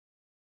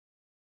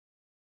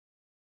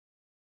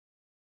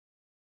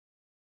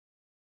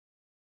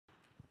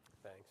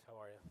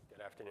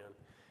Good afternoon.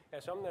 Yeah,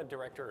 so I'm the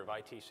Director of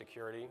IT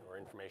Security, or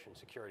Information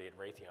Security at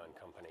Raytheon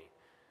Company.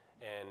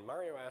 And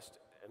Mario asked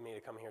me to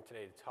come here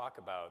today to talk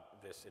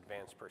about this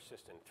advanced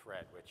persistent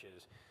threat, which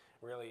is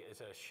really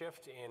a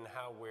shift in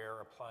how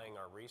we're applying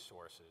our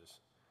resources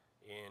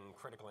in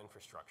critical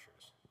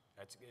infrastructures.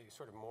 That's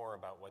sort of more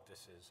about what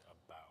this is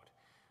about.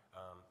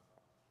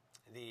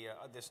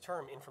 This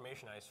term,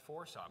 informationized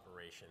force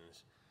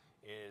operations,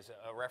 is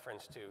a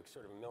reference to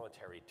sort of a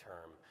military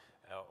term,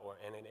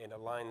 and it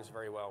aligns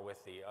very well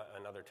with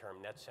another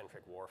term,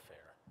 net-centric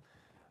warfare.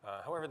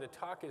 However, the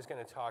talk is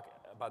going to talk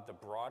about the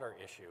broader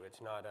issue.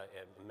 It's not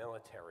a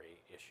military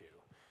issue.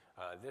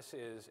 This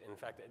is, in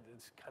fact,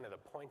 it's kind of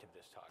the point of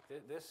this talk.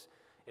 This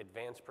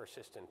advanced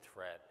persistent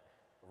threat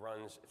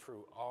runs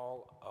through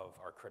all of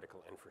our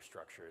critical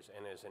infrastructures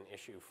and is an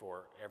issue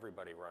for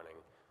everybody running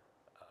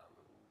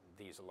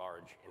these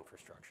large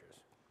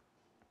infrastructures.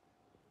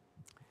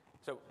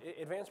 So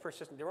advanced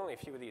persistent, there are only a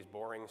few of these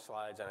boring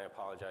slides, and I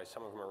apologize.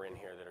 Some of them are in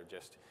here that are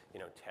just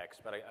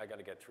text, but I got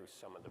to get through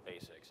some of the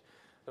basics.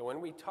 So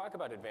when we talk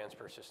about advanced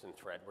persistent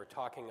threat, we're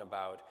talking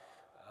about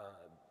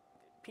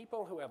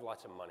people who have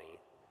lots of money,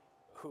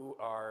 who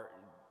are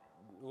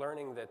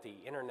learning that the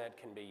internet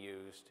can be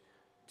used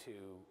to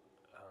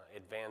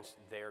advance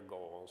their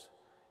goals,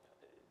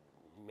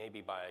 maybe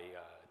by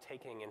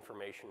taking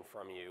information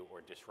from you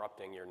or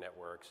disrupting your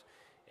networks,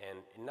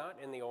 and not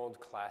in the old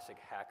classic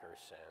hacker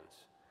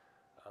sense.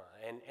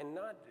 And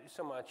not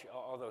so much,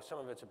 although some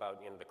of it's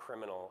about the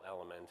criminal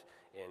element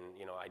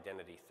in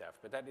identity theft,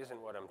 but that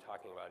isn't what I'm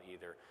talking about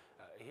either.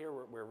 Here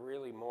we're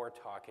really more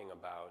talking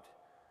about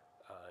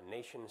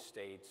nation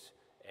states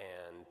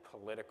and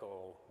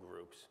political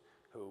groups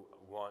who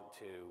want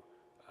to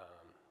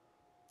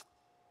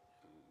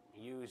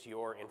use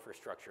your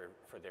infrastructure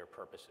for their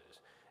purposes,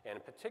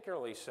 and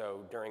particularly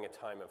so during a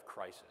time of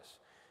crisis.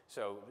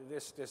 So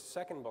this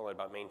second bullet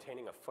about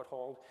maintaining a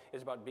foothold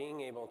is about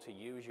being able to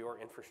use your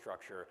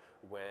infrastructure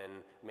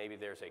when maybe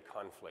there's a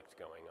conflict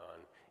going on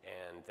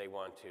and they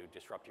want to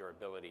disrupt your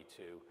ability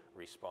to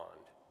respond.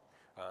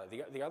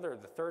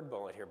 The third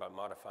bullet here about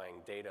modifying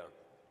data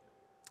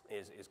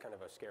is kind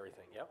of a scary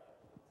thing. Yeah?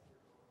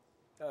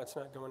 Oh, it's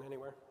not going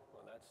anywhere?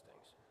 Well, that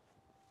stinks.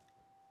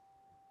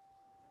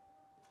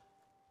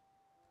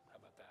 How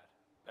about that?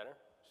 Better?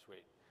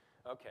 Sweet.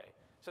 Okay.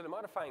 So the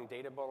modifying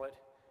data bullet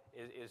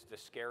is the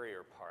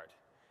scarier part.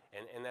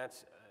 And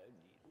that's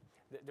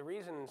the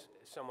reasons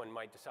someone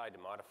might decide to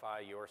modify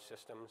your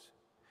systems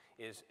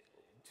is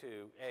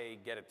to, A,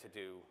 get it to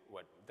do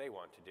what they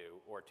want to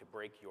do, or to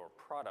break your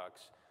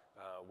products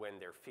when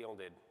they're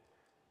fielded.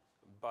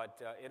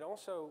 But it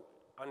also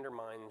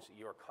undermines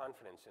your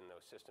confidence in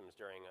those systems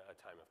during a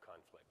time of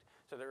conflict.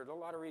 So there are a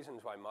lot of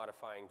reasons why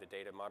modifying the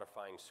data,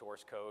 modifying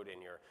source code in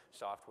your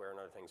software and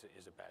other things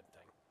is a bad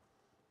thing.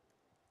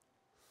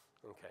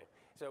 Okay,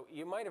 so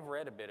you might have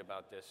read a bit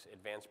about this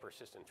advanced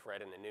persistent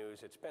threat in the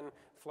news. It's been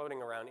floating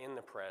around in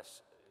the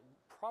press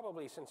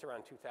probably since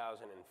around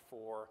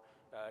 2004.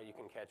 You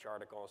can catch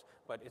articles,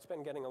 but it's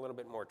been getting a little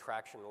bit more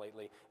traction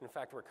lately. In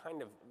fact, we're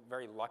kind of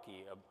very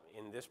lucky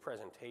in this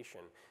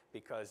presentation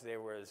because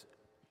there was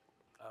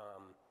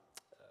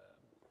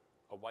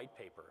a white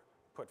paper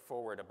put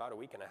forward about a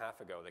week and a half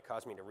ago that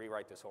caused me to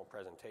rewrite this whole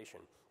presentation.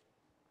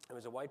 It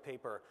was a white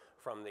paper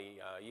from the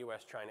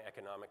US-China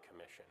Economic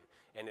Commission,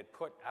 and it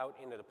put out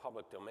into the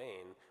public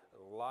domain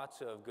lots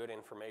of good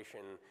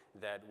information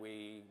that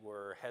we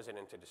were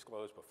hesitant to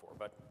disclose before.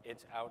 But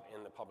it's out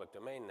in the public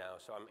domain now,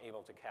 so I'm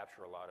able to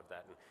capture a lot of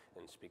that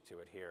and speak to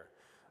it here.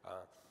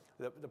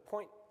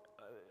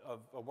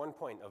 One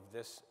point of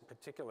this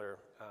particular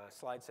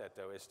slide set,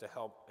 though, is to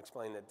help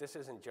explain that this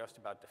isn't just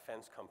about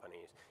defense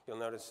companies. You'll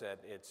notice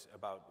that it's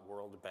about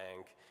World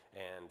Bank,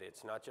 and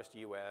it's not just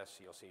US.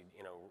 You'll see,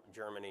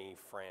 Germany,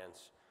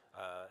 France,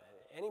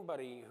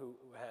 anybody who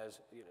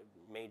has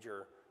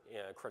major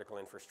critical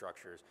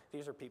infrastructures.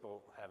 These are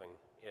people having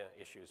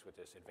issues with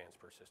this advanced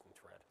persistent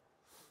threat.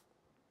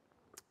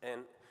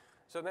 And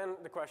so then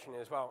the question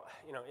is, well,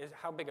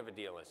 how big of a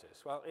deal is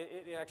this? Well,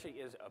 it actually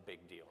is a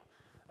big deal.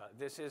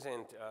 This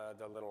isn't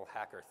the little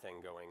hacker thing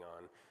going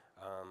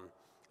on.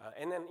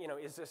 And then,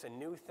 is this a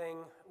new thing?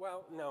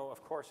 Well, no,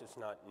 of course it's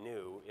not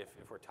new if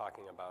we're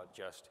talking about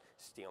just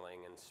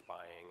stealing and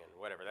spying and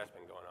whatever. That's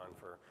been going on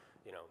for,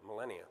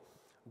 millennia.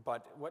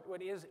 But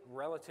what is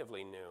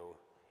relatively new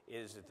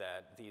is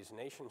that these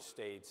nation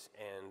states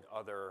and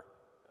other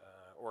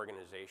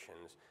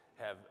organizations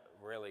have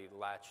really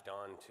latched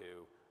on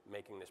to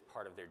making this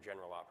part of their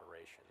general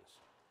operations.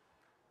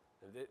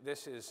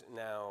 This is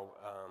now,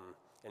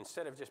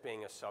 instead of just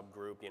being a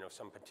subgroup,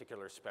 some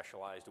particular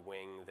specialized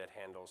wing that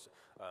handles,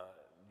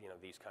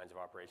 these kinds of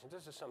operations,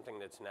 this is something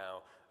that's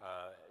now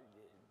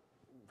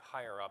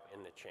higher up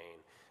in the chain.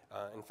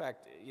 In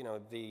fact,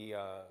 the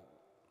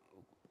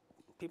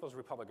People's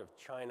Republic of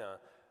China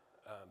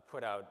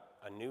put out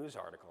a news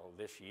article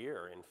this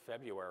year in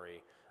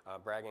February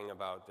bragging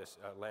about this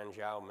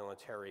Lanzhou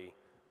military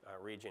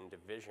region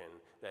division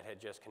that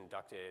had just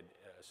conducted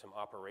some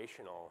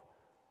operational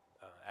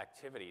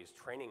activities,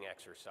 training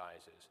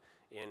exercises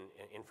in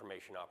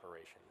information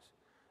operations.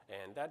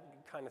 And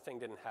that kind of thing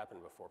didn't happen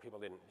before. People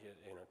didn't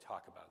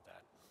talk about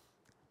that.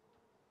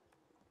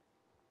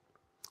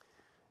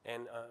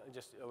 And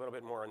just a little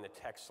bit more on the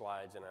text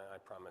slides, and I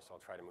promise I'll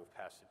try to move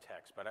past the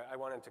text. But I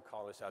wanted to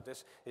call this out.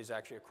 This is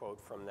actually a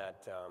quote from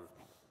that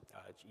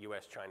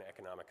U.S.-China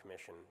Economic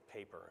Commission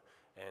paper.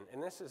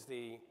 And this is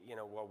the,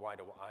 well, why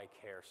do I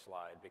care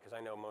slide, because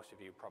I know most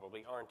of you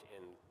probably aren't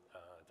in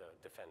the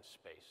defense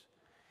space.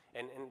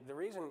 And the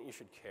reason you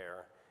should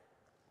care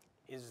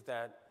is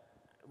that,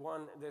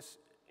 one, this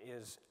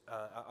is,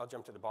 I'll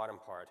jump to the bottom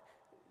part.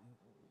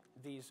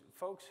 These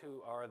folks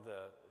who are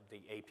the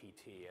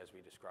APT, as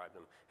we describe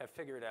them, have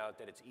figured out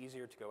that it's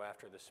easier to go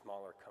after the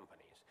smaller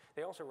companies.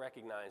 They also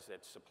recognize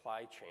that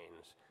supply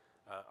chains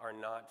are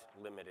not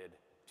limited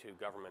to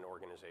government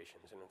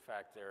organizations. And in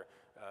fact, they're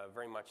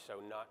very much so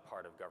not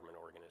part of government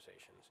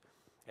organizations.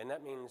 And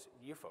that means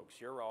you folks,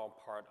 you're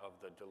all part of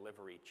the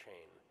delivery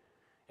chain.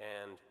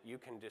 And you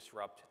can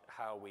disrupt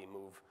how we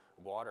move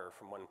water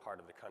from one part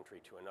of the country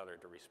to another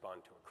to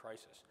respond to a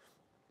crisis,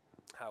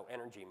 how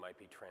energy might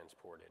be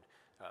transported,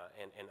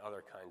 and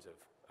other kinds of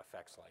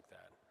effects like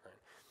that.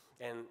 Right?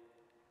 And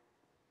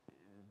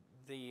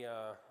the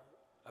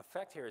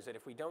effect here is that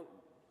if we don't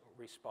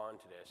respond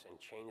to this and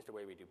change the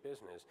way we do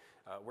business,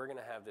 we're going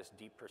to have this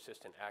deep,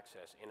 persistent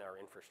access in our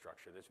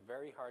infrastructure that's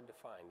very hard to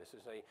find. This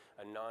is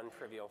a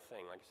non-trivial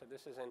thing. Like I said,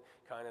 this isn't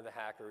kind of the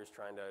hackers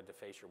trying to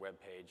deface your web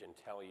page and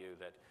tell you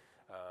that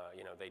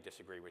they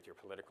disagree with your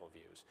political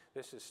views.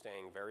 This is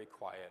staying very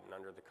quiet and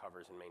under the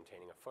covers and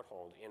maintaining a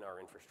foothold in our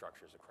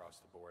infrastructures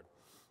across the board.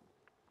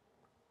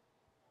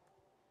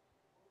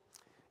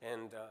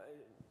 And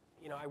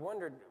I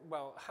wondered,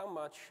 well, how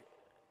much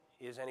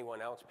is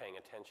anyone else paying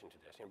attention to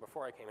this?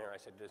 Before I came here, I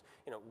said,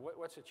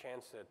 what's the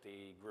chance that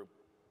the group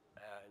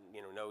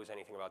knows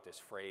anything about this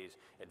phrase,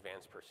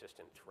 advanced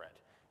persistent threat?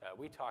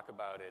 We talk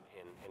about it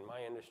in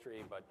my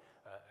industry, but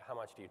how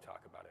much do you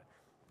talk about it?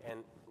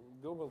 And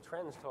Google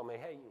Trends told me,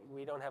 hey,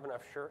 we don't have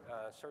enough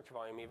search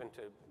volume even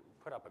to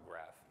put up a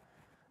graph.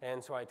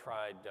 And so I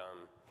tried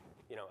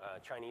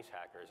Chinese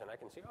hackers, and I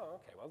can see,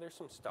 oh, okay, well, there's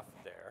some stuff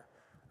there.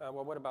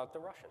 Well, what about the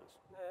Russians?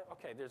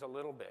 Okay, there's a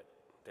little bit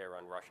there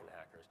on Russian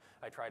hackers.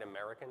 I tried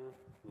American,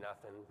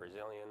 nothing.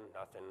 Brazilian,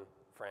 nothing.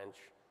 French,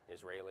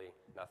 Israeli,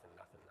 nothing.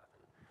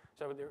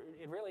 So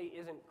it really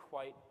isn't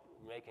quite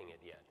making it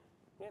yet.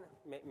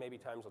 Maybe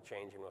times will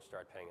change and we'll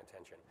start paying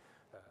attention.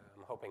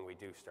 I'm hoping we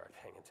do start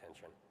paying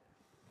attention.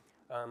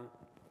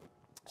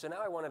 So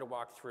now I wanted to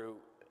walk through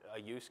a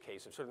use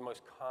case of sort of the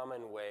most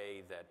common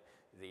way that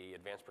the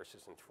advanced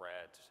persistent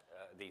threats,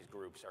 these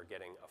groups are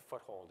getting a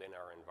foothold in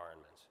our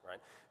environments, right?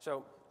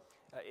 So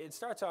it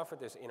starts off with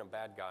this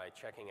bad guy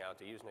checking out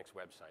the USENIX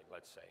website,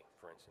 let's say,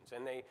 for instance,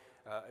 and they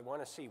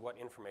want to see what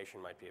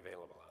information might be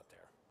available out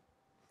there.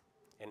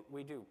 And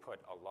we do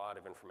put a lot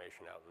of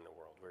information out in the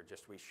world.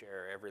 We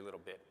share every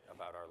little bit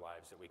about our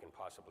lives that we can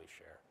possibly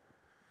share.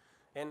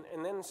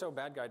 And then so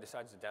bad guy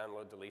decides to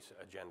download the Lisa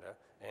agenda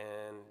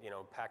and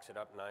packs it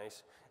up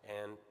nice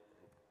and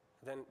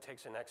then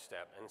takes the next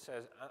step and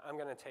says, I'm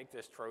going to take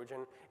this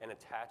Trojan and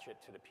attach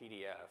it to the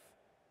PDF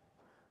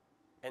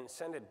and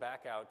send it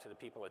back out to the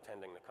people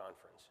attending the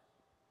conference.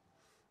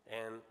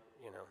 And,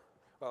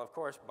 well, of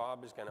course,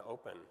 Bob is going to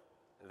open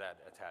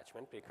that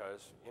attachment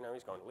because,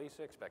 he's going to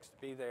Lisa, expects to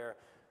be there,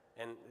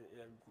 and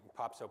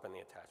pops open the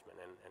attachment.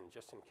 And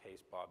just in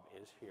case Bob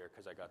is here,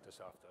 because I got this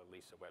off the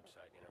Lisa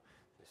website,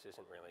 this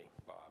isn't really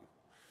Bob.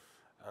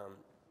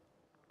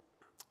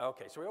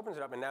 Okay, so he opens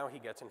it up, and now he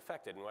gets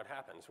infected, and what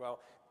happens? Well,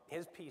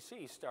 his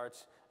PC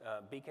starts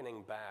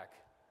beaconing back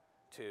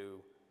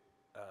to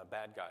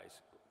bad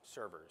guys'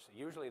 servers.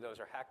 Usually those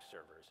are hacked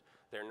servers.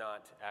 They're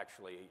not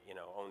actually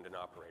owned and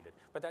operated.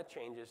 But that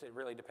changes. It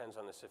really depends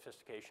on the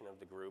sophistication of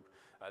the group.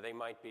 They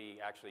might be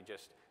actually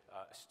just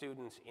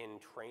students in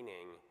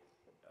training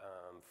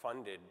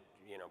funded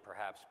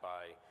perhaps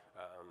by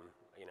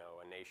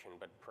a nation,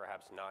 but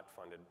perhaps not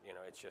funded.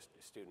 It's just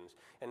students.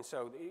 And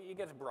so you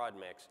get a broad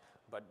mix.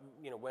 But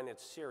when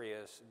it's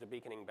serious, the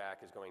beaconing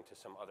back is going to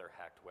some other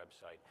hacked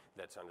website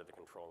that's under the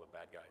control of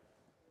bad guy.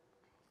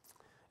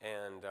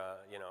 And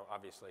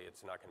obviously,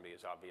 it's not going to be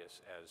as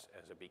obvious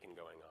as a beacon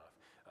going off.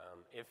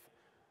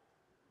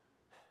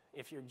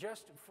 If you're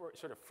just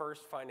sort of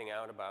first finding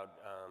out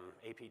about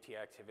APT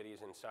activities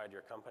inside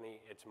your company,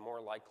 it's more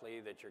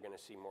likely that you're going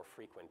to see more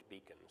frequent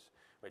beacons,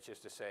 which is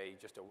to say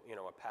just a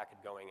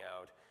packet going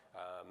out.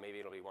 Maybe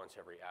it'll be once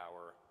every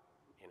hour,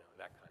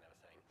 that kind of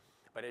thing.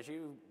 But as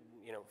you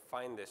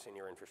find this in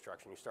your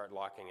infrastructure and you start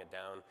locking it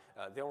down,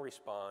 they'll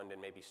respond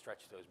and maybe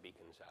stretch those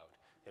beacons out.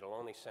 It'll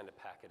only send a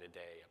packet a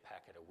day, a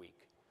packet a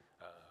week.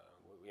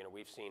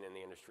 We've seen in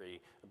the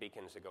industry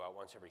beacons that go out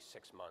once every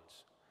 6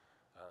 months.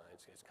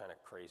 It's kind of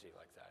crazy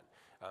like that.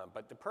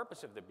 But the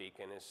purpose of the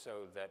beacon is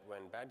so that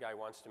when bad guy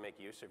wants to make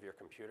use of your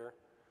computer,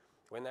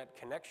 when that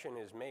connection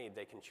is made,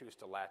 they can choose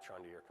to latch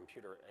onto your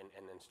computer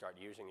and then start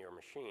using your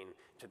machine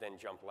to then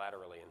jump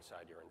laterally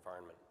inside your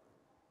environment.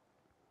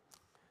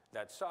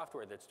 That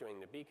software that's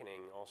doing the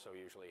beaconing also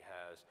usually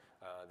has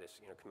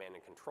this command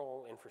and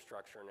control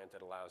infrastructure in it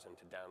that allows them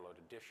to download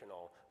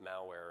additional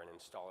malware and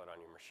install it on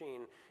your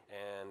machine.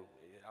 And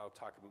I'll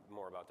talk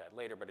more about that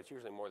later, but it's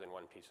usually more than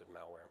one piece of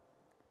malware.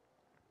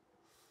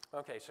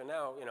 Okay, so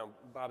now,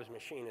 Bob's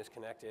machine is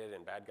connected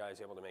and bad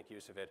guys able to make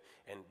use of it,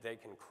 and they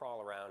can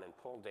crawl around and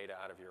pull data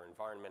out of your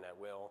environment at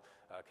will,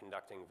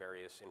 conducting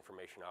various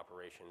information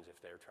operations if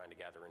they're trying to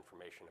gather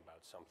information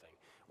about something.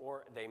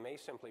 Or they may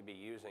simply be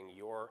using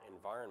your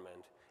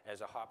environment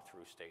as a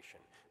hop-through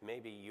station.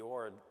 Maybe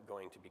you're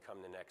going to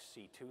become the next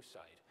C2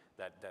 site,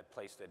 that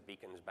place that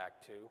beacons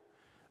back to.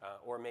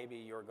 Or maybe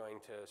you're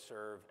going to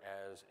serve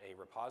as a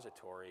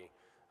repository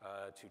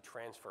to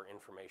transfer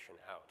information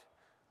out.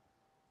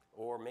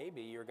 Or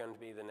maybe you're going to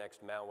be the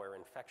next malware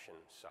infection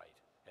site,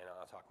 and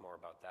I'll talk more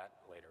about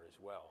that later as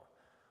well.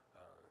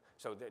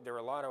 So there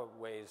are a lot of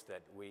ways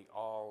that we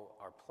all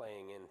are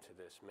playing into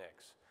this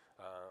mix.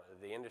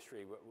 The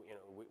industry,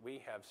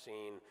 we have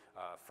seen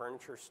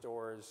furniture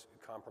stores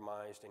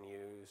compromised and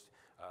used,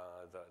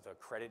 the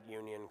credit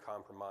union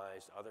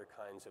compromised, other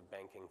kinds of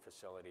banking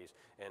facilities,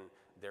 and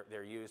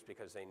they're used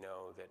because they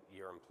know that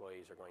your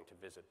employees are going to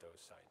visit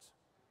those sites,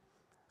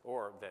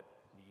 or that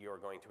you're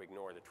going to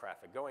ignore the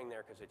traffic going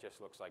there because it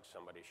just looks like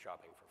somebody's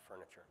shopping for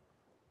furniture.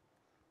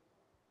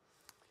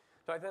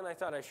 So then I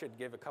thought I should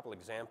give a couple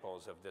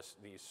examples of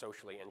these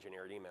socially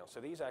engineered emails. So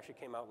these actually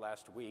came out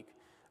last week,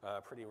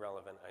 pretty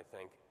relevant, I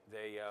think.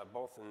 They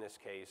both, in this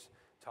case,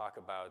 talk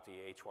about the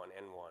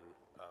H1N1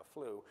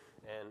 flu.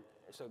 And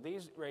so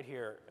these right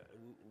here,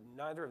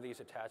 neither of these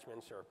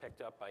attachments are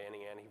picked up by any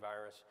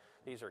antivirus.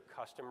 These are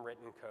custom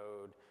written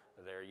code.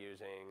 They're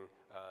using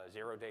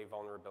zero-day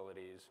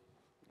vulnerabilities.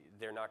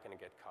 They're not going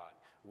to get caught.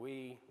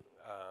 We,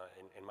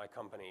 in my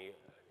company,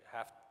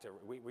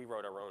 we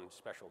wrote our own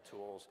special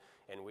tools,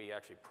 and we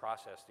actually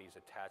processed these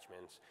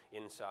attachments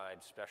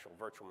inside special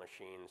virtual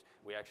machines.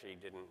 We actually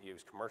didn't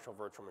use commercial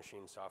virtual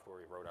machine software.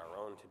 We wrote our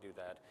own to do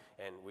that,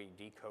 and we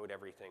decode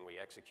everything. We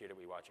execute it.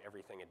 We watch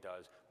everything it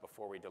does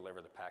before we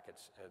deliver the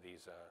packets,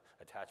 these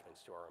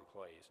attachments to our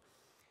employees.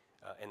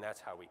 And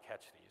that's how we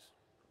catch these.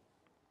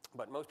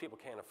 But most people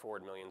can't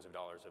afford millions of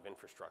dollars of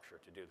infrastructure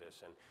to do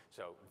this, and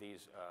so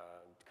these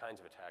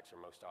kinds of attacks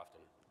are most often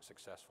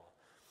successful.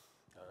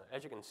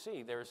 As you can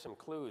see, there's some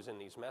clues in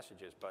these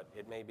messages, but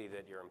it may be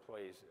that your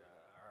employees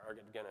are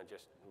going to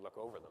just look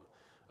over them.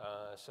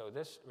 So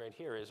this right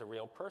here is a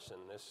real person,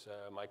 this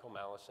Michael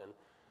Mallison,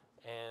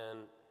 and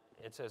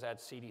it says at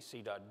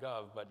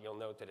cdc.gov, but you'll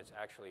note that it's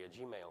actually a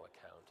Gmail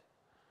account.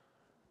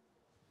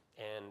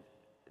 And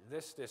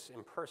this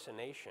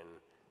impersonation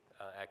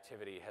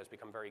activity has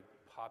become very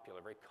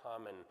popular, very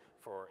common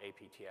for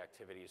APT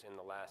activities in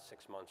the last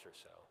 6 months or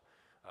so,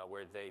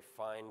 where they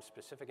find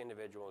specific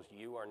individuals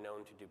you are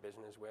known to do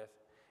business with,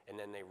 and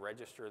then they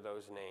register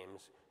those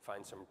names,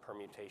 find some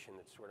permutation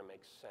that sort of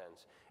makes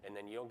sense, and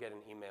then you'll get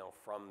an email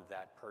from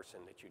that person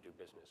that you do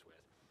business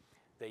with.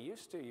 They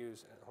used to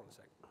use, hold on a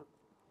second.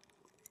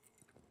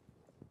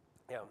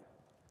 Yeah,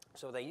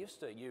 so they used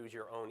to use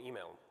your own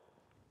email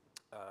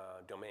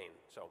domain.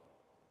 So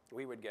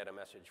we would get a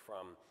message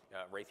from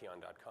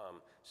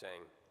Raytheon.com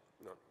saying,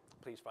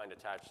 please find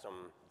attached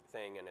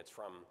something, and it's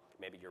from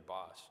maybe your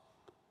boss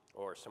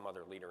or some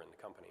other leader in the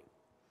company.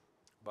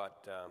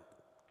 But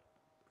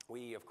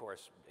we, of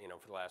course,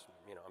 for the last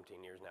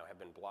umpteen years now, have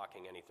been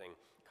blocking anything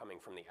coming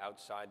from the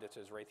outside that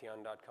says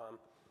Raytheon.com,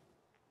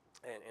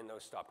 and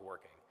those stopped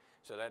working.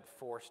 So that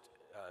forced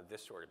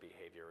this sort of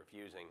behavior of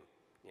using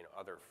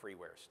other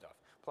freeware stuff.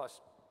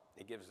 Plus,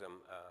 it gives them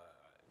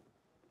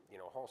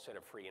a whole set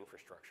of free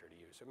infrastructure to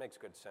use. So it makes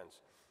good sense.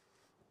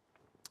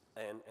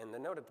 And the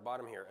note at the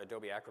bottom here,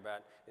 Adobe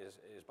Acrobat is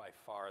by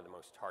far the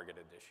most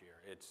targeted this year.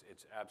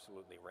 It's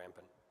absolutely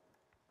rampant.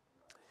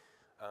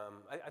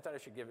 I thought I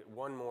should give it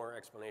one more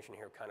explanation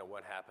here, kind of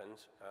what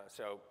happens.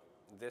 So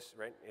this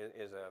right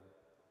is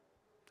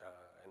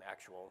an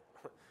actual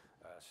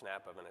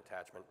snap of an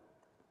attachment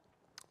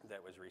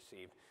that was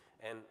received.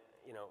 And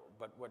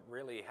but what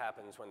really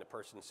happens when the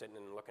person's sitting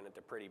and looking at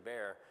the pretty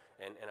bear,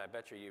 and I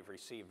bet you've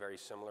received very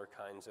similar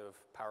kinds of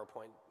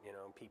PowerPoint,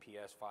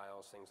 PPS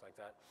files, things like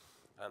that.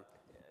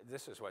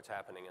 This is what's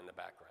happening in the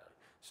background.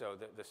 So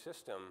the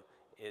system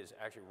is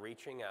actually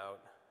reaching out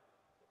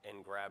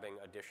and grabbing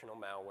additional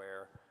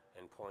malware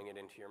and pulling it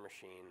into your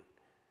machine,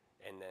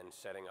 and then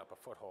setting up a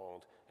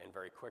foothold, and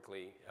very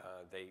quickly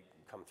they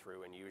come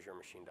through and use your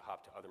machine to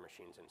hop to other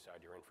machines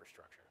inside your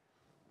infrastructure.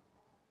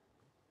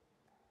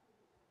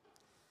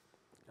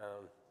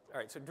 All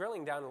right, so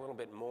drilling down a little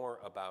bit more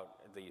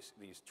about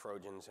these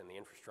Trojans and the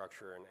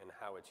infrastructure and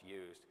how it's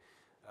used.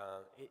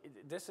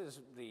 This is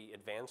the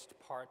advanced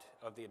part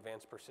of the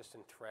advanced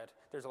persistent threat.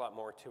 There's a lot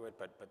more to it,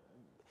 but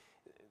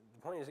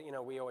the point is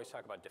that, we always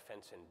talk about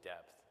defense in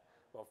depth.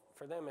 Well,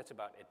 for them, it's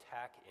about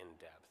attack in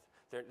depth.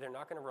 They're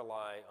not going to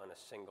rely on a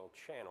single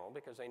channel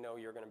because they know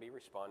you're going to be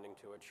responding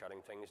to it,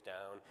 shutting things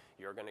down.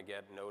 You're going to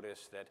get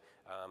notice that,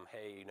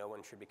 hey, no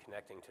one should be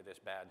connecting to this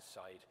bad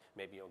site.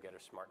 Maybe you'll get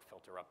a smart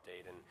filter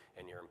update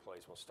and your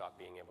employees will stop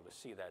being able to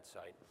see that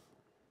site.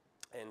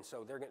 And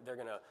so they're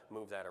going to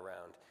move that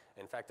around.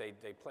 In fact,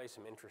 they play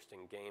some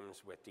interesting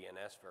games with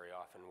DNS very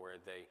often where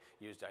they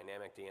use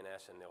dynamic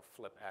DNS and they'll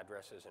flip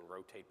addresses and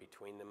rotate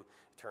between them,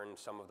 turn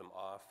some of them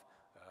off,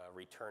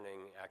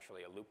 returning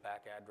actually a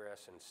loopback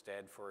address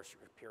instead for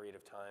a period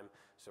of time.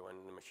 So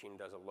when the machine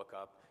does a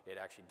lookup, it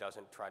actually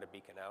doesn't try to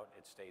beacon out,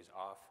 it stays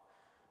off.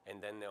 And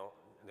then they'll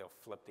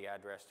flip the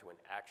address to an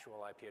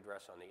actual IP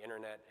address on the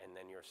internet, and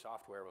then your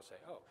software will say,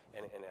 oh,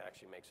 and it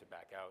actually makes it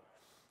back out.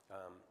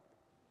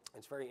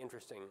 It's very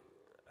interesting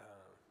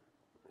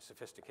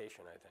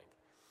sophistication, I think.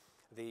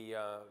 The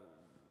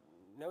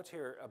notes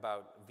here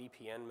about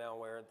VPN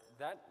malware,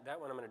 that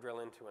one I'm going to drill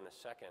into in a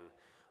second,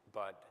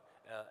 but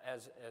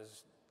as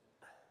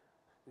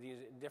these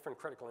different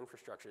critical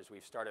infrastructures,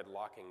 we've started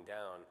locking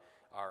down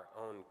our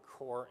own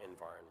core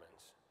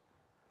environments.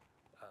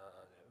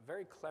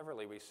 Very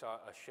cleverly, we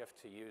saw a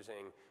shift to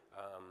using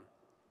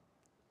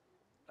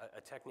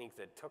a technique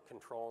that took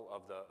control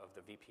of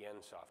the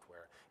VPN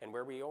software. And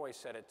where we always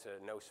set it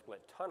to no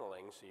split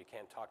tunneling, so you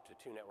can't talk to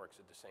two networks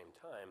at the same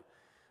time,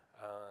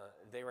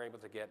 they were able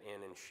to get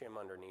in and shim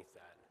underneath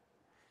that.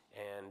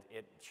 And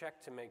it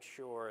checked to make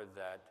sure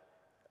that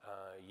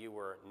you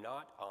were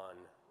not on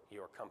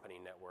your company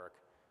network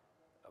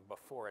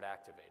before it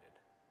activated.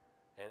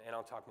 And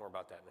I'll talk more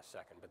about that in a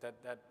second, but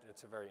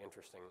it's a very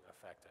interesting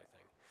effect, I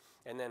think.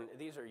 And then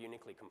these are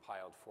uniquely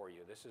compiled for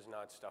you. This is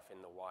not stuff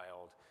in the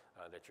wild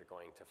that you're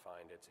going to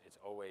find. It's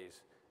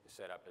always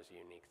set up as a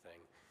unique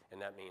thing.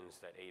 And that means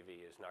that AV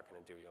is not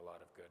going to do you a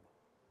lot of good.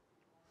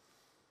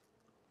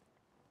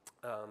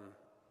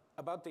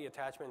 About the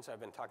attachments, I've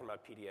been talking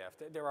about PDF.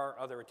 There are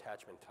other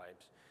attachment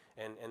types.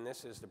 And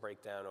this is the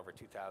breakdown over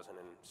 2007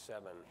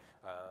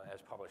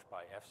 as published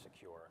by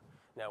F-Secure.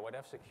 Now, what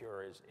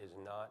F-Secure is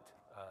not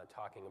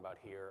talking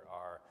about here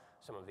are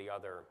some of the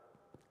other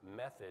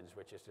methods,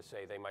 which is to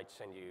say they might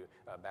send you,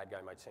 a bad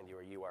guy might send you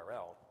a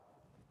URL,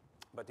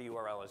 but the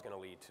URL is going to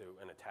lead to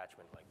an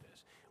attachment like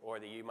this. Or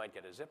that you might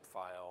get a zip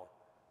file,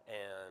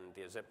 and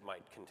the zip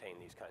might contain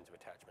these kinds of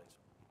attachments.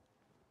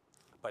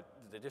 But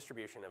the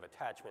distribution of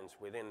attachments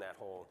within that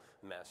whole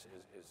mess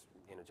is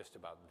just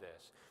about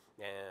this.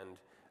 And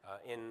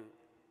in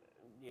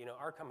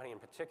our company in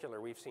particular,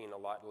 we've seen a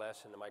lot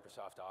less in the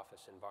Microsoft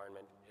Office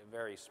environment, a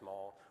very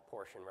small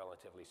portion,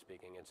 relatively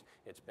speaking.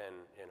 It's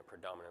been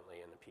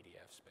predominantly in the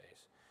PDF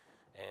space.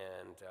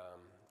 And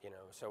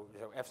so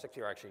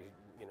F-Secure actually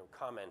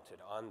commented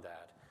on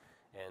that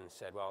and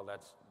said, well,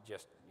 that's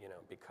just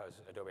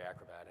because Adobe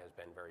Acrobat has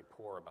been very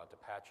poor about the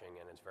patching,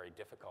 and it's very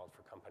difficult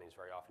for companies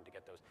very often to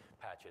get those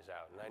patches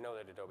out. And I know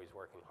that Adobe's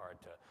working hard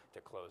to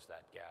close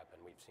that gap, and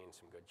we've seen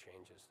some good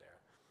changes there.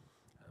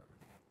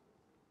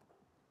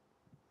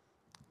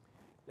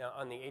 Now,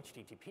 on the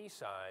HTTP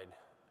side,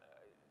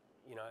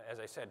 as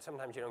I said,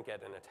 sometimes you don't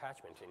get an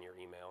attachment in your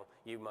email.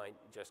 You might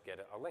just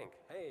get a link.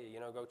 Hey,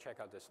 go check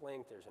out this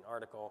link. There's an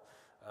article.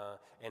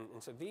 And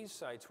so these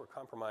sites were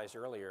compromised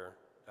earlier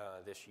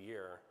this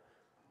year.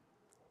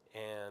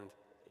 And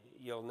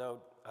you'll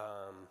note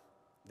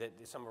that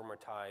some of them are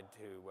tied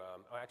to,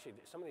 actually,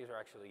 some of these are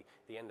actually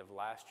the end of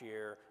last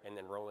year and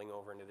then rolling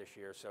over into this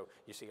year. So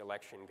you see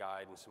Election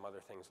Guide and some other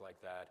things like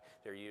that.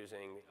 They're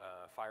using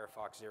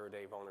Firefox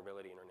zero-day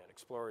vulnerability, Internet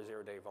Explorer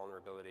zero-day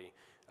vulnerability,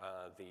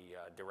 the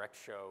Direct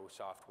Show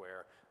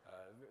software,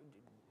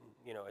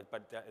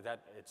 but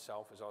that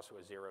itself is also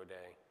a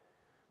zero-day.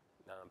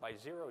 By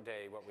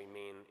zero-day, what we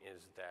mean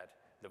is that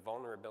the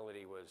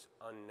vulnerability was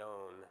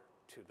unknown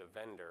to the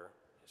vendor,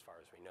 as far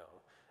as we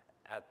know,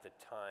 at the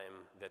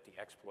time that the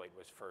exploit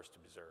was first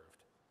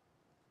observed.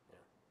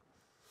 Yeah.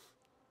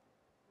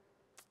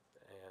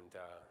 And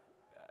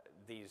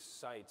these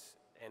sites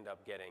end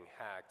up getting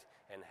hacked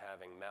and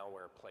having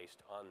malware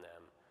placed on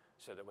them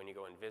so that when you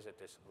go and visit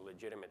this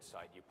legitimate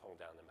site, you pull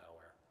down the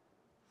malware.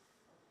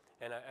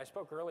 And I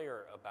spoke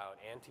earlier about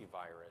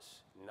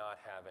antivirus not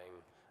having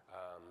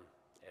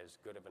as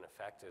good of an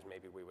effect as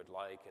maybe we would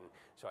like, and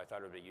so I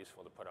thought it would be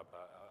useful to put up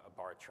a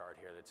bar chart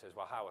here that says,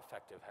 well, how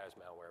effective has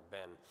malware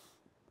been?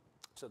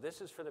 So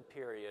this is for the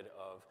period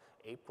of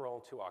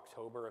April to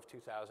October of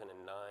 2009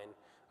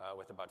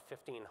 with about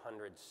 1,500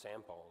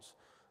 samples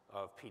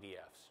of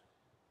PDFs.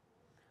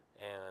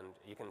 And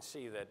you can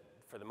see that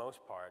for the most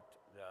part,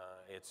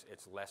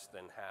 it's less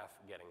than half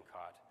getting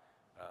caught,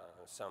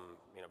 some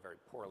very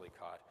poorly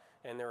caught.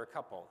 And there are a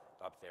couple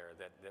up there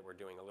that were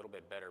doing a little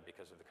bit better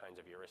because of the kinds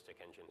of heuristic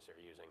engines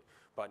they're using.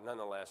 But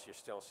nonetheless, you're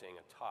still seeing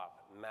a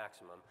top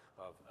maximum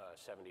of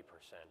 70%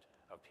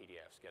 of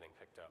PDFs getting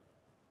picked up.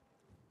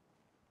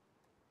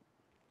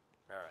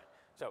 All right,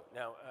 so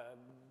now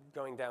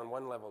going down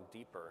one level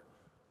deeper,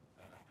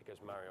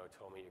 because Mario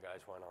told me you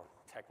guys want all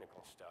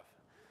technical stuff.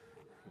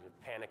 You're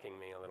panicking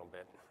me a little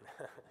bit,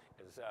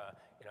 because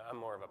I'm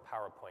more of a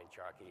PowerPoint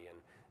jockey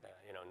and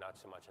not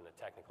so much in the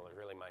technical. It's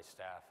really my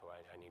staff who I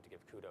need to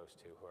give kudos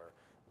to, who are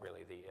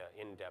really the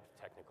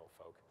in-depth technical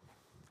folk.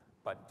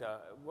 But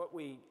what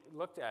we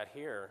looked at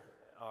here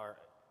are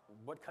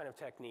what kind of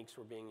techniques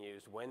were being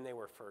used, when they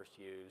were first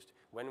used,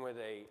 when were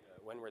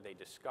they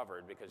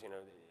discovered, because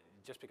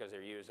just because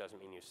they're used doesn't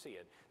mean you see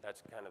it.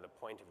 That's kind of the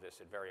point of this,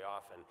 that very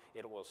often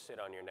it will sit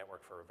on your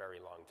network for a very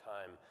long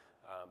time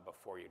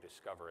before you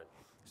discover it.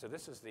 So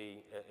this is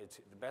it's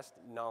the best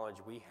knowledge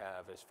we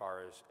have as far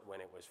as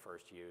when it was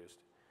first used.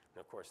 And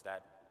of course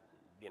that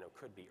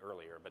could be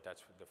earlier, but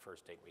that's the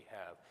first date we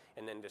have.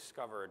 And then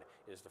discovered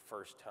is the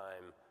first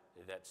time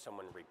that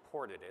someone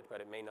reported it,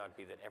 but it may not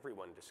be that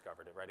everyone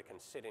discovered it, right? It can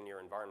sit in your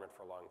environment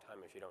for a long time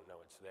if you don't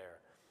know it's there.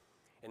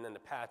 And then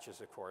the patch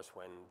is, of course,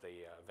 when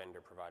the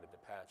vendor provided the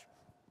patch,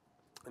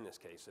 in this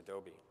case,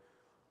 Adobe.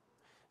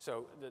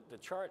 So the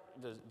chart,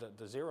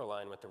 the zero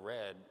line with the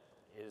red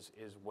is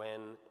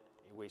when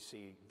we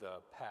see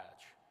the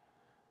patch.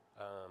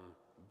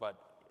 But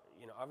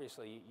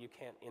obviously, you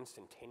can't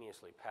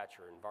instantaneously patch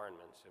your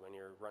environment. So when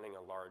you're running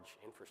a large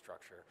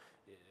infrastructure,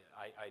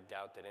 I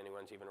doubt that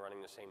anyone's even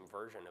running the same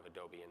version of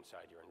Adobe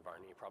inside your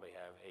environment. You probably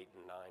have 8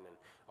 and 9 and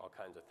all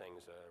kinds of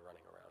things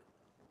running around.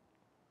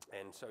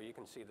 And so you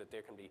can see that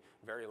there can be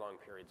very long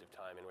periods of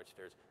time in which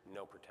there's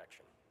no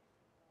protection.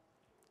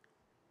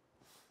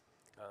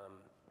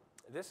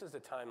 This is the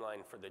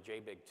timeline for the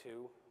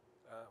JBig2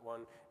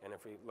 one. And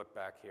if we look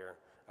back here,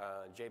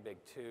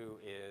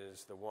 JBig2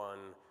 is the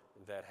one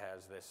that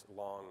has this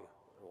long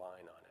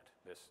line on it,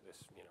 this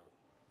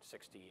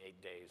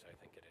 68 days, I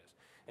think it is.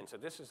 And so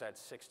this is that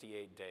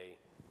 68-day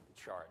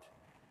chart.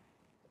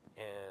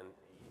 And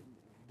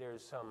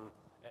there's some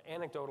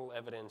anecdotal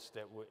evidence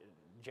that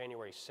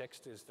January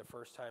 6th is the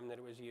first time that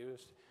it was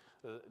used.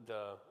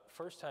 The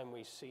first time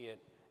we see it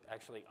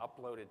actually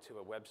uploaded to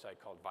a website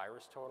called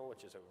VirusTotal,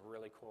 which is a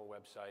really cool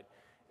website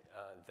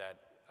that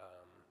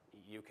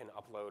you can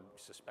upload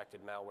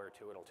suspected malware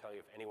to. It'll tell you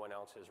if anyone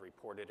else has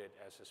reported it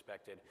as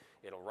suspected.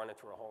 It'll run it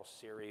through a whole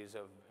series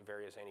of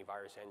various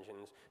antivirus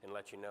engines and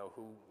let you know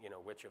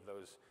which of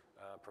those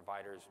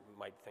providers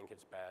might think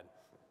it's bad.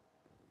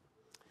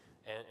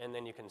 And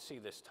then you can see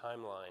this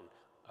timeline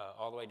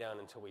all the way down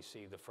until we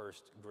see the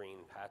first green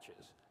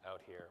patches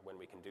out here when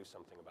we can do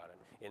something about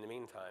it. In the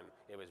meantime,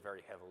 it was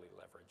very heavily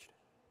leveraged.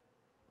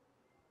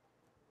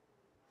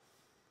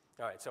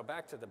 All right, so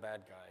back to the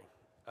bad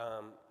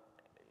guy.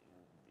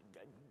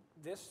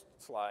 This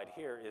slide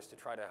here is to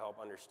try to help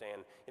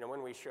understand,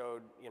 when we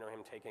showed,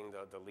 him taking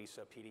the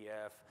Lisa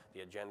PDF,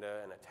 the agenda,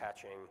 and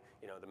attaching,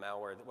 the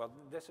malware. Well,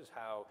 this is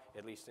how,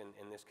 at least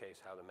in this case,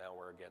 how the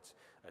malware gets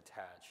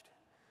attached.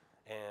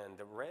 And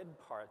the red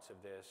parts of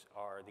this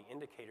are the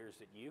indicators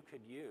that you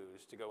could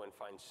use to go and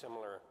find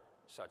similar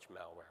such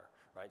malware,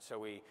 right? So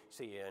we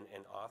see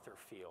an author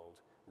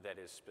field that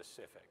is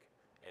specific,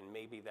 and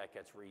maybe that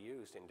gets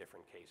reused in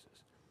different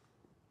cases.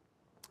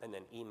 And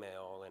then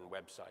email and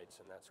websites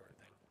and that sort of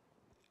thing.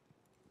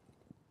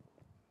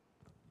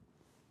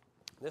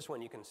 This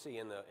one you can see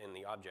in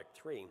the object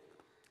 3,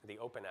 the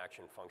open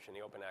action function.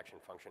 The open action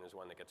function is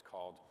one that gets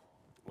called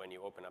when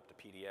you open up the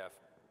PDF.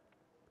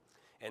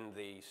 And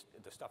the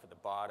stuff at the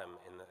bottom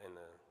in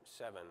the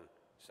 7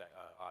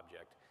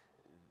 object,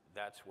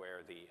 that's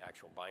where the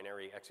actual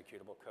binary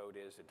executable code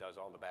is. It does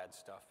all the bad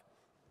stuff.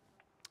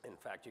 In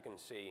fact, you can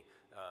see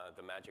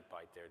the magic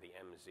byte there, the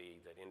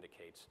MZ, that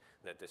indicates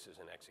that this is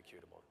an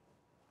executable.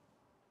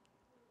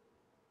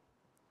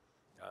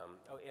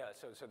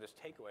 So this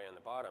takeaway on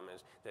the bottom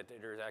is that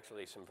there's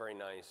actually some very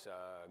nice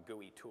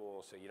GUI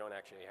tools, so you don't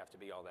actually have to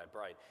be all that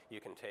bright. You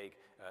can take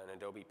an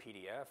Adobe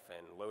PDF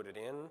and load it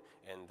in,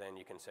 and then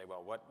you can say,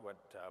 well, what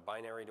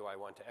binary do I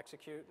want to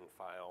execute? And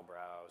file,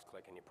 browse,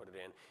 click, and you put it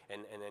in,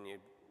 and then you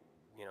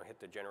hit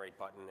the generate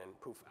button, and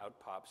poof, out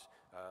pops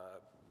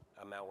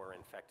a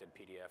malware-infected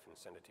PDF and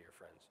send it to your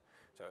friends.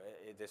 So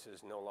this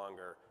is no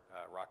longer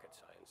rocket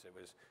science. It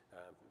was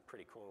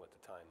pretty cool at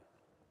the time.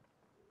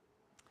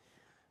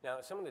 Now,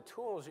 some of the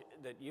tools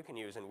that you can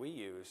use and we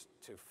use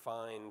to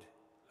find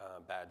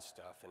bad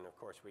stuff, and of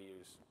course we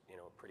use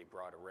a pretty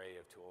broad array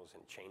of tools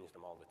and change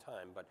them all the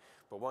time, but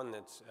one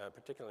that's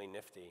particularly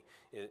nifty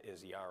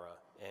is Yara,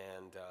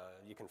 and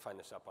you can find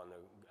this up on the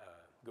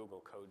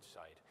Google Code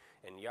site.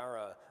 And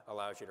Yara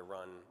allows you to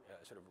run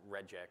sort of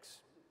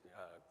regex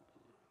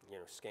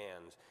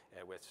scans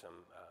with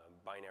some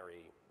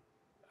binary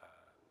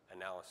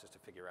analysis to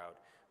figure out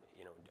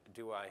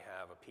do I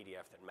have a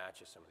PDF that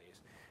matches some of these?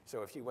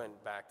 So if you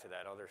went back to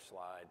that other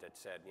slide that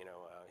said,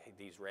 hey,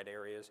 these red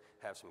areas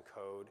have some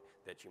code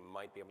that you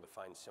might be able to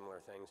find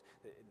similar things,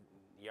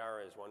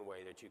 Yara is one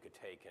way that you could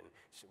take and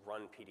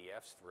run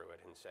PDFs through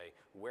it and say,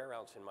 where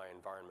else in my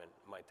environment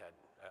might that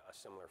a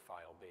similar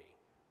file be?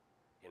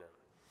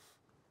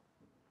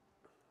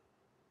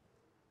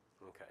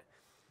 Okay.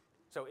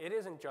 So it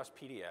isn't just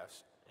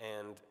PDFs,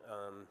 and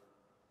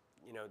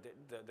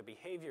the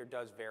behavior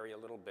does vary a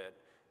little bit,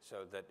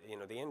 so that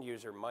the end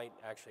user might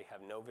actually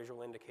have no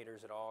visual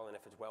indicators at all, and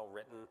if it's well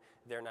written,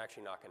 they're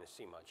actually not going to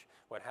see much.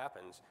 What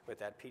happens with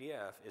that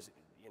PDF is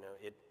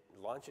it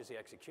launches the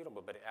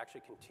executable, but it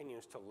actually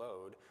continues to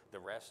load the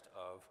rest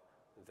of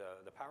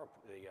the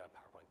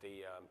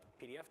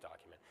PDF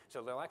document.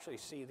 So they'll actually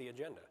see the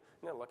agenda,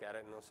 and they'll look at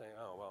it and they'll say,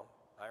 oh well,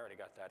 I already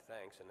got that,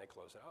 thanks, and they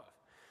close it off.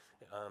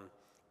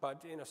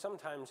 But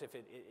sometimes if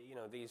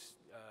these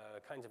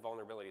kinds of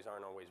vulnerabilities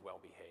aren't always well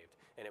behaved,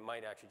 and it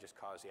might actually just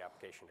cause the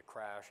application to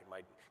crash. It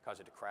might cause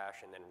it to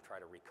crash and then try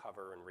to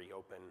recover and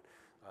reopen.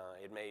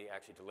 It may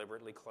actually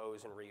deliberately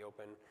close and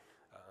reopen.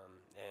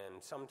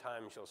 And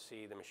sometimes you'll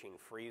see the machine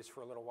freeze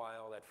for a little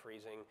while. That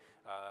freezing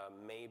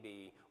may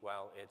be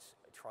while it's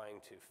trying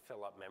to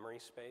fill up memory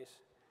space.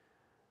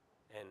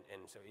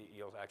 And so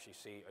you'll actually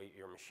see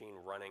your machine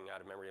running out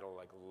of memory. It'll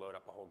like load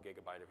up a whole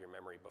gigabyte of your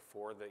memory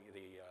before the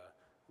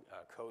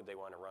code they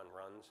want to run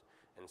runs.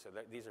 And so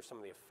these are some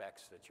of the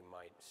effects that you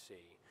might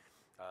see.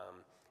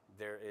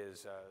 There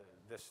is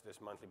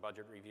this monthly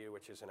budget review,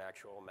 which is an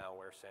actual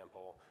malware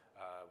sample,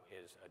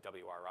 is a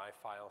WRI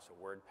file, so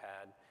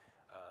WordPad.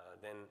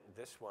 Then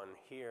this one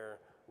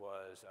here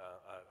was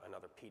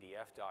another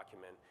PDF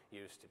document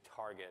used to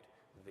target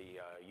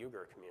the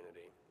Uyghur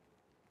community.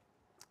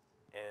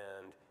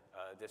 And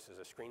this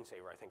is a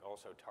screensaver, I think,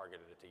 also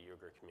targeted at the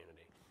Uyghur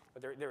community.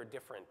 But there are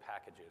different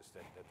packages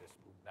that this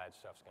bad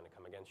stuff's going to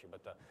come against you.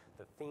 But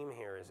the theme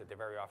here is that they're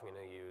very often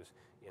going to use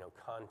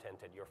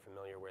content that you're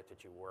familiar with,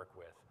 that you work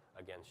with,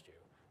 against you.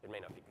 It may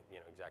not be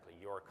exactly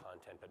your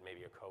content, but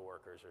maybe a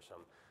coworker's or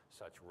some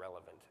such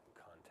relevant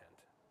content.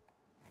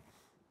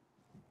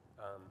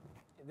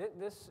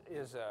 This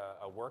is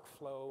a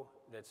workflow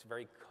that's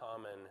very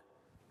common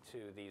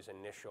to these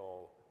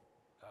initial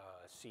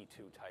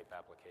C2 type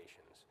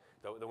applications,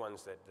 the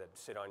ones that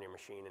sit on your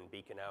machine and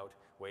beacon out,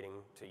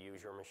 waiting to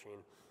use your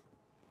machine.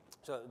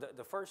 So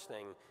the first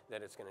thing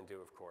that it's going to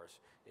do, of course,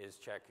 is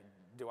check,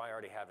 do I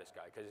already have this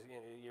guy? Because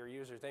your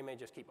users, they may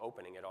just keep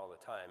opening it all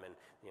the time, and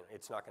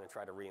it's not going to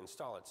try to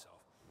reinstall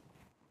itself.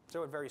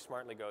 So it very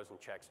smartly goes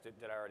and checks, did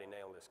I already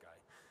nail this guy?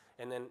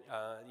 And then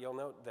you'll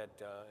note that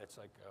it's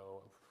like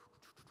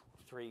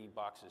 3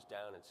 boxes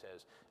down, it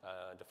says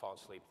default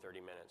sleep 30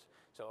 minutes.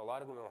 So a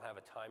lot of them will have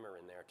a timer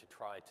in there to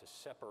try to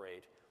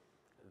separate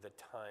the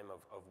time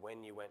of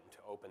when you went to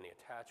open the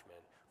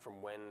attachment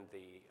from when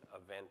the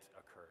event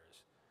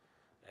occurs.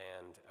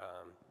 And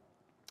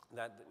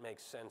that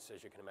makes sense,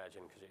 as you can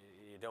imagine, because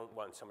you don't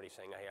want somebody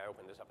saying, hey, I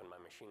opened this up and my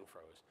machine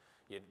froze.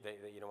 You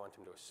don't want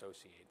them to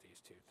associate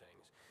these two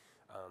things.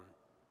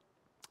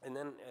 And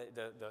then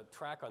the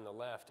track on the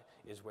left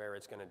is where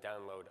it's going to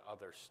download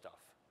other stuff.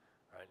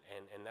 Right?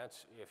 And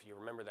that's, if you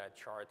remember that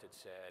chart that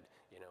said,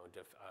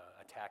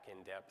 attack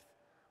in depth,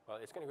 well,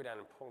 it's going to go down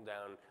and pull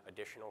down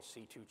additional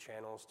C2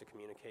 channels to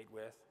communicate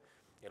with.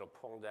 It'll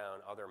pull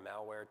down other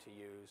malware to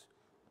use,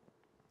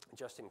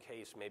 just in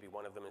case maybe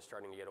one of them is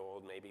starting to get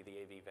old, maybe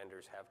the AV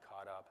vendors have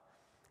caught up,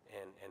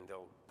 and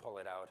they'll pull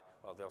it out.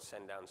 Well, they'll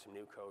send down some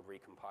new code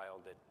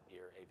recompiled that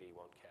your AV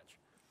won't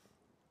catch.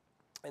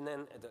 And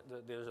then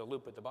there's a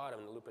loop at the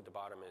bottom, and the loop at the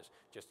bottom is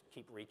just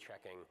keep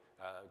rechecking.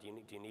 Do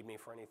you need me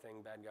for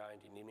anything, bad guy?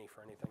 Do you need me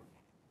for anything?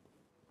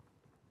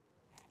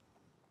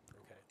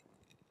 Okay.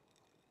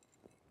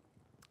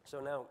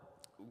 So now,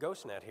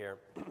 GhostNet here,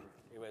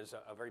 it was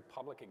a very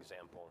public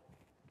example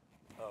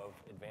of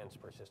advanced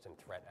persistent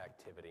threat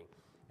activity.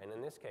 And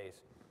in this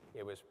case,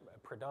 it was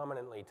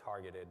predominantly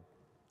targeted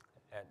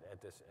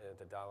at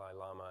the Dalai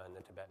Lama and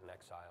the Tibetan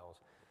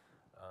exiles.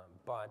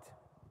 But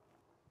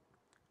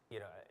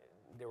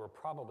there were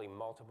probably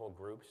multiple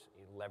groups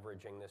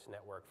leveraging this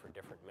network for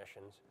different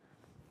missions.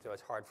 So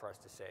it's hard for us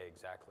to say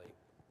exactly,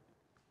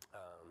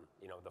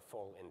 the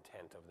full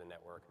intent of the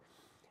network.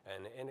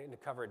 And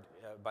it covered,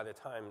 by the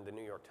time the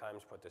New York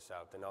Times put this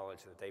out, the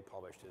knowledge that they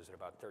published is at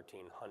about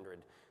 1,300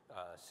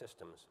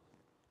 systems.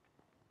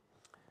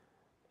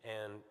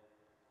 And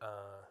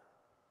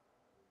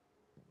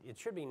it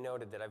should be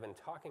noted that I've been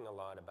talking a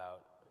lot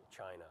about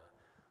China,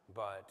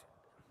 but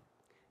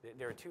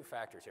there are 2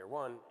 factors here.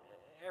 One,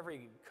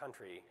 every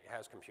country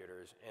has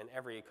computers, and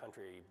every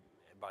country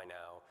by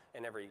now,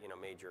 and every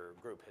major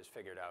group has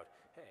figured out,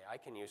 hey, I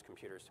can use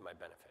computers to my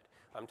benefit.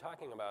 I'm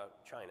talking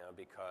about China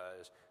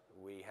because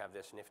we have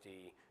this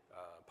nifty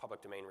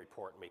public domain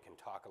report, and we can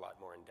talk a lot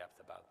more in depth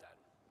about that.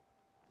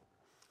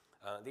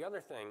 The other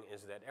thing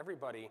is that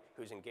everybody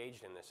who's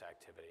engaged in this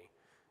activity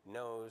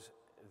knows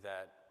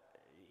that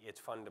it's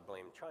fun to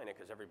blame China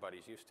because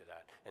everybody's used to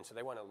that, and so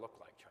they want to look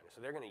like China.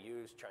 So they're going to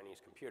use Chinese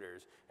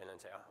computers and then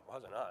say, oh, it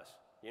wasn't us.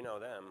 You know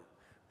them.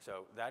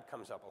 So that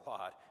comes up a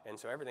lot, and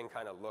so everything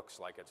kind of looks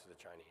like it's the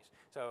Chinese.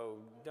 So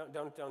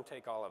don't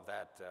take all of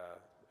that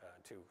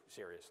too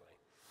seriously.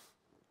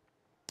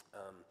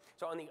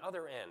 So on the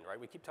other end, right,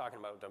 we keep talking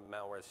about the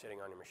malware sitting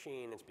on your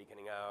machine, it's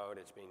beaconing out,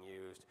 it's being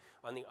used.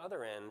 On the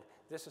other end,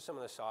 this is some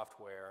of the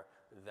software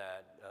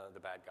that the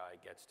bad guy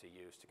gets to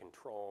use to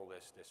control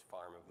this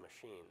farm of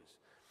machines.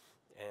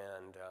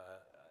 And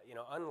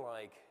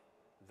unlike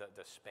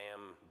the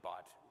spam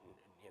bot,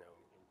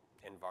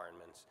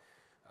 environments,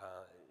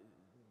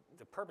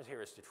 the purpose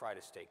here is to try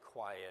to stay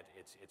quiet.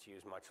 It's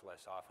used much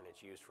less often.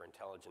 It's used for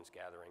intelligence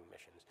gathering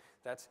missions.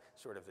 That's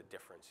sort of the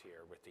difference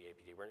here with the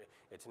APT.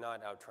 It's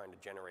not out trying to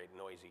generate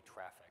noisy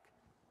traffic.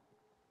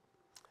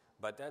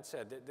 But that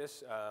said,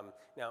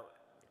 now,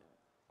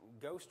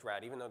 Ghost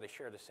Rat, even though they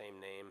share the same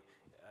name,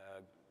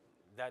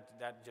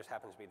 that just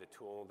happens to be the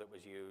tool that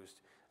was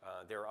used.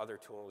 There are other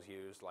tools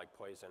used like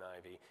poison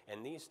ivy,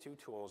 and these two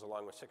tools,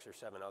 along with 6 or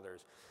 7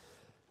 others,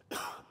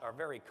 are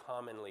very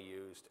commonly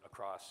used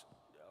across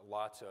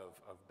lots of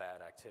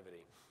bad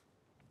activity.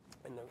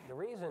 And the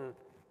reason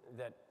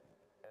that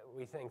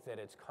we think that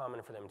it's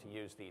common for them to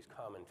use these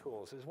common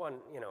tools is one,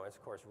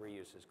 of course,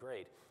 reuse is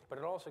great, but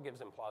it also gives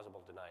them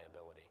plausible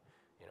deniability.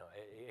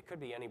 It could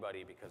be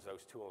anybody because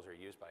those tools are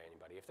used by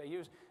anybody. If they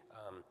use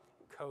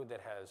code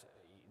that has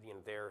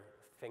their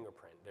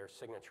fingerprint, their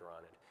signature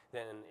on it,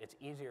 then it's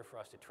easier for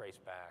us to trace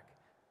back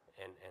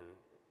and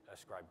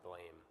ascribe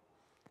blame.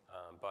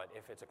 But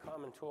if it's a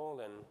common tool,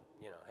 then,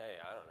 hey,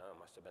 I don't know, it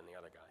must have been the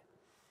other guy.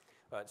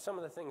 But some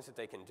of the things that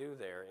they can do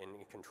there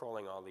in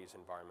controlling all these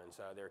environments,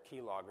 there are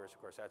key loggers,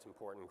 of course, that's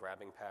important,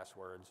 grabbing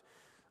passwords,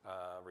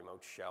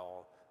 remote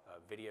shell,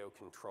 video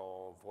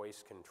control,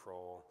 voice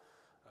control,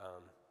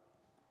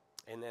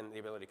 and then the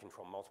ability to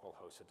control multiple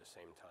hosts at the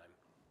same time.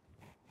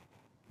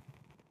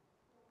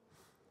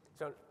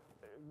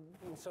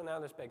 So now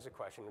this begs a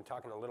question. We're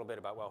talking a little bit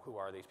about, well, who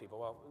are these people?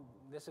 Well,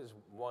 this is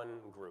one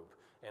group.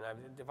 And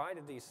I've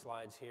divided these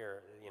slides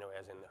here,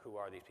 as in who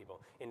are these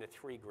people, into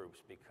 3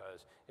 groups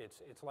because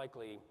it's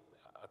likely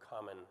a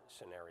common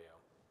scenario.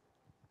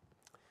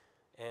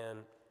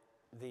 And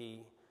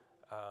the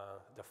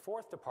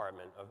 4th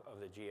department of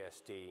the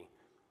GSD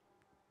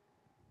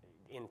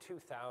in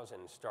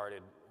 2000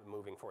 started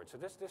moving forward. So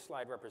this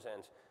slide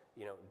represents,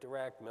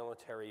 direct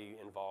military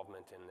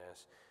involvement in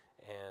this,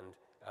 and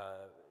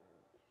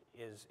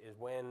is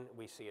when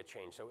we see a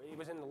change. So it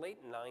was in the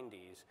late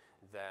 90s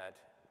that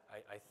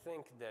I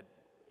think that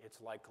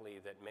it's likely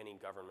that many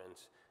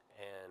governments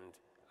and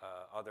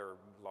other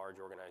large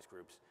organized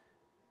groups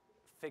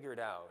figured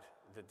out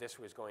that this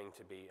was going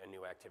to be a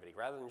new activity.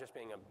 Rather than just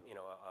being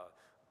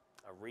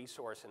a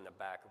resource in the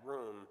back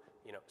room,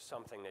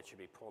 something that should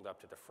be pulled up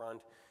to the front.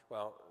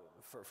 Well,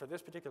 for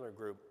this particular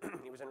group,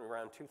 it was in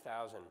around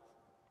 2000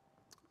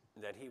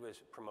 that he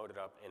was promoted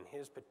up, and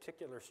his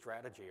particular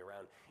strategy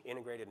around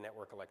integrated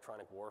network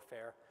electronic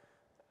warfare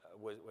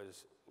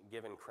was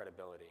given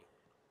credibility.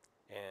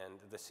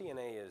 And the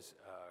CNA is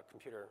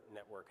computer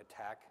network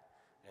attack,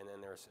 and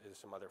then there's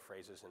some other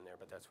phrases in there,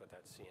 but that's what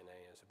that CNA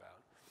is about.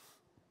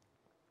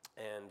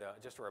 And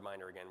just a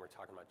reminder again, we're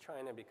talking about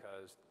China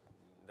because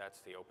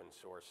that's the open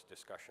source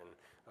discussion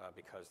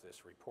because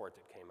this report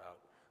that came out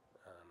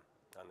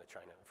from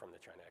the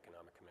China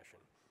Economic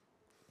Commission.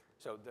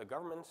 So the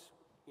governments,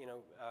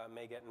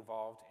 may get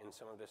involved in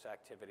some of this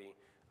activity.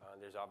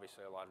 There's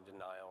obviously a lot of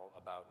denial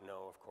about,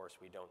 no, of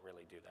course, we don't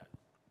really do that.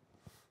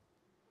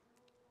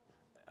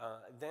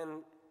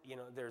 Then,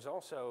 there's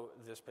also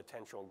this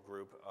potential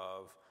group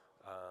of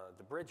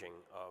the bridging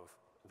of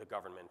the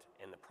government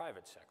and the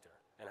private sector.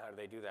 And how do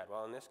they do that?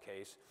 Well, in this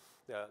case,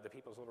 the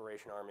People's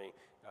Liberation Army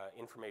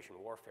information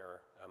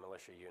warfare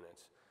militia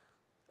units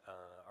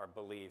are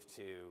believed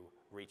to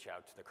reach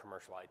out to the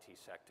commercial IT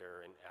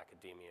sector and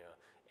academia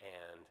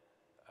and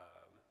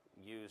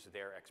use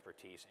their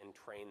expertise and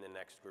train the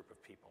next group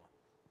of people.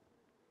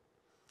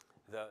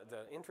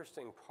 The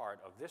interesting part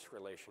of this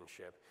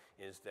relationship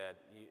is that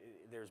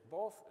there's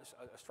both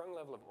a strong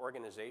level of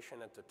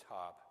organization at the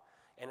top,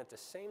 and at the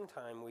same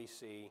time we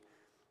see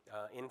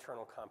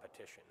internal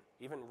competition,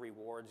 even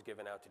rewards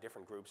given out to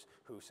different groups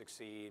who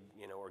succeed,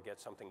 or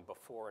get something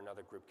before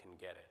another group can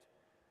get it.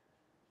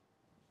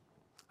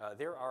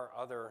 There are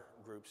other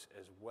groups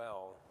as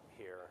well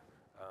here.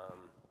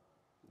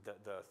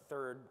 The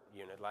 3rd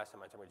unit, last time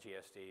I talked about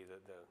GSD,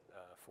 the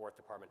 4th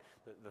department,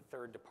 the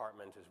 3rd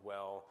department as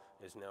well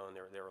is known.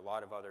 There are a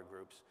lot of other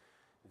groups.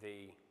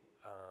 The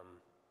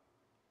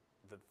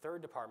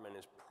 3rd department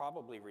is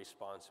probably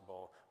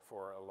responsible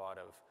for a lot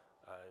of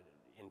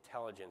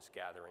intelligence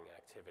gathering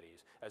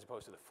activities, as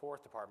opposed to the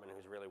 4th department,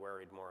 who's really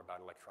worried more about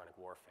electronic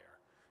warfare.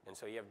 And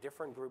so you have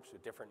different groups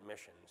with different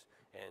missions,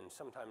 and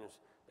sometimes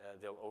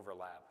they'll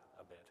overlap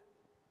a bit.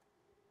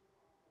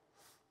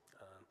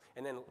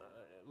 And then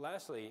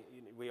lastly,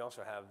 we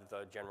also have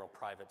the general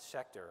private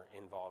sector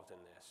involved in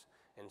this.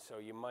 And so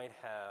you might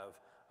have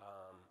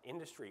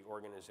industry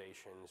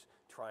organizations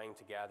trying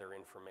to gather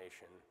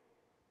information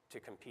to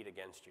compete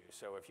against you.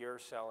 So if you're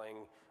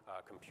selling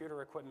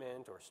computer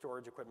equipment or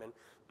storage equipment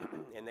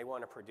and they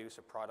want to produce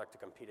a product to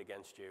compete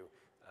against you,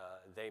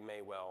 they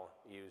may well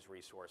use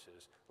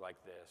resources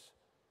like this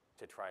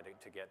to try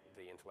to get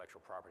the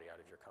intellectual property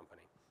out of your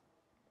company.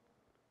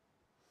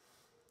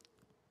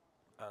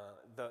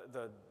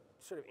 The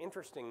sort of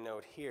interesting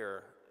note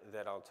here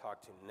that I'll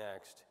talk to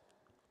next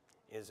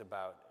is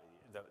about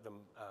the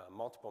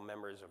multiple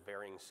members of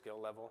varying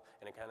skill level,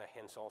 and it kind of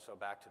hints also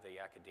back to the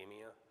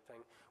academia thing.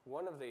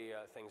 One of the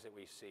things that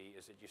we see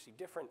is that you see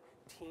different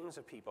teams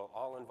of people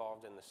all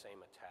involved in the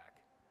same attack.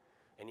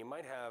 And you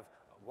might have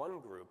one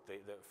group, the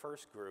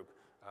first group,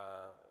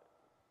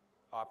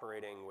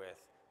 operating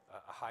with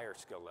a higher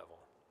skill level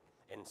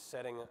and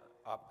setting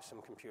up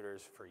some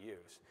computers for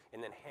use,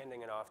 and then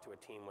handing it off to a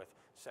team with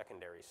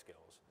secondary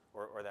skills,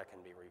 or that can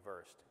be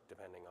reversed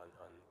depending on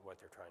what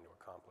they're trying to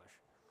accomplish.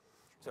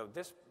 So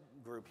this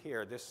group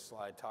here, this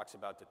slide talks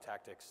about the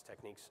tactics,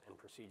 techniques, and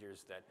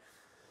procedures that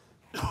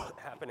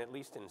happen at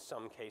least in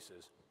some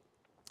cases.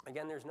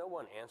 Again, there's no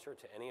one answer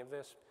to any of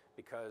this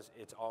because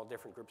it's all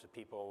different groups of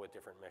people with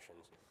different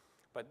missions.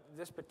 But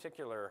this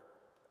particular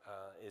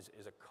is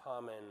a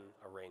common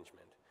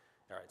arrangement.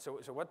 All right,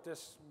 so what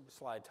this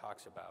slide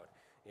talks about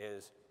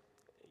is,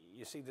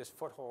 you see this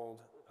foothold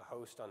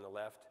host on the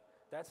left?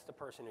 That's the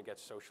person who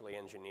gets socially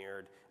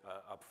engineered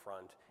up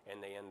front,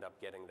 and they end up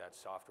getting that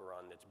software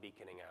on that's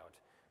beaconing out,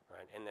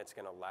 right? And that's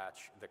going to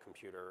latch the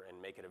computer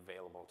and make it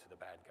available to the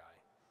bad guy.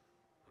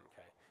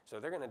 Okay, so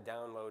they're going to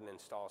download and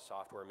install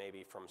software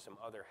maybe from some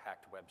other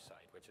hacked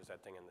website, which is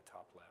that thing in the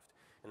top left.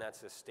 And that's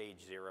the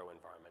stage 0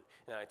 environment.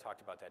 And I talked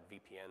about that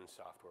VPN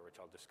software,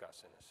 which I'll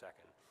discuss in a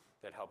second,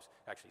 that helps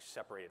actually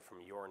separate it from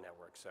your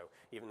network. So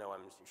even though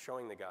I'm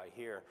showing the guy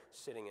here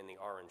sitting in the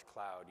orange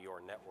cloud,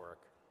 your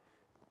network,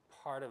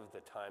 part of the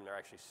time they're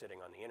actually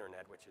sitting on the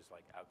internet, which is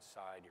like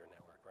outside your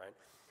network, right?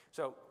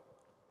 So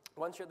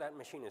once that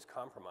machine is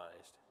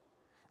compromised,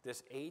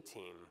 this A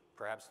team,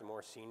 perhaps the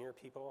more senior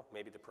people,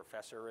 maybe the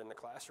professor in the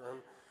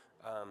classroom,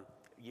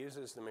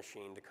 uses the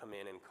machine to come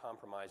in and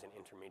compromise an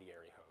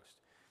intermediary host.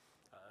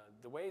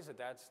 The ways that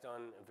that's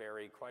done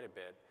vary quite a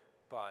bit,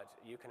 but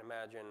you can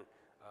imagine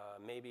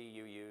maybe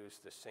you use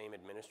the same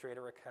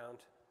administrator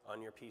account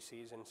on your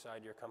PCs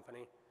inside your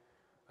company.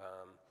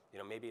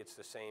 Maybe it's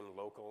the same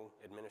local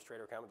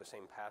administrator account with the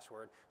same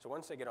password. So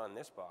once they get on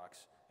this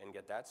box and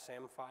get that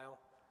SAM file,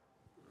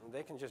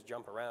 they can just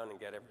jump around and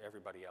get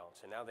everybody else.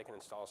 And now they can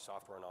install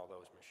software on all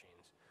those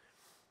machines.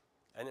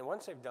 And then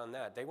once they've done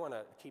that, they want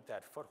to keep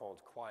that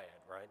foothold quiet,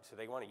 right? So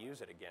they want to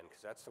use it again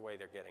because that's the way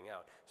they're getting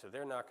out. So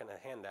they're not going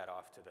to hand that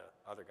off to the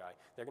other guy.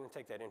 They're going to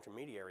take that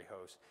intermediary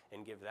host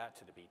and give that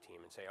to the B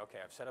team and say, okay,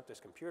 I've set up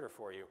this computer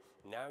for you.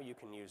 Now you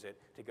can use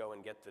it to go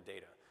and get the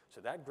data. So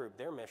that group,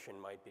 their mission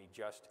might be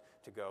just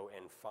to go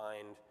and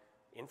find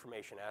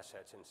information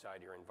assets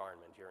inside your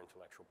environment, your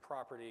intellectual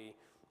property,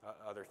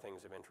 other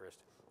things of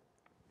interest.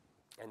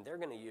 And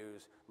they're going to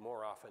use,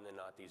 more often than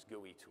not, these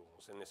GUI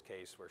tools. In this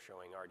case, we're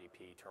showing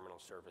RDP, terminal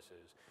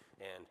services.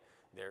 And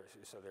they're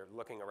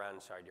looking around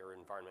inside your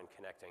environment,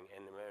 connecting.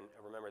 And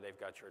remember, they've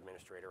got your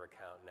administrator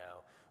account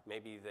now.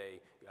 Maybe they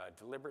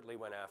deliberately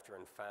went after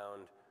and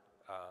found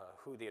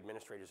who the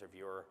administrators of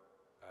your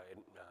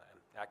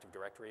Active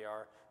Directory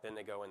are. Then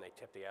they go and they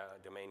tip the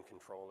domain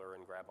controller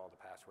and grab all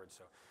the passwords.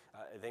 So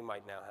they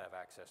might now have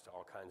access to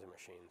all kinds of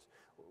machines.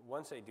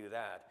 Once they do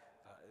that,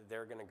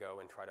 they're going to go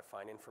and try to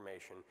find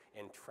information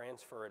and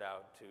transfer it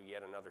out to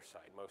yet another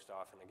site. Most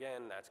often,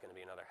 again, that's going to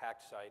be another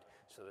hacked site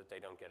so that they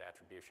don't get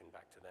attribution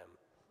back to them.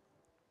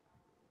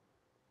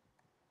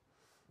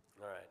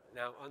 All right,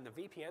 now on the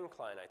VPN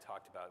client I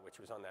talked about,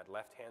 which was on that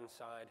left-hand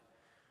side,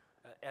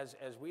 as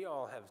we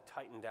all have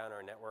tightened down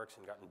our networks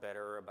and gotten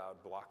better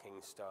about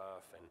blocking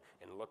stuff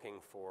and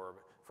looking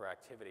for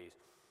activities,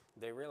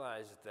 they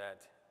realized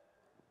that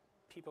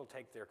people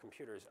take their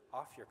computers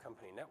off your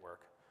company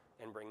network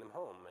and bring them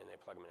home, and they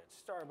plug them in at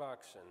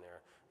Starbucks, and they're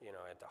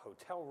at the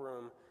hotel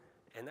room,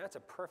 and that's a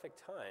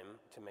perfect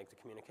time to make the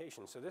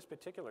communication. So this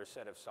particular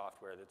set of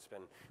software that's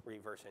been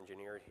reverse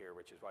engineered here,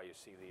 which is why you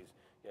see these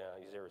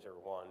 001,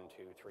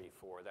 2, 3,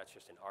 4, that's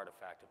just an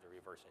artifact of the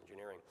reverse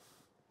engineering.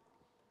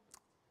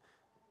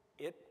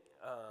 It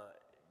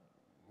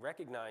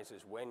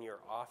recognizes when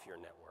you're off your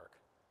network,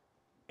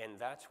 and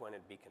that's when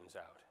it beacons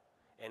out.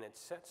 And it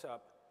sets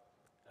up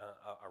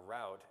a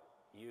route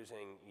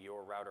using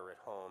your router at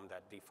home,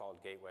 that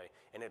default gateway,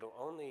 and it'll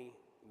only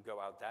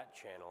go out that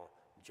channel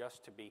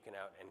just to beacon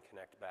out and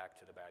connect back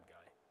to the bad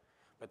guy.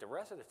 But the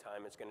rest of the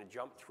time, it's going to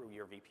jump through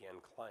your VPN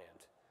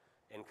client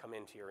and come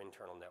into your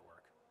internal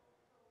network.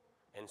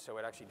 And so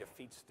it actually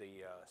defeats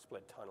the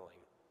split tunneling.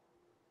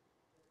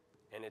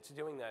 And it's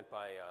doing that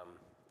by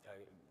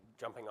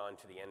jumping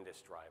onto the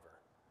NDIS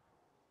driver.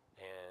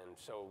 And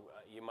so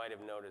you might have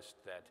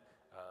noticed that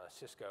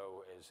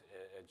Cisco is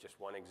just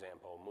one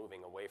example, moving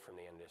away from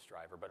the NDIS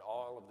driver, but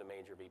all of the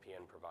major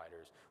VPN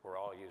providers were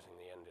all using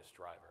the NDIS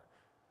driver.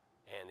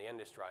 And the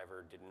NDIS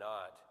driver did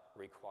not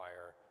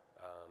require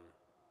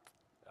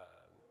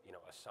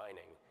a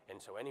signing, and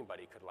so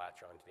anybody could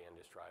latch onto the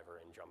NDIS driver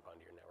and jump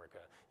onto your network.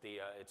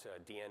 It's a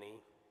DNE,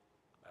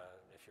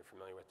 if you're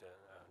familiar with the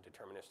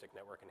deterministic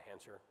network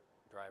enhancer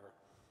driver.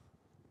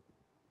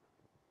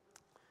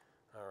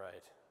 All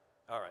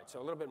right, so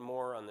a little bit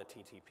more on the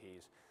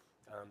TTPs.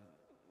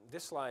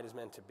 This slide is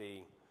meant to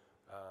be,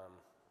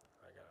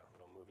 I got a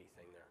little movie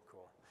thing there,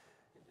 cool.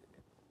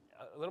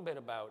 A little bit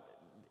about,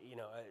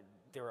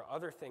 there are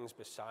other things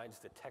besides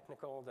the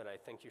technical that I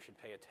think you should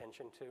pay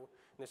attention to.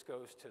 And this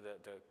goes to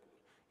the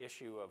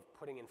issue of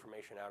putting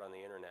information out on the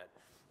internet.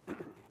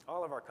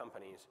 All of our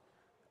companies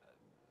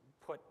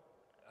put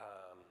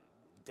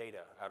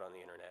data out on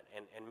the internet,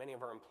 and many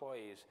of our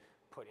employees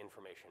put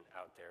information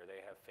out there.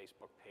 They have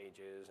Facebook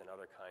pages and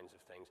other kinds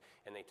of things,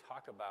 and they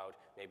talk about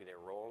maybe their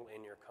role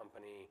in your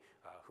company,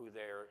 who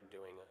they're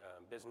doing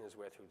business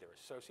with, who they're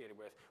associated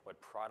with,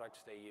 what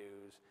products they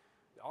use.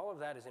 All of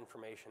that is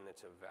information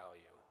that's of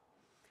value.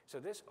 So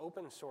this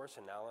open source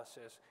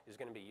analysis is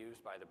going to be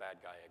used by the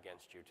bad guy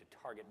against you to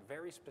target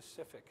very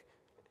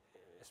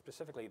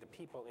specifically the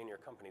people in your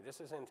company. This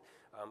isn't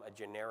a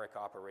generic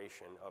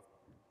operation of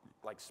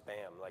like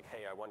spam, like,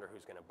 hey, I wonder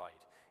who's going to bite.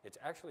 It's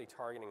actually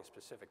targeting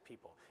specific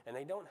people. And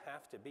they don't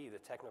have to be the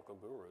technical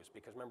gurus,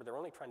 because remember, they're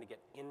only trying to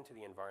get into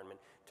the environment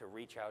to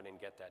reach out and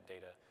get that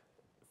data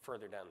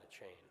further down the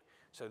chain.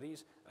 So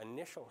these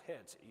initial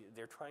hits,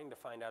 they're trying to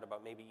find out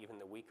about maybe even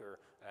the weaker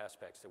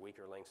aspects, the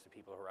weaker links to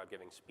people who are out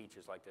giving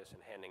speeches like this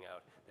and handing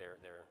out their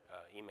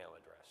email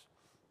address.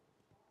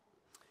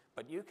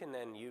 But you can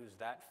then use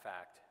that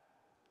fact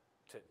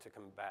to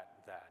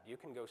combat that. You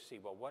can go see,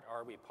 well, what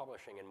are we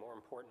publishing, and more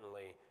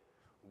importantly,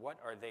 what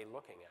are they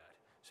looking at?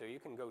 So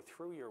you can go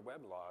through your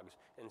web logs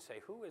and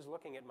say, who is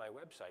looking at my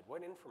website?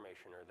 What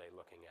information are they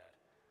looking at?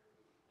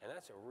 And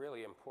that's a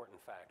really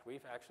important fact.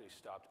 We've actually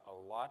stopped a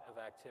lot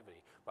of activity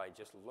by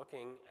just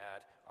looking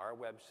at our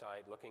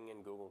website, looking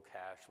in Google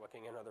Cache,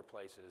 looking in other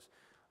places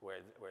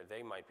where they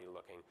might be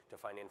looking to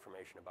find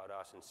information about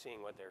us and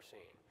seeing what they're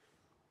seeing.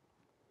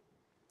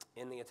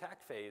 In the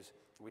attack phase,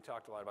 we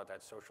talked a lot about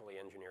that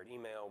socially engineered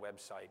email,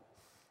 website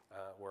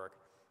work.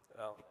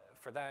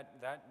 For that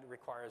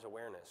requires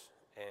awareness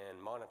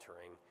and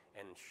monitoring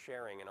and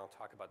sharing, and I'll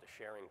talk about the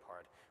sharing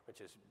part,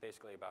 which is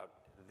basically about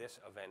this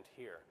event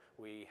here.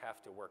 We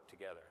have to work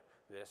together.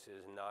 This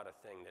is not a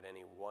thing that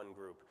any one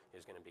group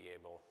is going to be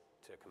able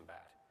to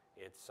combat.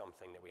 It's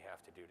something that we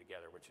have to do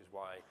together, which is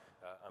why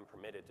I'm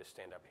permitted to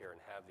stand up here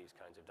and have these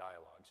kinds of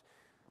dialogues.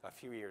 A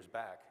few years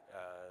back,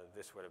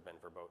 this would have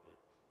been verboten.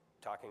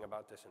 Talking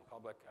about this in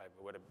public,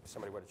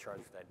 somebody would have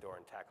charged that door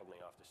and tackled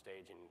me off the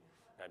stage, and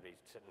I'd be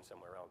sitting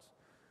somewhere else.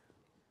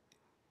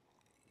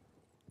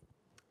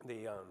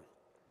 The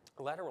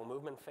lateral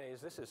movement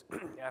phase, this is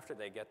after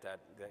they get the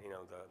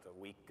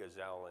weak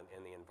gazelle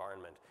in the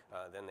environment,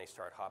 then they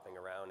start hopping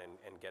around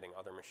and getting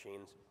other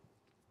machines.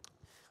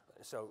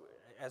 So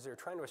as they're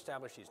trying to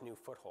establish these new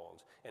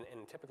footholds,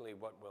 and typically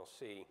what we'll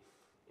see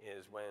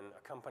is when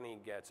a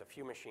company gets a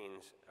few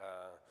machines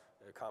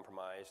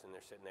compromised and they're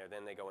sitting there,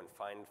 then they go and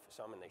find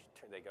some, and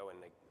they go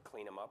and they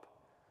clean them up.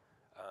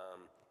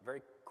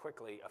 Very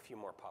quickly, a few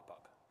more pop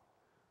up.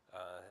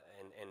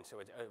 And so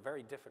it's a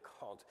very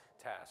difficult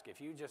task. If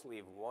you just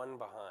leave one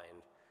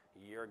behind,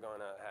 you're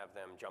going to have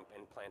them jump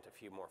and plant a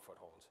few more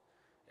footholds.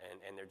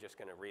 And they're just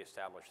going to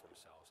reestablish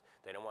themselves.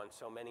 They don't want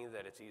so many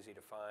that it's easy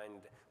to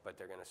find, but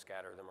they're going to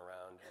scatter them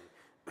around. And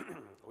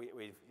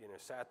we've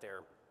sat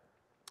there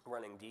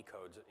running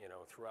decodes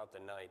throughout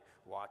the night,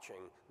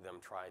 watching them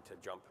try to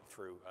jump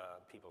through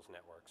people's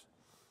networks.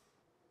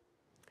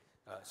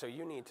 So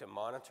you need to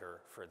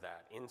monitor for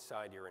that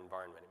inside your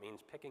environment. It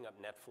means picking up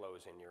net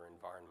flows in your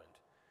environment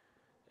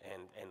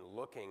and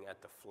looking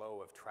at the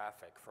flow of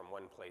traffic from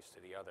one place to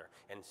the other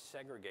and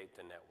segregate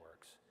the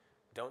networks.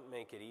 Don't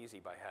make it easy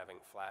by having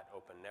flat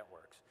open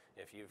networks.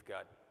 If you've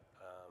got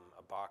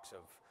a box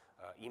of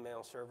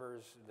email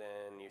servers,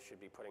 then you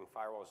should be putting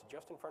firewalls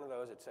just in front of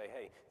those that say,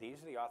 hey,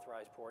 these are the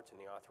authorized ports and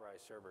the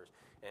authorized servers.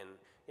 And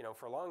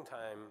for a long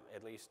time,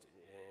 at least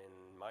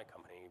in my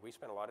company, we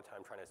spent a lot of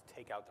time trying to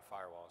take out the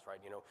firewalls, right?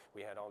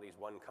 We had all these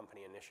one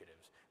company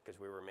initiatives because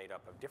we were made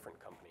up of different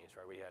companies,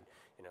 right? We had,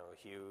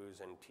 Hughes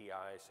and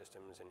TI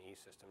systems and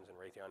E-Systems and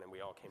Raytheon, and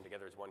we all came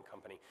together as one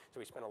company. So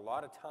we spent a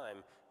lot of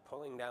time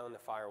pulling down the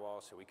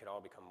firewalls so we could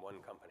all become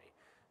one company.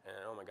 And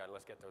oh my God,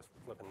 let's get those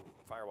flipping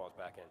firewalls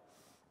back in.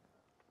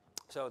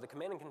 So the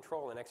command and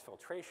control and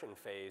exfiltration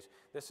phase,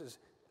 this is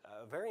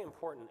a very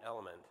important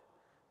element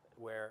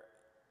where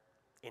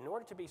in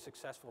order to be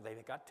successful,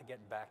 they've got to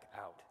get back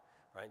out,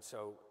 right?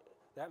 So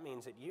that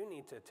means that you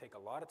need to take a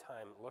lot of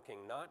time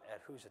looking not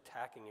at who's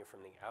attacking you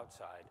from the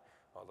outside,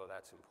 although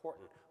that's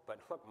important, but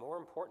look more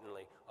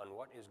importantly on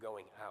what is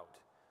going out,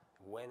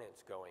 when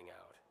it's going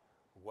out,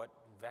 what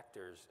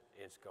vectors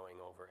it's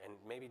going over, and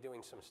maybe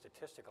doing some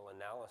statistical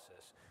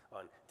analysis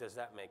on, does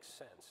that make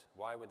sense?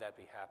 Why would that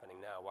be happening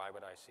now? Why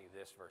would I see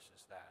this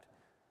versus that?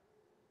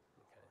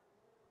 Okay.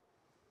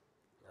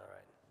 All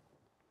right.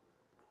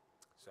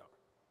 So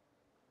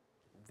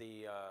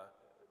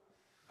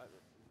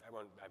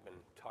I've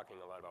been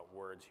talking a lot about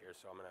words here,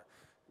 so I'm going to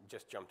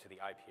just jump to the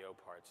IPO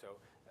part.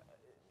 So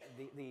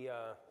the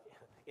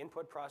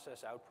input,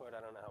 process, output, I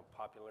don't know how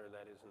popular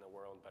that is in the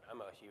world, but I'm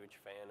a huge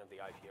fan of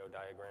the IPO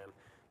diagram,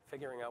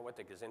 figuring out what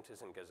the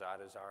gazintas and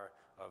gazatas are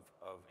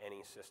of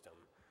any system.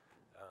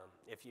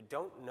 If you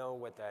don't know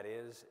what that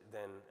is,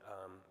 then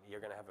you're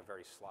going to have a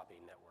very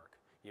sloppy network.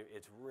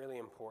 It's really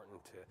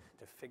important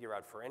to figure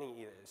out for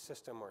any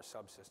system or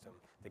subsystem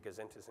the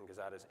gazintas and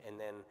gazatas, and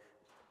then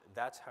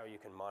that's how you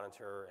can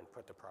monitor and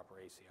put the proper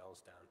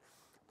ACLs down.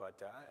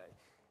 But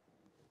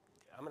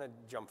I'm going to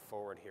jump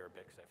forward here a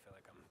bit because I feel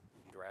like I'm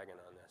dragging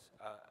on this.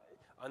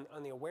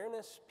 On the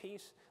awareness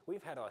piece,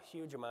 we've had a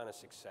huge amount of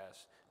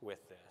success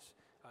with this.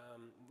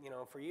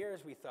 For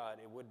years we thought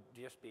it would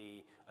just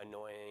be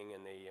annoying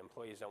and the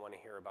employees don't want to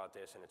hear about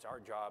this and it's our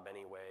job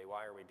anyway,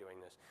 why are we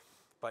doing this?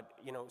 But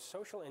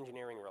social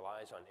engineering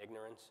relies on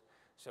ignorance,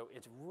 so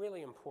it's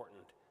really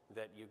important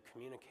that you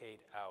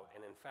communicate out.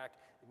 And in fact,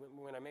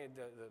 when I made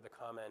the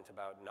comment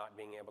about not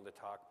being able to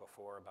talk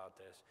before about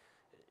this,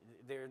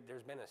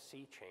 there's been a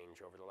sea change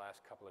over the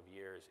last couple of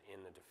years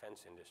in the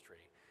defense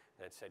industry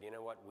that said, you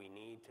know what, we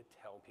need to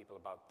tell people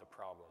about the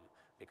problem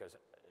because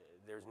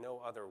there's no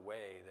other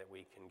way that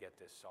we can get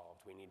this solved.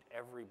 We need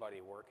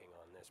everybody working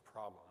on this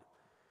problem.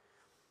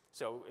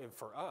 So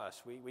for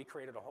us, we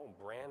created a whole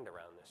brand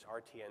around this,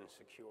 RTN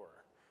Secure.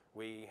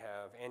 We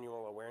have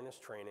annual awareness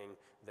training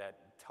that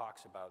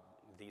talks about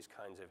these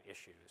kinds of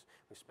issues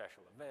with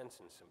special events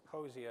and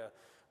symposia.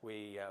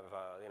 We have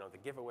the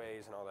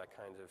giveaways and all that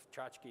kinds of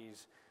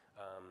tchotchkes,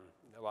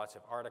 lots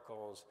of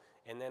articles.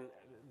 And then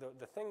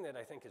the thing that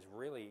I think is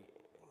really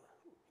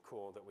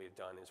cool that we've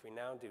done is we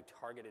now do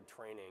targeted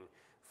training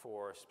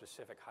for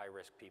specific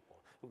high-risk people.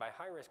 And by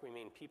high-risk, we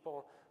mean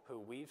people who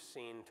we've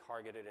seen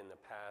targeted in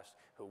the past,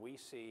 who we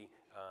see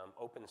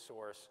open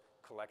source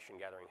collection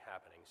gathering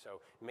happening. So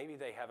maybe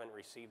they haven't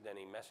received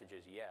any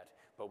messages yet,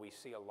 but we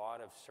see a lot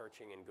of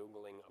searching and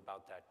Googling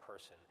about that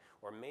person.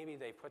 Or maybe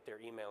they put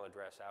their email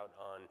address out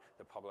on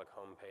the public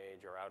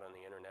homepage or out on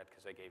the internet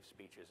because they gave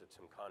speeches at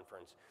some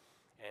conference.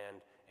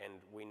 And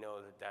we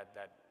know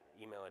that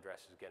email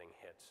address is getting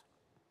hits.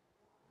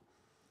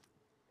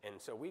 And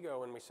so we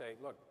go and we say,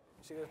 look,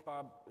 see this,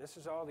 Bob? This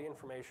is all the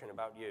information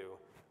about you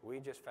we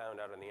just found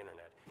out on the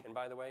internet. And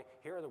by the way,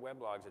 here are the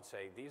weblogs that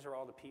say these are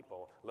all the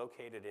people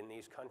located in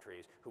these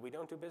countries who we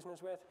don't do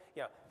business with.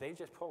 Yeah, they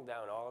just pulled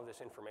down all of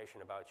this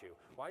information about you.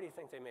 Why do you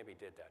think they maybe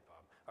did that,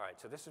 Bob? All right,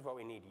 so this is what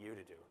we need you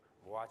to do.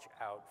 Watch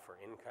out for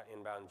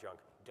inbound junk.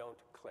 Don't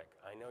click.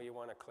 I know you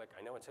want to click.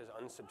 I know it says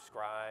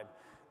unsubscribe.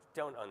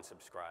 Don't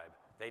unsubscribe.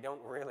 They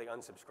don't really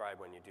unsubscribe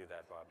when you do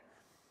that, Bob.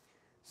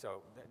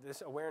 So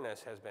this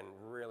awareness has been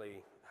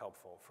really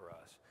helpful for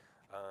us.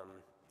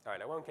 All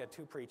right, I won't get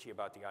too preachy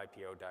about the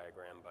IPO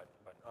diagram, but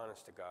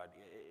honest to God,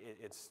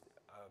 it's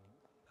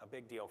a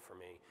big deal for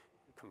me,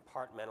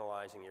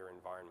 compartmentalizing your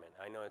environment.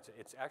 I know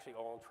it's actually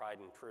all tried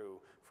and true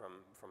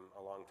from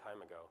a long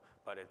time ago,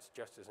 but it's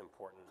just as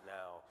important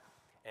now.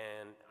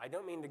 And I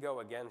don't mean to go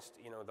against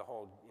the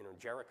whole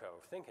Jericho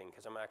thinking,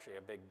 because I'm actually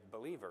a big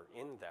believer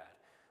in that.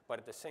 But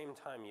at the same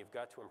time, you've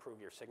got to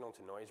improve your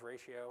signal-to-noise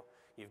ratio.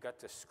 You've got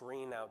to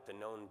screen out the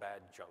known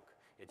bad junk.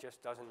 It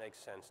just doesn't make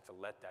sense to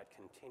let that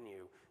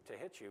continue to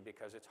hit you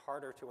because it's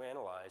harder to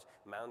analyze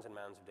mounds and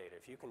mounds of data.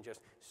 If you can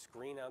just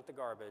screen out the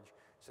garbage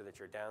so that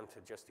you're down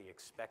to just the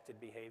expected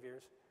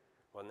behaviors,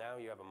 well, now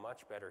you have a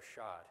much better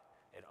shot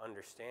at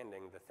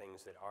understanding the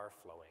things that are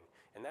flowing.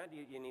 And that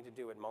you need to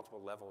do at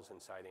multiple levels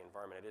inside the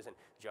environment. It isn't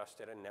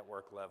just at a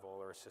network level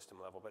or a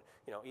system level, but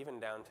even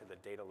down to the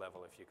data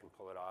level if you can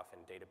pull it off in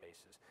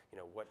databases.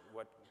 What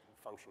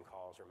function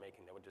calls are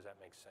making that? Does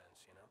that make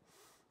sense?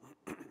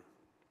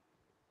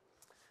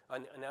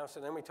 So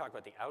then we talk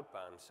about the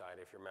outbound side,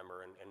 if you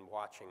remember, and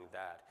watching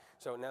that.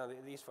 So now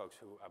these folks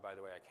who, by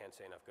the way, I can't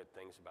say enough good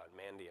things about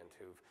Mandiant,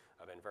 who've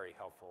been very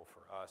helpful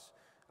for us,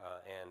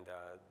 and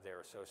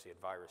their associate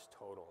Virus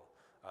Total.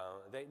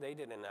 They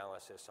did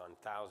analysis on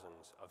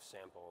thousands of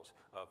samples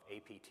of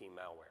APT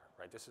malware,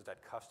 right? This is that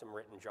custom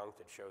written junk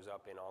that shows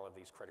up in all of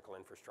these critical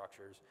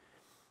infrastructures.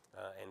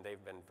 And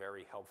they've been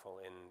very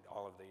helpful in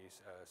all of these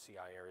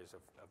CI areas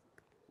of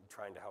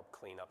trying to help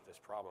clean up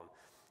this problem.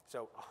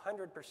 So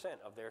 100%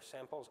 of their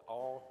samples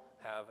all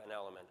have an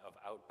element of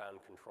outbound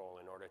control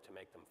in order to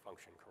make them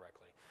function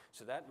correctly.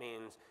 So that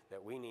means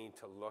that we need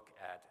to look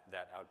at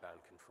that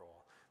outbound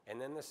control. And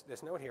then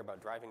this note here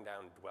about driving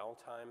down dwell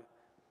time,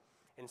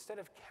 instead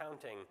of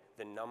counting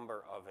the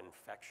number of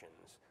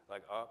infections,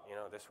 like,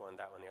 this one,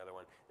 that one, the other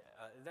one,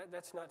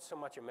 that's not so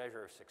much a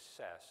measure of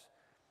success.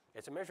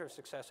 It's a measure of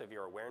success of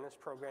your awareness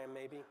program,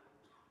 maybe.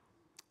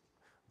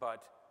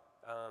 But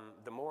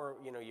the more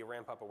you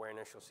ramp up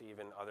awareness, you'll see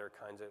even other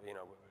kinds of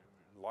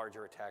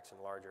larger attacks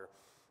and larger.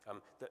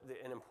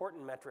 An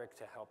important metric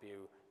to help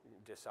you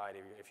decide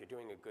if you're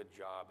doing a good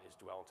job is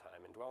dwell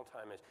time. And dwell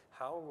time is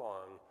how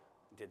long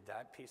did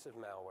that piece of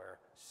malware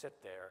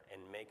sit there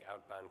and make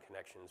outbound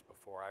connections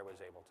before I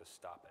was able to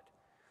stop it.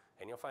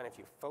 And you'll find if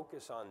you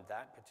focus on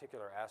that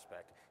particular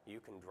aspect, you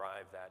can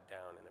drive that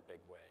down in a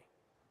big way.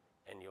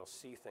 And you'll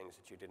see things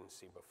that you didn't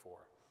see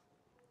before.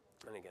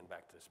 And again,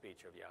 back to the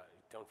speech of,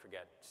 don't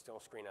forget, still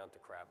screen out the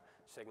crap.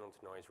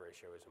 Signal-to-noise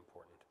ratio is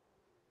important.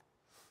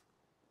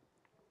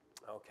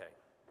 Okay,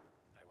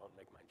 I won't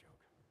make my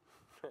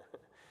joke.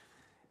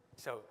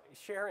 So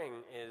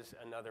sharing is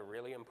another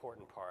really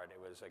important part. It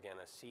was, again,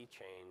 a sea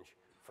change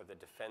for the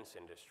defense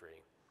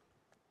industry.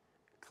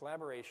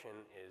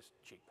 Collaboration is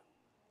cheap.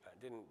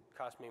 It didn't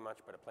cost me much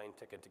but a plane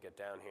ticket to get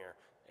down here.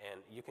 And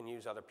you can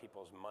use other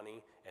people's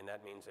money, and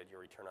that means that your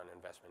return on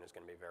investment is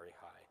going to be very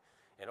high.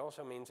 It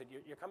also means that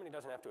your company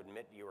doesn't have to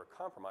admit you were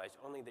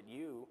compromised, only that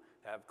you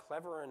have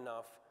clever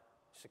enough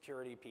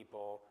security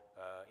people,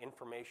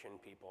 information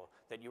people,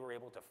 that you were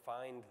able to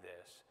find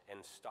this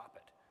and stop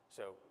it.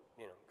 So,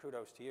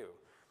 kudos to you.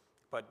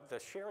 But the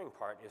sharing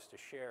part is to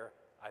share,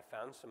 I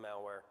found some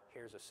malware,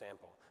 here's a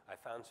sample. I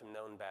found some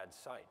known bad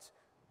sites,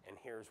 and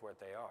here's what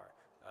they are.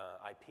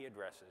 IP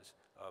addresses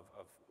of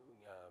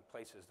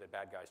places that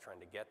bad guys trying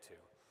to get to.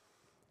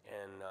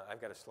 And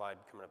I've got a slide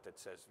coming up that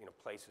says,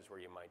 places where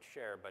you might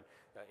share, but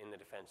in the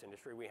defense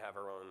industry, we have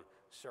our own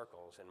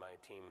circles, and my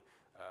team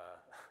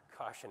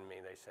cautioned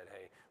me. They said,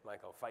 hey,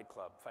 Michael, Fight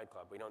Club,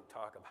 we don't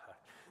talk about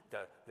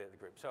the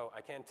group. So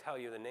I can't tell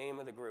you the name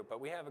of the group, but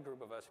we have a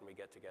group of us, and we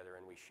get together,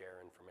 and we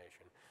share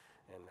information.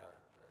 And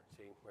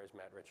see, where's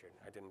Matt Richard?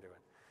 I didn't do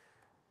it.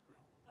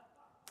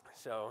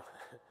 So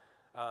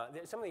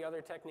some of the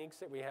other techniques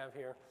that we have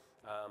here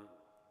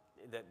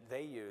that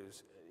they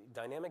use,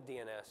 dynamic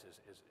DNS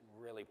is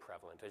really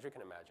prevalent. As you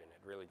can imagine,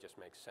 it really just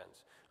makes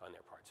sense on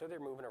their part. So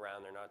they're moving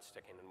around, they're not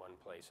sticking in one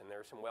place. And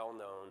there are some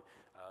well-known,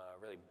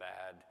 really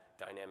bad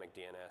dynamic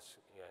DNS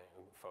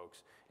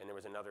folks. And there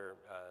was another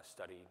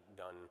study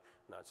done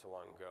not so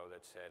long ago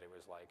that said it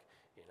was like,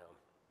 100%,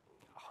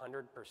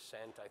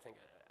 I think,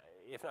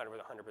 if not it was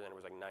 100%, it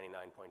was like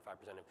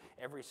 99.5% of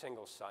every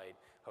single site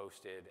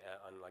hosted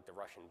on like the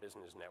Russian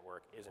business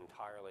network is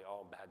entirely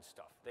all bad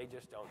stuff. They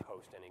just don't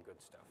host any good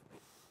stuff.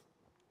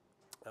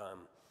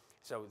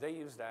 So they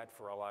use that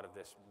for a lot of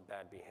this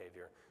bad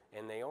behavior.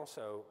 And they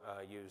also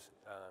use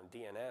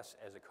DNS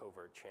as a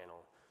covert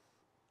channel.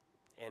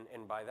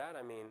 And by that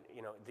I mean,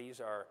 these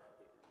are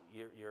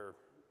your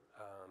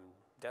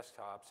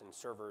desktops and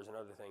servers and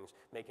other things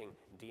making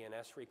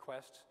DNS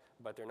requests,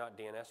 but they're not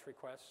DNS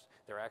requests.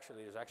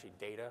 There's actually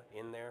data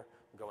in there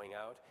going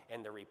out,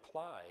 and the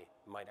reply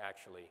might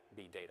actually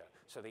be data.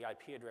 So the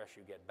IP address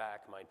you get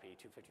back might be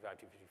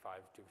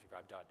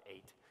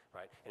 255.255.8,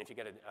 right? And if you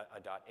get a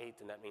 .8,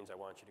 then that means I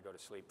want you to go to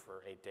sleep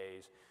for 8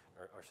 days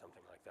or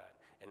something like that.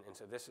 And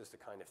so this is the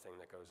kind of thing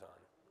that goes on.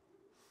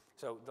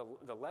 So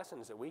the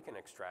lessons that we can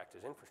extract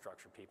as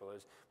infrastructure people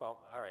is,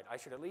 well, all right, I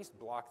should at least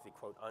block the,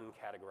 quote,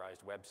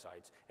 uncategorized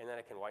websites, and then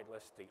I can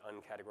whitelist the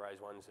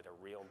uncategorized ones that are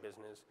real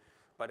business.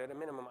 But at a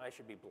minimum, I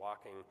should be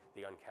blocking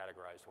the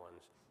uncategorized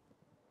ones.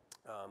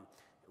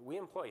 We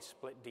employ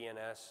split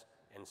DNS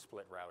and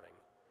split routing.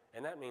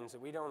 And that means that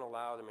we don't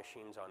allow the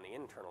machines on the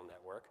internal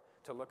network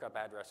to look up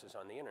addresses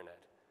on the internet.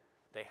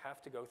 They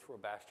have to go through a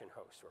bastion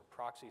host or a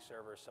proxy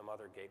server, some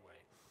other gateway.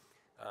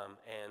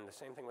 And the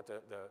same thing with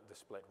the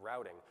split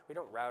routing. We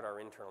don't route our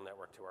internal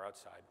network to our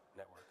outside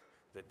network.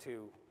 The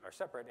two are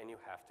separate, and you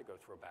have to go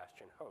through a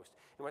bastion host.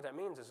 And what that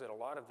means is that a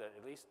lot of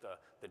at least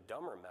the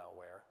dumber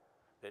malware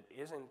that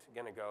isn't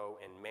going to go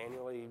and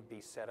manually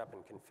be set up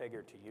and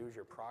configured to use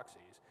your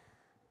proxies,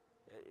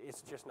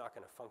 it's just not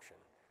going to function.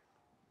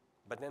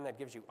 But then that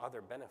gives you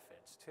other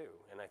benefits too,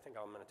 and I think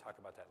I'm going to talk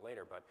about that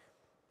later. But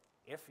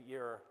if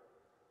you're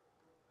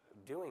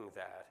doing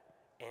that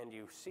and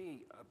you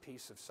see a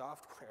piece of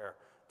software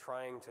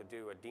trying to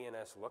do a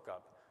DNS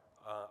lookup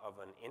of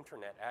an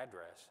internet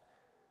address,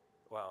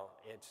 well,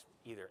 it's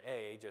either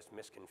A, just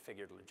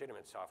misconfigured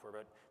legitimate software,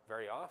 but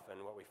very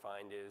often what we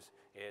find is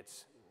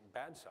it's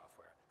bad software.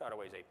 Not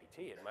always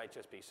APT, it might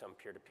just be some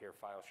peer-to-peer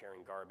file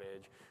sharing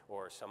garbage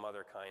or some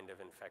other kind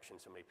of infection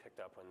somebody picked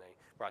up when they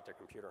brought their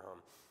computer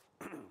home.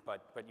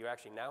 But you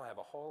actually now have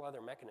a whole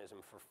other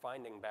mechanism for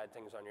finding bad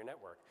things on your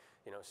network.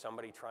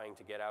 Somebody trying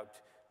to get out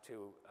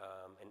to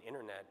an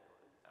internet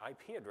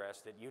IP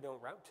address that you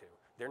don't route to.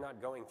 They're not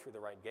going through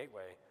the right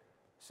gateway,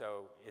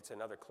 so it's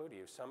another clue to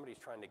you. Somebody's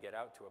trying to get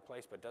out to a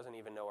place but doesn't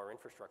even know our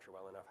infrastructure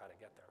well enough how to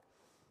get there.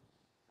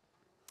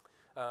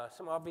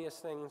 Some obvious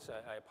things,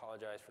 I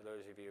apologize for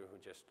those of you who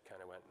just kind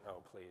of went,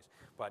 oh, please.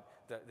 But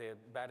the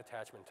bad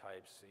attachment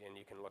types, and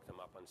you can look them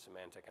up on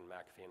Symantec and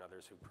McAfee and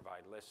others who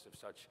provide lists of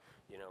such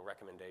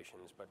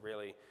recommendations, but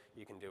really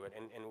you can do it.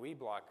 And we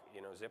block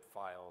zip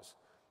files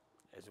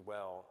as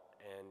well.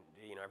 And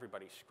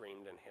everybody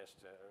screamed and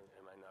hissed,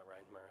 am I not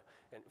right, Mara?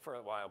 And for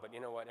a while, but you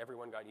know what?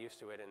 Everyone got used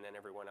to it, and then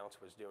everyone else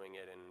was doing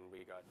it, and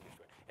we got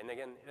used to it. And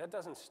again, that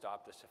doesn't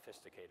stop the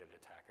sophisticated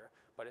attacker,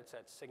 but it's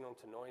that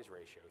signal-to-noise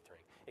ratio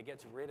thing. It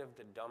gets rid of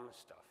the dumb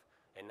stuff,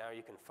 and now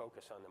you can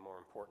focus on the more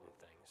important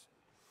things.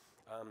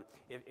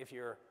 If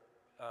you're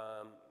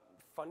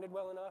funded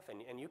well enough,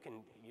 and you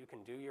can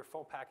do your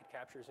full packet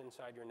captures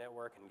inside your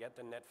network and get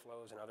the net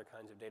flows and other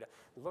kinds of data,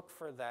 look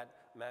for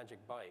that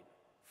magic byte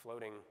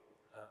floating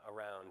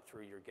around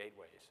through your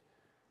gateways,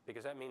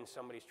 because that means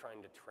somebody's trying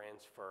to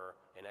transfer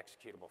an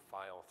executable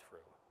file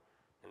through.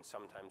 And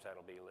sometimes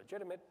that'll be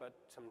legitimate, but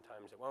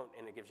sometimes it won't,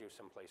 and it gives you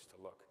some place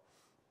to look.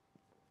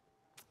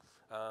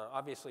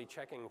 Obviously,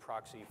 checking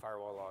proxy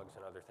firewall logs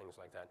and other things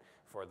like that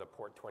for the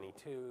port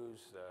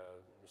 22s,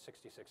 the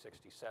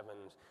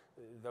 6667s,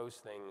 those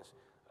things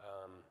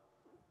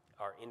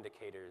are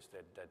indicators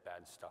that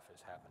bad stuff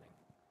is happening.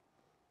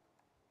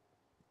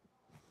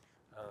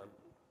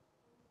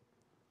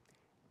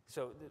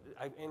 So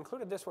I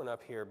included this one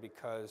up here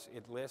because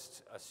it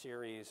lists a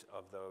series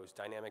of those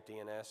dynamic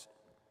DNS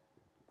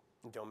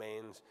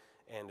domains,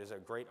 and there's a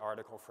great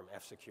article from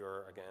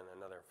F-Secure, again,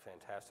 another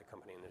fantastic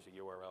company, and there's a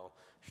URL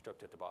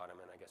stuck at the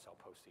bottom, and I guess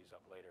I'll post these up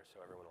later so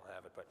everyone will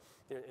have it. But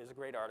there is a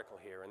great article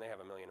here, and they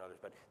have a million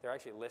others, but they're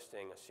actually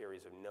listing a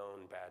series of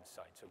known bad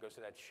sites. So it goes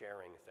to that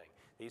sharing thing.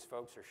 These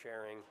folks are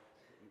sharing,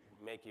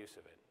 make use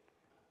of it.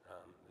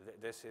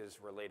 This is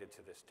related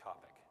to this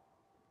topic.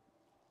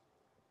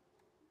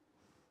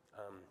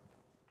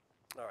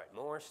 All right,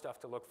 more stuff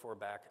to look for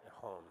back at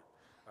home.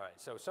 All right,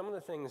 so some of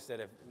the things that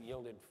have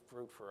yielded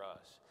fruit for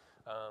us.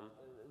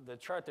 The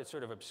chart that's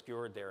sort of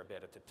obscured there a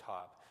bit at the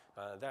top,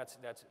 that's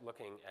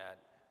looking at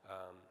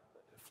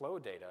flow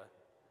data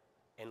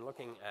and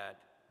looking at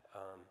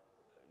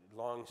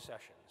long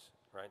sessions,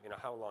 right? You know,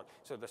 how long.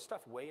 So the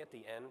stuff way at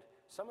the end,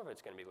 some of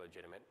it's going to be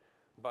legitimate,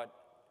 but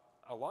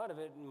a lot of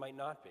it might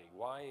not be.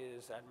 Why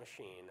is that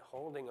machine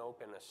holding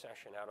open a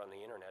session out on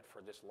the internet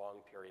for this long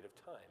period of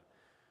time?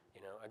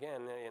 You know,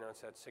 again, you know,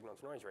 it's that signal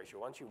to noise ratio.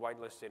 Once you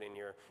whitelist it in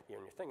your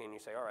thing and you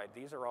say, all right,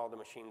 these are all the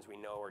machines we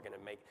know are going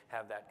to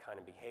have that kind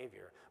of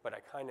behavior, but I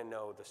kind of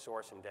know the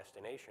source and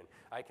destination.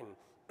 I can,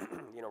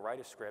 you know, write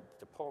a script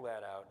to pull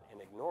that out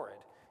and ignore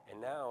it, and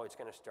now it's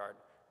going to start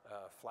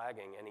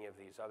flagging any of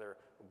these other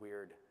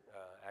weird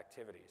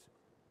activities.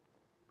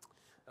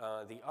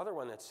 The other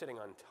one that's sitting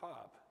on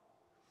top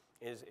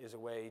is a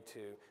way to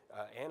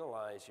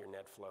analyze your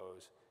net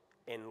flows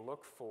and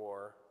look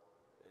for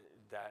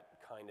that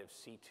kind of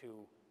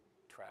C2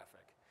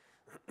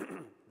 traffic.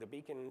 The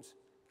beacons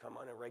come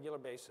on a regular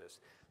basis,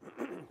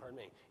 pardon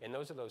me, and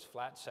those are those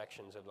flat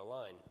sections of the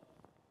line.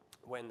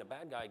 When the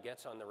bad guy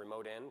gets on the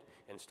remote end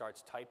and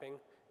starts typing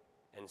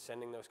and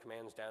sending those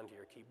commands down to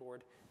your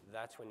keyboard,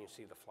 that's when you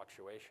see the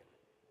fluctuation.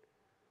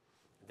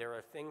 There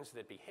are things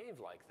that behave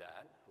like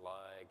that,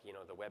 like, you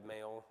know, the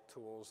webmail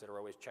tools that are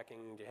always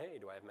checking, hey,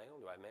 do I have mail,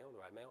 do I have mail, do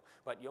I have mail?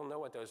 But you'll know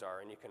what those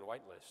are, and you can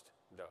whitelist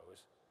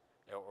those,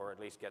 or at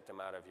least get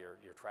them out of your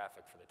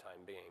traffic for the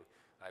time being.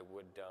 I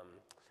would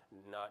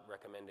not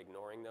recommend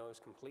ignoring those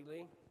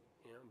completely,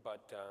 you know,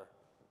 but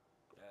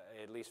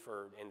at least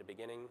in the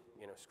beginning,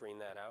 you know, screen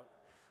that out.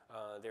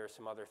 There are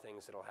some other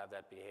things that'll have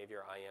that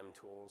behavior, IM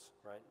tools,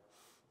 right?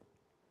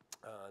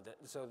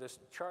 So this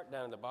chart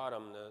down at the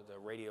bottom, the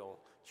radial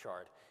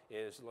chart,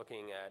 is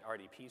looking at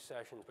RDP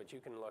sessions, but you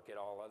can look at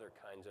all other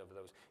kinds of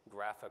those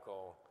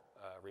graphical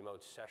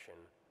remote session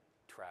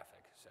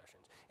traffic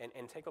sessions.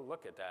 And take a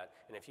look at that,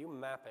 and if you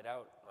map it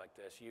out like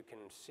this, you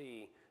can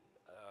see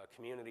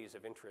communities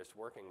of interest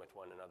working with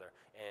one another,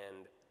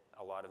 and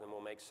a lot of them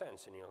will make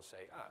sense, and you'll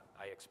say,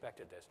 I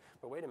expected this.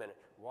 But wait a minute,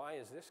 why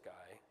is this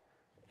guy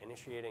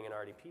initiating an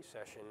RDP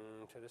session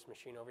to this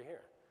machine over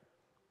here?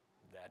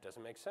 That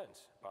doesn't make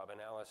sense. Bob and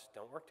Alice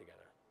don't work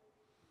together.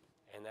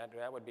 And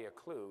that would be a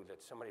clue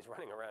that somebody's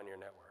running around your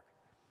network.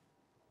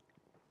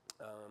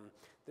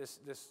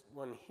 This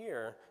one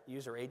here,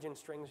 user agent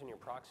strings in your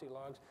proxy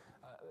logs,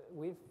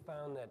 we've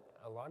found that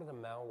a lot of the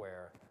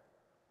malware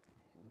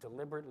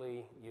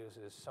deliberately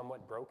uses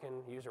somewhat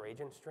broken user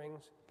agent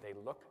strings. They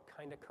look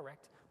kind of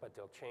correct, but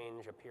they'll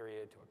change a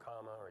period to a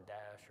comma or a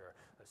dash or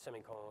a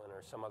semicolon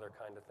or some other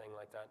kind of thing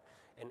like that.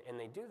 And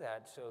they do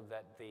that so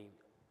that the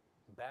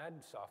bad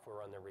software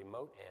on the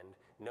remote end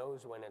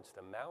knows when it's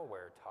the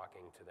malware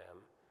talking to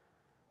them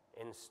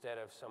instead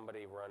of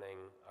somebody running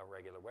a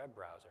regular web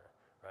browser,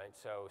 right?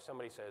 So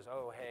somebody says,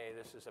 oh, hey,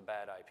 this is a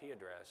bad IP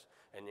address,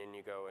 and then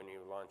you go and you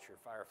launch your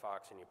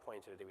Firefox and you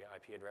point to the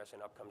IP address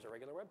and up comes a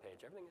regular web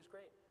page. Everything is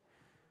great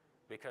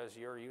because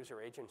your user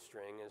agent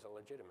string is a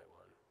legitimate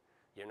one.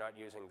 You're not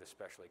using the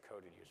specially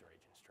coded user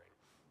agent string.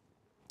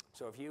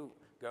 So if you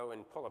go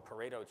and pull a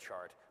Pareto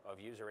chart of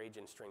user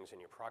agent strings in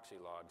your proxy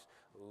logs,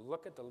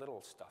 look at the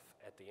little stuff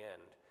at the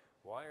end.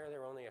 Why are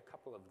there only a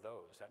couple of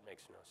those? That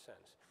makes no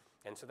sense.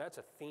 And so that's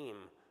a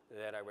theme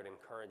that I would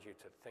encourage you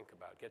to think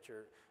about. Get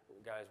your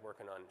guys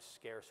working on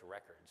scarce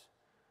records.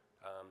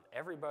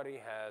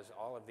 Everybody has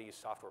all of these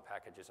software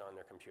packages on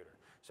their computer.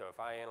 So if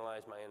I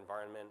analyze my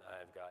environment,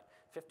 I've got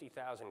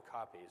 50,000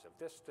 copies of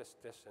this,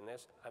 and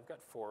this. I've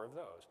got 4 of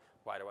those.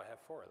 Why do I have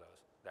 4 of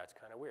those? That's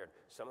kind of weird.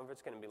 Some of it's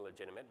going to be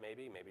legitimate,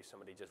 maybe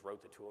somebody just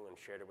wrote the tool and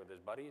shared it with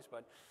his buddies,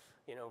 but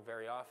you know,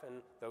 very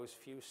often those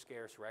few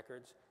scarce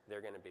records,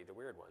 they're going to be the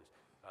weird ones.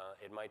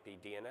 It might be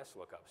DNS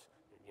lookups.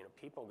 You know,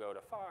 people go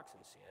to Fox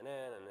and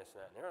CNN and this,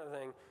 that, and the other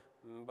thing,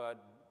 but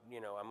you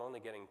know, I'm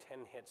only getting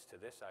 10 hits to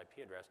this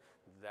IP address.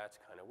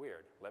 That's kind of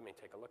weird. Let me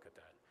take a look at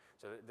that.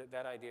 So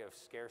that idea of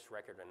scarce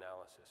record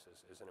analysis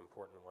is an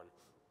important one.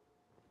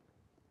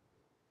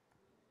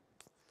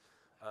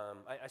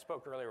 I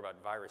spoke earlier about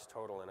virus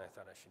total, and I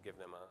thought I should give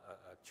them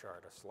a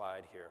chart, a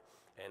slide here,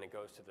 and it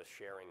goes to the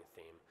sharing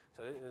theme.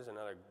 So this is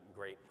another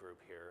great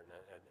group here,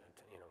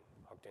 you know,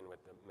 hooked in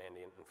with the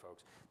Mandiant and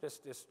folks. This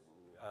is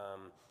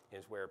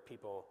where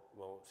people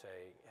will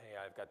say, hey,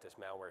 I've got this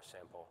malware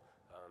sample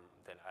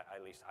that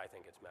at least I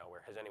think it's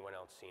malware. Has anyone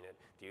else seen it?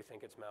 Do you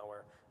think it's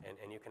malware?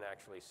 And you can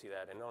actually see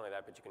that, and not only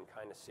that, but you can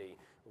kind of see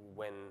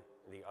when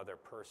the other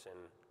person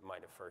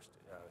might have first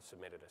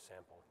submitted a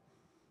sample.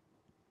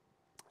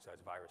 So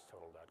it's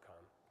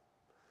virustotal.com.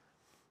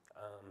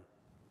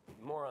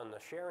 More on the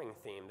sharing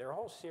theme, there are a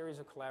whole series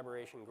of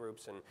collaboration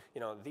groups, and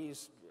you know,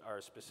 these are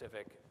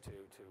specific to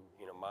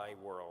you know, my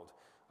world,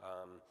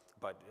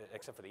 but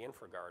except for the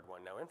InfraGard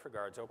one. Now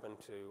InfraGard's open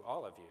to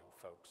all of you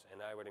folks,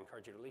 and I would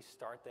encourage you to at least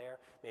start there.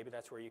 Maybe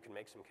that's where you can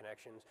make some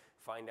connections,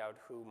 find out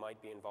who might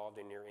be involved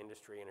in your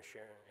industry in a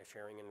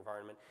sharing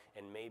environment,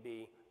 and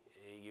maybe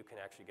you can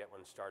actually get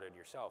one started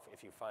yourself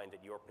if you find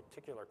that your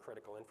particular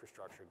critical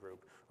infrastructure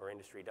group or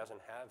industry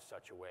doesn't have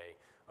such a way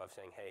of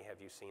saying, hey,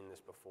 have you seen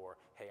this before?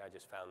 Hey, I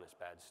just found this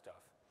bad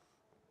stuff.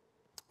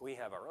 We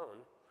have our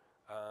own,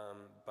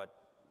 but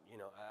you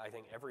know, I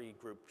think every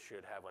group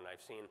should have one.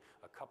 I've seen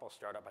a couple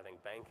start up. I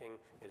think banking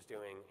is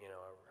doing, you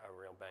know, a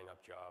real bang-up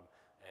job,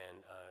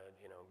 and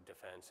you know,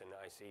 defense, and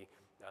I see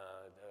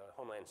the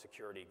Homeland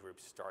Security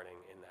groups starting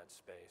in that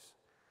space.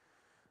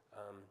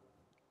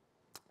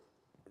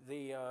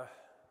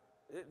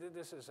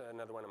 This is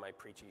another one of my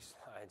preachy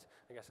slides.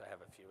 I guess I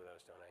have a few of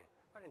those, don't I?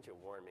 Why didn't you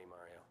warn me,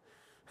 Mario?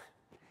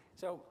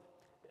 So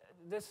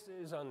this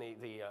is on the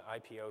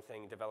IPO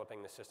thing,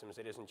 developing the systems.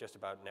 It isn't just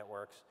about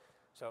networks.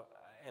 So,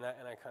 and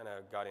I kind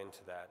of got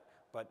into that.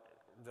 But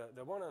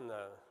the one on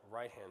the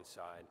right-hand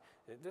side,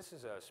 this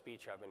is a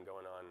speech I've been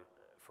going on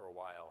for a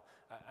while.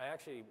 I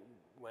actually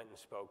went and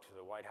spoke to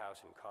the White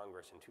House and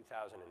Congress in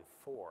 2004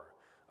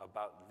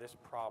 about this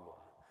problem,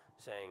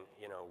 saying,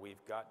 you know,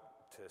 we've got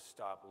to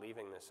stop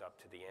leaving this up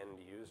to the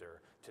end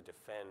user to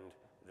defend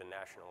the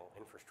national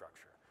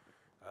infrastructure.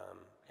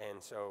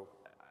 And so,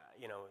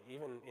 you know,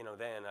 even, you know,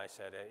 then I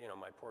said, you know,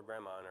 my poor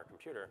grandma on her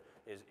computer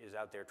is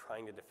out there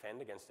trying to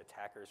defend against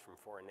attackers from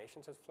foreign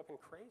nations. It's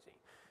flipping crazy,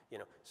 you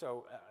know.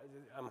 So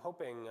I'm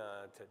hoping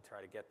to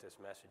try to get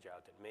this message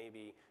out that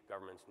maybe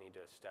governments need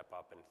to step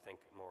up and think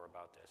more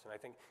about this. And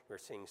I think we're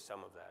seeing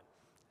some of that.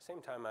 At the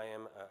same time, I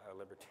am a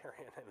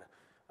libertarian, and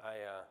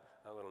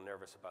I'm a little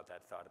nervous about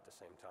that thought at the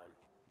same time.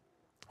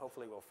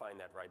 Hopefully we'll find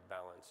that right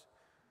balance.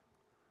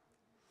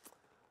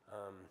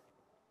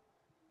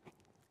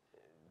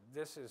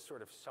 This is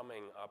sort of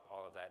summing up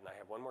all of that, and I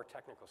have one more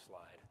technical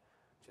slide,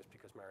 just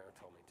because Mario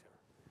told me to.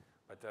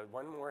 But the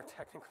one more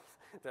technical,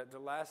 the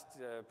last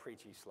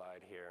preachy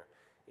slide here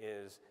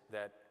is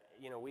that,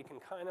 you know, we can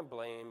kind of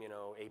blame, you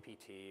know,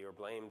 APT or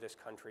blame this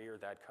country or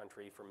that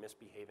country for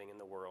misbehaving in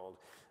the world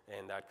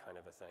and that kind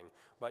of a thing.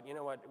 But you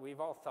know what? We've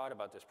all thought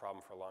about this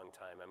problem for a long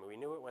time. I mean, we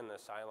knew it when the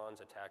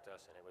Cylons attacked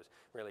us and it was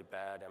really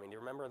bad. I mean, do you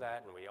remember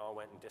that? And we all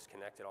went and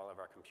disconnected all of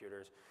our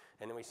computers.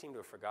 And then we seem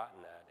to have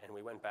forgotten that. And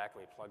we went back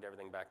and we plugged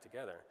everything back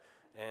together.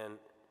 And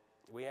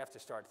we have to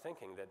start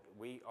thinking that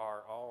we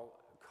are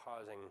all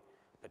causing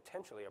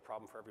potentially a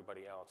problem for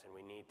everybody else, and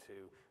we need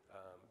to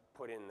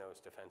put in those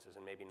defenses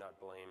and maybe not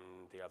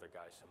blame the other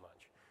guys so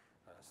much.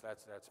 So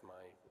that's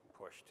my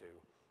push to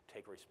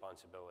take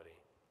responsibility.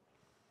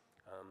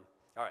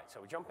 All right,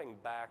 so jumping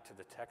back to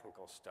the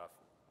technical stuff.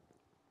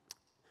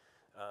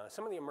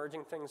 Some of the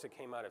emerging things that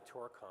came out of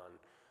TorCon,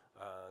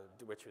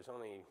 which was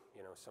only,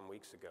 you know, some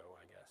weeks ago,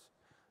 I guess.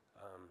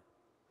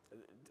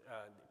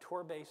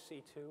 Tor-based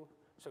C2,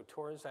 so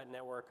Tor is that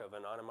network of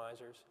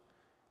anonymizers,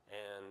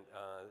 and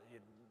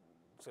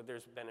so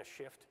there's been a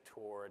shift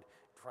toward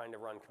trying to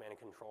run command and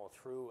control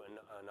through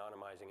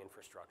anonymizing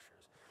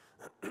infrastructures.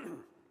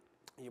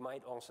 You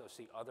might also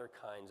see other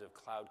kinds of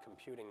cloud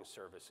computing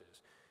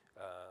services,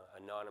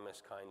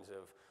 anonymous kinds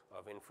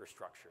of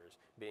infrastructures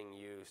being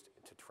used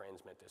to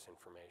transmit this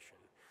information.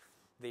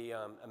 The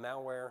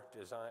malware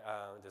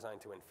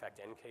designed to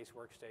infect EnCase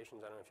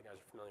workstations, I don't know if you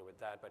guys are familiar with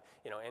that, but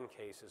you know,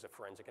 EnCase is a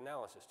forensic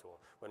analysis tool.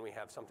 When we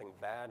have something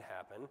bad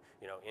happen,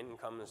 you know, in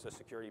comes the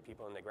security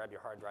people and they grab your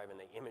hard drive and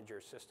they image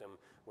your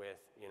system with,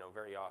 you know,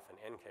 very often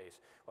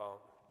EnCase. Well,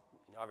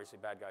 obviously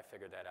bad guy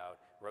figured that out,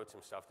 wrote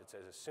some stuff that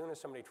says as soon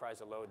as somebody tries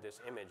to load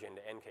this image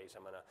into EnCase,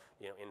 I'm gonna,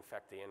 you know,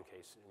 infect the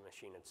EnCase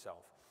machine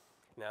itself.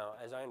 Now,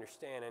 as I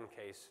understand,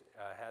 EnCase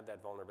had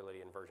that vulnerability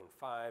in version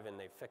 5, and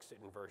they fixed it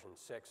in version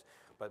 6,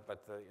 but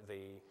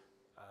the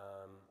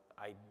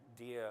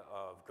idea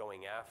of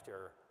going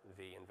after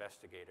the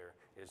investigator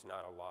is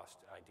not a lost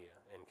idea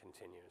and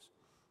continues.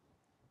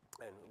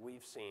 And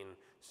we've seen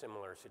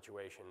similar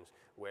situations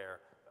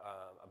where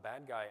a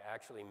bad guy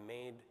actually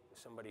made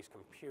somebody's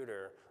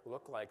computer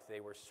look like they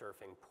were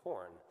surfing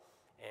porn.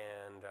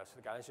 And so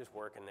the guy's just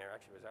working there,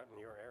 actually was out in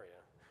your area.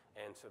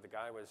 And so the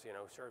guy was, you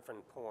know,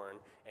 surfing porn,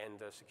 and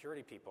the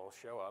security people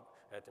show up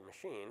at the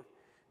machine,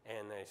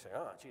 and they say,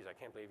 oh, geez, I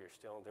can't believe you're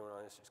still doing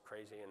all this, it's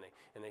crazy.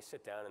 And they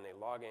sit down and they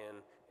log in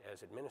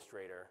as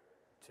administrator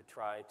to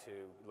try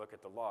to look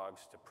at the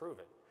logs to prove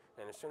it.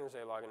 And as soon as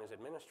they log in as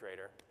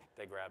administrator,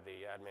 they grab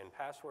the admin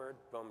password,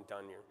 boom,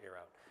 done, you're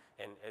out.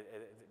 And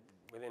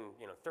within,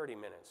 you know, 30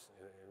 minutes,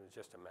 it was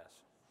just a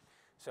mess.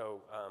 So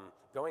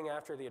going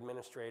after the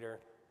administrator,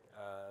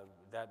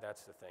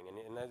 that's the thing.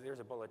 And there's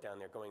a bullet down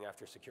there, going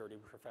after security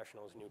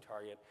professionals, new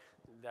target.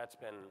 That's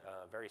been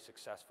very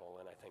successful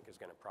and I think is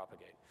going to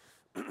propagate.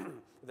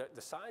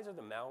 The size of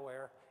the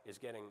malware is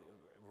getting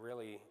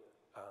really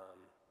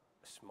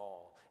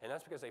small. And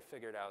that's because they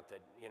figured out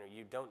that, you know,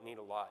 you don't need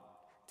a lot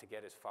to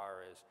get as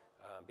far as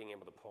being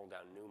able to pull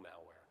down new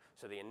malware.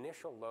 So the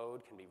initial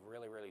load can be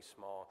really, really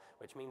small,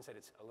 which means that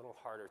it's a little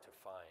harder to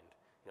find.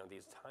 You know,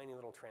 these tiny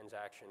little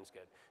transactions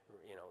get,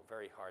 you know,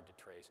 very hard to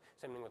trace.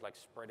 Same thing with like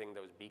spreading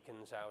those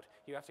beacons out.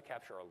 You have to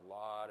capture a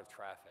lot of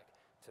traffic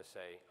to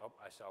say, oh,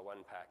 I saw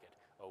one packet.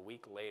 a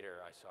week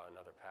later I saw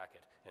another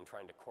packet. And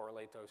trying to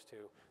correlate those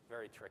two,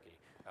 very tricky.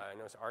 I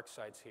notice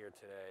ArcSight's here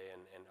today,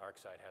 and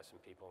ArcSight has some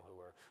people who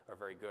are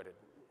very good at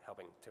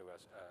helping to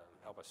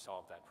help us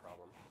solve that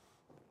problem.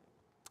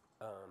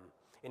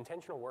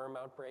 Intentional worm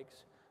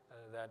outbreaks,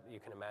 that you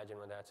can imagine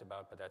what that's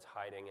about, but that's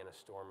hiding in a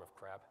storm of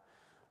crap.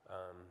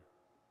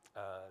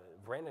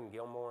 Brandon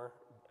Gilmore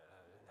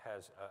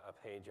has a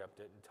page up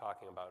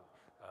talking about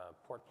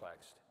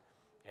portplexed.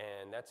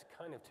 And that's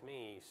kind of, to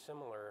me,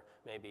 similar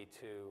maybe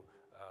to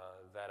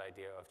that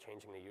idea of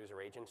changing the user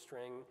agent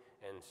string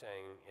and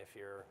saying, if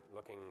you're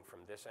looking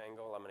from this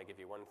angle, I'm going to give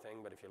you one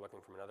thing, but if you're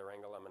looking from another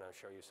angle, I'm going to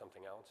show you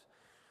something else.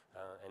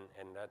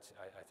 And that's,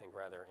 I think,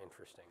 rather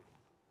interesting.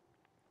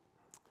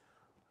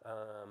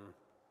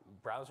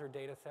 Browser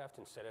data theft,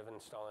 instead of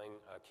installing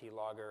a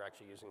keylogger,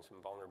 actually using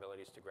some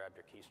vulnerabilities to grab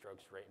your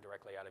keystrokes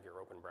directly out of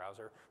your open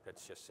browser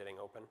that's just sitting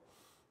open.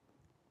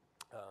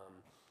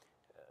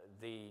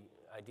 The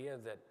idea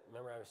that,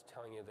 remember I was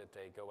telling you that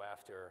they go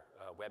after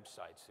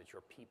websites that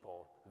your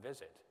people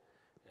visit.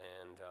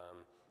 And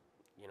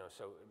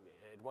so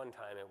at one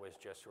time it was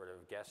just sort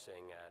of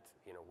guessing at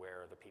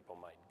where the people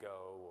might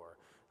go or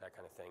that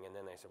kind of thing. And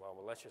then they said, well,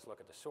 let's just look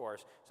at the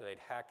source. So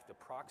they'd hack the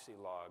proxy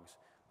logs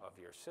of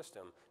your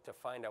system to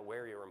find out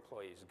where your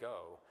employees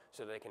go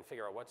so they can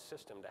figure out what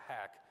system to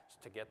hack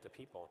to get the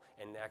people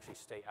and actually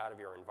stay out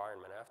of your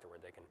environment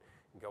afterward. They can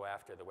go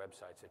after the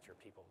websites that your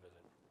people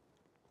visit.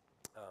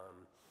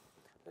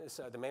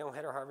 The mail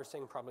header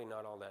harvesting, probably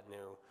not all that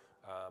new,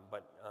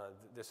 but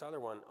this other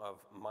one of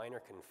minor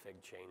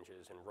config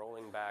changes and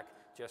rolling back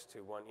just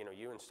to one,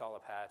 you install a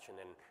patch and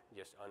then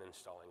just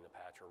uninstalling the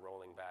patch or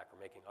rolling back or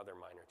making other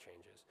minor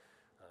changes.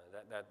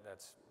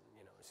 That's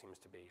seems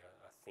to be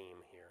a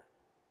theme here.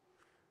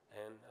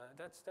 And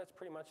that's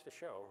pretty much the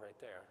show right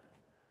there.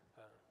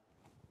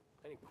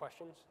 Any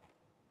questions?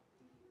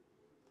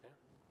 Yeah?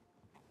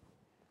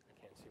 I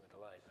can't see with the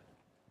light.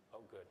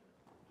 Oh, good.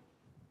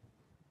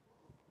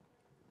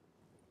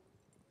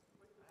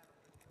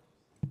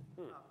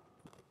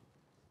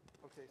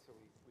 Okay, so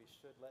we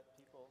should let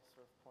people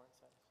surf porn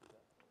sites?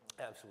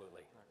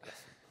 Absolutely.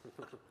 Yes.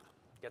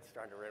 Get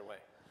started right away.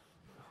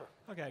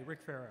 Okay,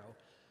 Rick Farrow.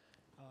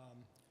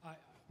 I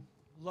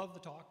love the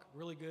talk,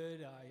 really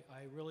good.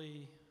 I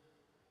really,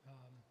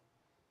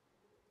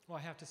 well,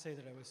 I have to say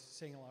that I was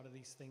saying a lot of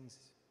these things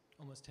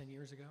almost 10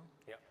 years ago,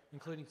 yeah,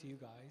 including to you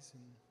guys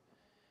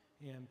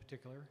in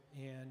particular.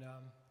 And,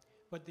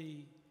 but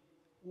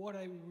what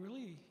I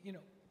really,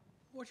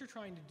 what you're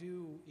trying to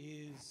do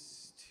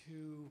is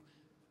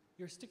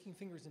you're sticking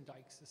fingers in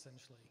dikes,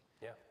 essentially.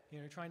 yeah,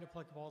 Trying to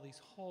plug up all these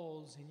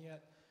holes, and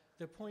yet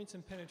the points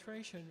in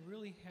penetration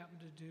really happen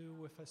to do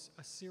with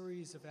a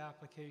series of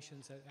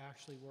applications that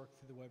actually work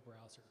through the web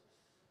browser.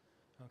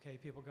 Okay,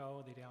 people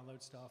go, they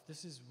download stuff.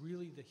 This is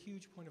really the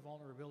huge point of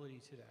vulnerability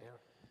today. yeah.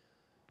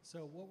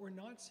 So what we're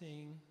not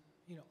seeing,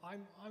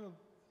 I'm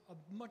a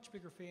much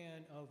bigger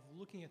fan of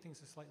looking at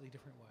things a slightly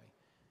different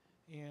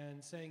way.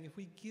 And saying if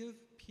we give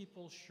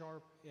people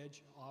sharp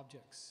edge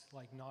objects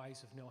like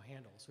knives with no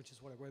handles, which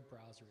is what a web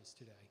browser is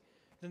today,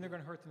 then they're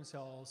going to hurt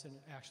themselves and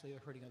actually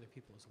are hurting other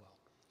people as well.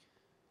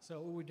 So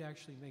it would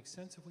actually make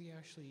sense if we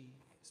actually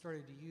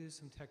started to use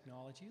some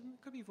technology, and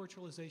it could be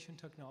virtualization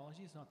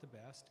technology, it's not the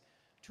best,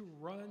 to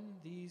run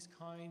these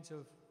kinds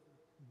of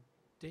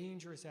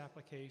dangerous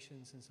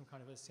applications in some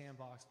kind of a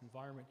sandboxed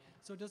environment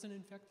so it doesn't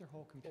infect their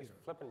whole computer.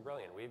 It's flipping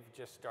brilliant. We've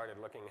just started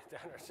looking at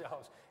that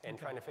ourselves and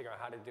trying to figure out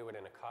how to do it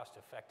in a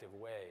cost-effective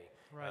way.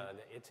 Right.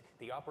 It's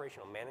the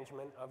operational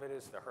management of it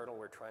is the hurdle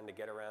we're trying to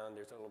get around.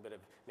 There's a little bit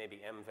of maybe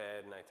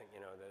MVED, and I think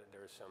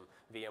there's some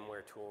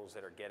VMware tools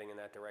that are getting in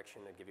that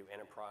direction that give you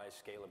enterprise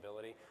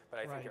scalability. But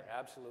I think you're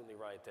absolutely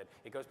right that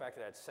it goes back to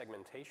that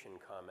segmentation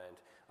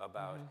comment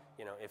about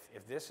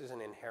if this is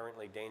an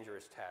inherently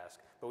dangerous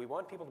task, but we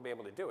want people to be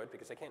able to do it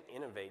because they can't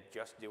innovate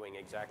just doing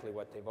exactly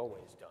what they've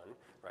always done,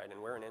 right? And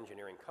we're an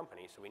engineering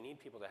company, so we need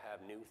people to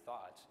have new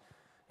thoughts,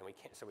 and we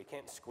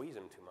can't squeeze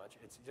them too much.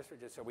 It's just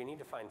so we need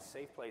to find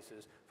safe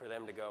places for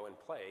them to go and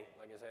play.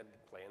 Like I said,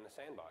 play in the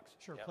sandbox.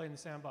 Sure, play in the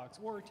sandbox,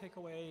 or take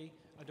away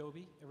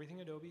Adobe,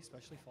 everything Adobe,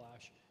 especially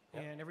Flash,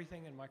 and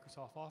everything in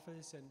Microsoft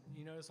Office, and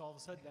you notice all of a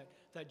sudden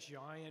that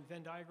giant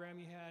Venn diagram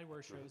you had where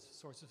it shows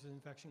sources of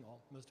infection,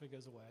 most of it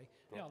goes away.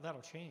 Now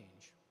that'll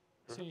change.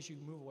 As soon as you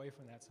move away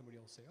from that, somebody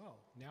will say, oh,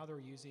 now they're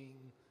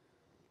using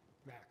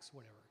Max,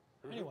 whatever.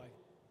 Anyway,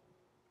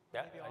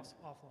 maybe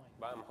offline.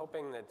 But I'm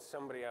hoping that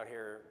somebody out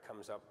here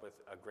comes up with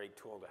a great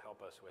tool to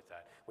help us with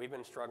that. We've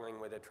been struggling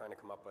with it, trying to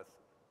come up with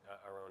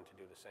our own to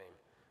do the same.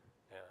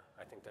 Yeah,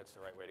 I think that's the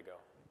right way to go.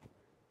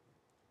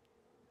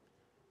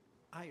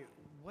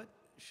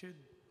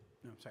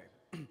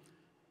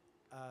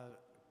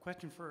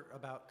 Question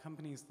about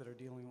companies that are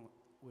dealing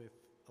with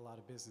a lot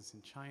of business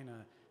in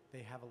China.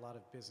 They have a lot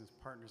of business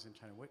partners in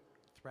China. What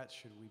threats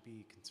should we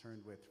be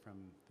concerned with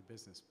from the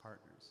business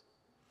partners?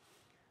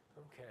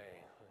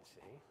 Okay, let's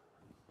see.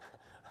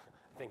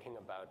 Thinking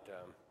about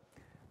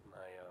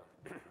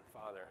my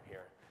father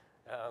here.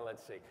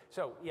 Let's see.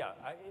 So yeah,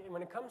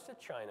 when it comes to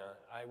China,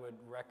 I would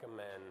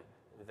recommend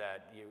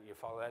that you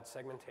follow that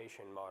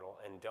segmentation model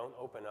and don't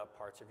open up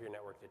parts of your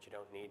network that you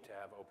don't need to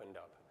have opened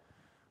up.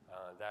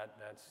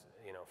 That's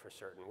for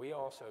certain. We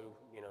also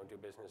do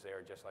business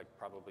there just like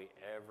probably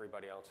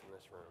everybody else in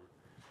this room,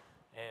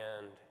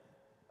 and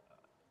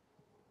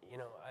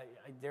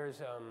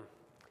there's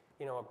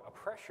a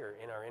pressure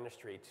in our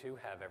industry to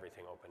have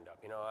everything opened up.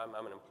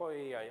 I'm an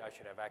employee. I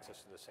should have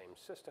access to the same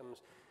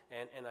systems,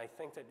 and I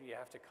think that you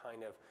have to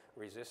kind of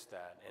resist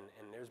that.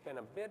 And there's been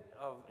a bit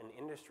of an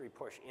industry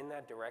push in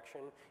that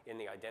direction in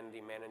the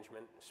identity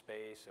management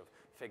space of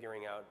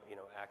figuring out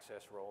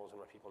access roles and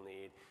what people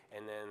need.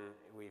 And then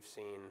we've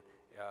seen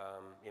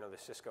the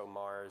Cisco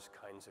Mars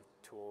kinds of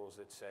tools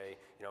that say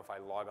if I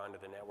log onto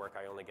the network,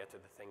 I only get to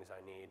the things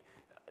I need.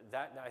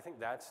 I think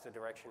that's the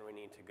direction we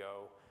need to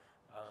go.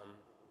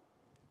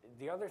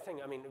 The other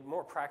thing,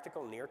 more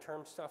practical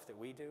near-term stuff that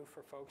we do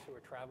for folks who are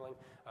traveling,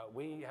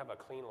 we have a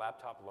clean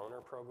laptop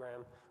loaner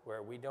program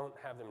where we don't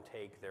have them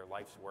take their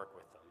life's work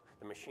with them.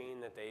 The machine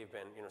that they've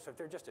been, so if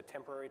they're just a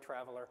temporary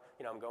traveler,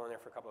 I'm going there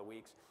for a couple of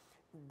weeks,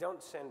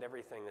 don't send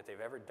everything that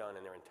they've ever done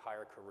in their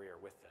entire career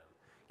with them.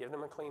 Give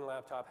them a clean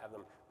laptop, have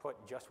them put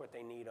just what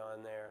they need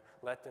on there,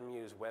 let them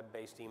use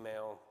web-based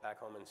email back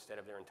home instead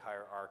of their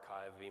entire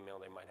archive of email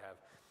they might have,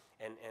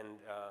 and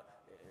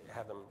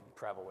have them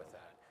travel with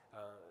that.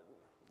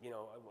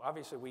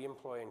 Obviously we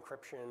employ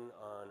encryption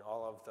on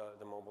all of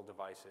the mobile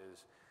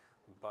devices,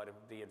 but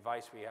the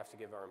advice we have to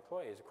give our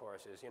employees, of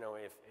course, is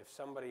if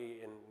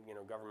somebody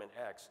in government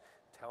X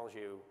tells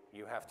you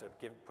you have to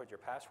put your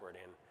password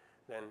in,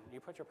 then you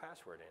put your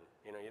password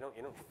in. You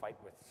don't fight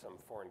with some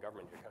foreign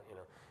government.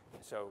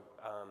 So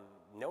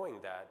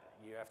knowing that,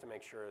 you have to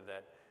make sure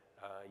that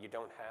you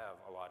don't have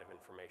a lot of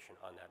information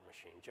on that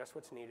machine, just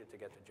what's needed to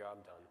get the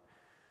job done.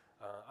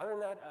 Other than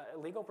that,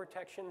 legal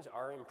protections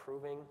are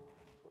improving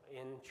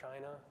in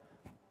China,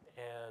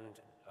 and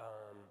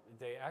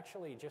they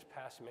actually just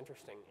passed some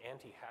interesting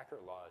anti-hacker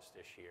laws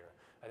this year.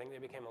 I think they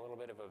became a little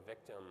bit of a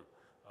victim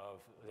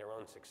of their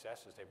own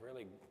successes. They've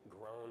really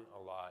grown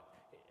a lot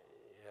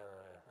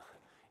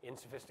in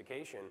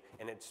sophistication,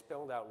 and it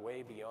spilled out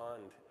way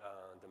beyond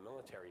the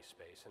military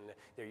space. And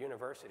their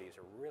universities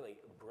are really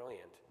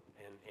brilliant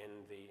in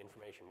the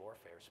information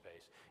warfare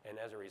space. And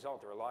as a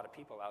result, there are a lot of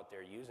people out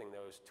there using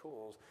those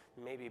tools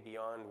maybe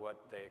beyond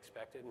what they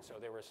expected. And so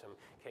there were some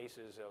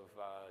cases of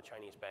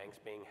Chinese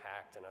banks being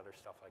hacked and other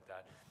stuff like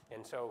that.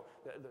 And so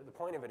the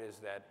point of it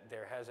is that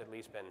there has at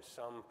least been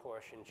some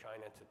push in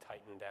China to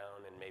tighten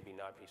down and maybe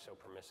not be so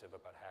permissive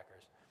about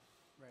hackers.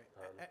 Right.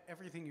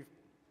 Everything you've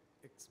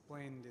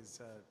explained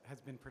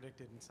has been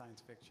predicted in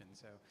science fiction.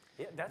 So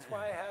yeah, that's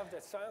why I have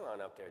that Cylon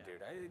up there,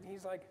 dude.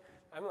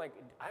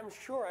 I'm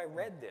sure I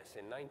read this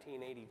in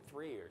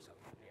 1983 or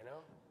something,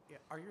 Yeah.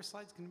 Are your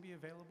slides going to be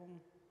available?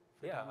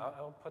 Yeah,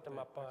 I'll put them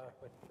up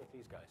with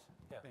these guys.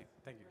 Yeah.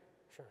 Thank you.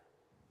 Sure.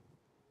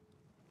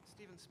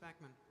 Stephen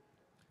Spackman.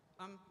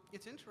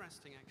 It's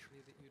interesting,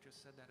 actually, that you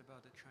just said that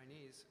about the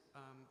Chinese.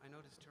 I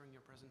noticed during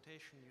your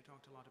presentation you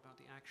talked a lot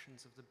about the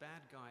actions of the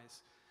bad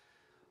guys.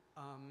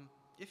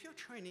 If you're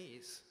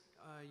Chinese,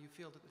 you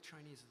feel that the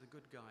Chinese are the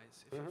good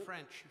guys. If you're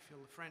French, you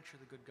feel the French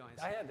are the good guys.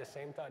 I had the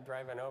same thought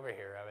driving over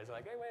here. I was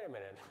like, hey, wait a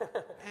minute.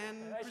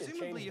 And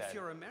presumably, if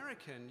you're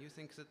American, you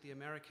think that the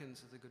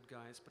Americans are the good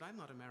guys. But I'm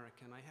not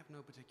American. I have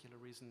no particular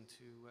reason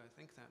to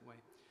think that way.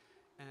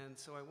 And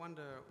so I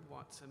wonder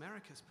what's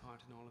America's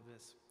part in all of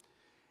this.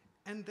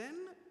 And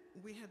then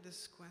we had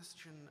this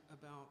question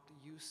about the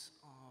use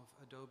of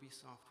Adobe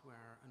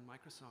software and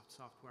Microsoft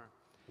software.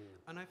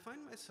 And I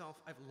find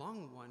myself, I've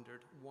long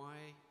wondered why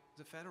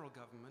the federal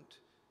government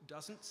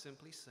doesn't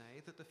simply say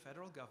that the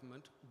federal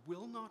government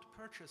will not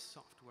purchase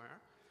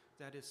software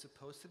that is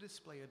supposed to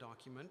display a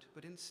document,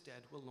 but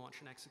instead will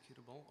launch an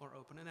executable or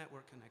open a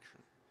network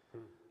connection.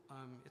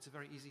 It's a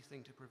very easy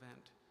thing to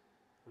prevent.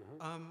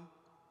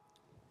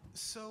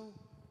 So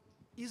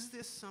is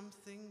this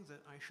something that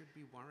I should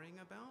be worrying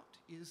about?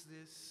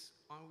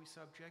 Are we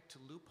subject to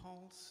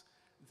loopholes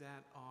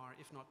that are,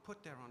 if not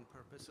put there on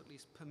purpose, at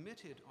least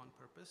permitted on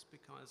purpose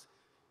because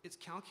it's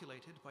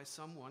calculated by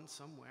someone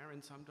somewhere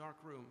in some dark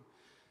room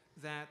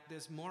that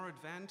there's more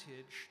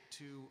advantage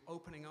to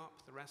opening up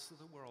the rest of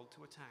the world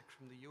to attack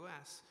from the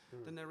US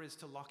than there is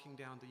to locking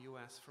down the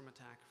US from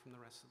attack from the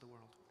rest of the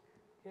world?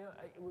 Yeah,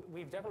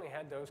 we've definitely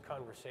had those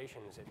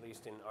conversations, at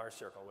least in our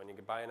circle, when you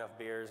could buy enough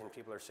beers and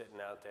people are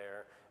sitting out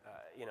there,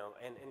 and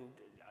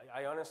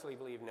I honestly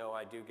believe,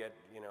 I do get,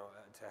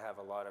 to have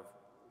a lot of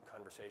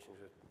conversations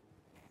with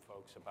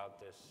folks about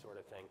this sort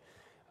of thing.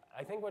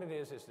 I think what it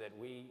is that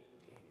we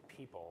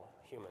people,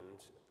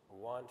 humans,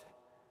 want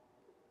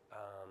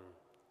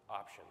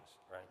options,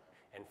 right?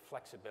 And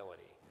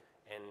flexibility.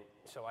 And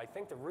so I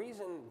think the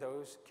reason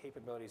those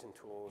capabilities and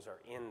tools are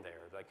in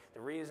there, like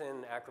the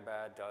reason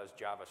Acrobat does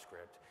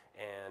JavaScript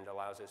and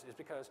allows us is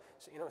because,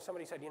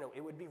 somebody said,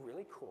 it would be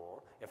really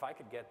cool if I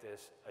could get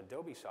this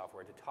Adobe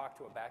software to talk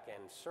to a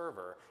back-end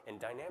server and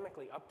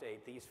dynamically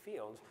update these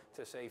fields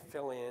to say,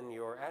 fill in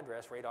your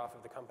address right off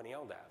of the company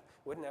LDAP.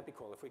 Wouldn't that be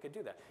cool if we could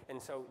do that?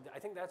 And so I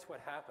think that's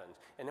what happens.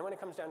 And then when it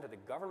comes down to the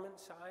government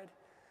side,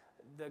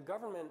 the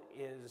government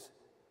is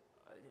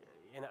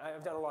and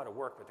I've done a lot of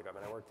work with the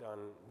government. I worked on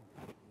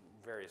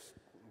various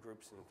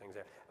groups and things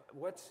there.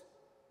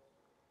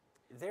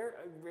 They're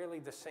really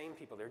the same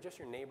people. They're just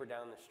your neighbor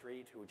down the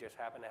street who just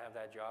happen to have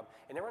that job.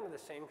 And they're under the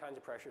same kinds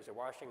of pressures. They're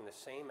watching the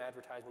same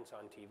advertisements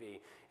on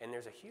TV. And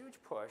there's a huge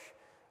push.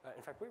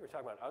 In fact, we were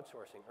talking about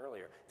outsourcing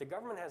earlier. The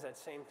government has that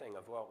same thing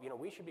of, well,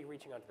 we should be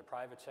reaching out to the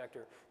private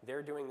sector.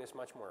 They're doing this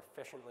much more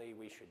efficiently.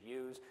 We should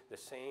use the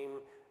same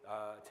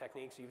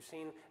techniques. You've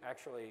seen,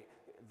 actually,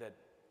 that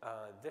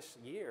this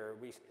year,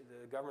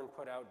 the government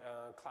put out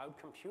cloud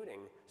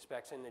computing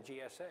specs in the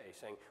GSA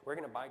saying, we're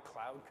going to buy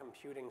cloud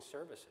computing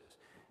services.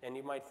 And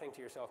you might think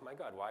to yourself, my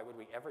God, why would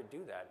we ever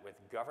do that with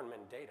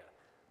government data?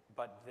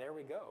 But there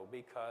we go,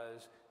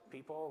 because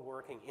people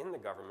working in the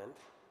government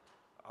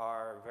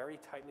are very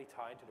tightly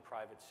tied to the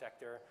private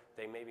sector.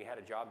 They maybe had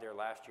a job there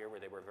last year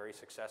where they were very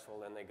successful,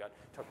 then they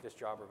took this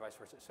job or vice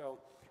versa. So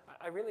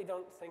I really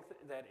don't think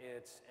that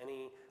it's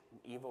any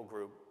evil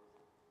group.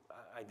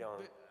 I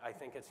don't. I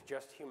think it's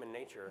just human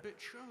nature. But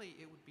surely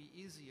it would be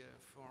easier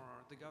for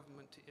the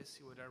government to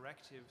issue a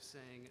directive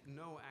saying,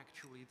 no,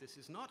 actually, this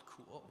is not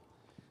cool,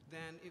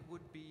 than it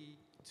would be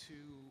to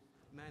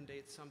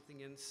mandate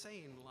something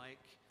insane like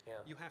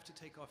you have to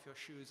take off your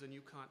shoes and you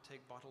can't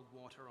take bottled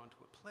water onto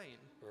a plane.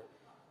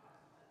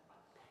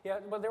 Yeah,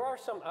 well, there are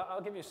some,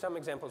 I'll give you some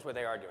examples where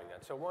they are doing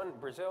that. So one,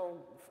 Brazil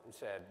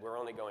said, we're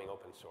only going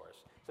open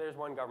source. So there's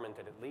one government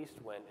that at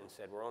least went and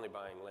said, we're only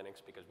buying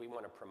Linux because we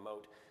want to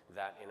promote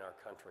that in our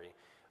country.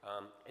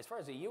 As far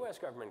as the US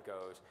government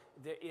goes,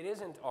 it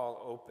isn't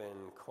all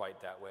open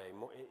quite that way.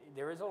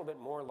 There is a little bit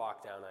more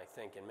lockdown, I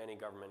think, in many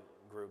government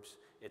groups.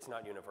 It's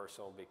not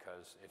universal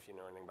because if you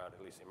know anything about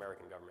at least the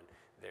American government,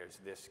 there's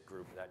this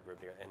group, that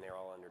group, and they're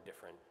all under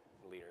different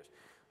leaders.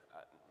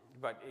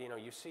 But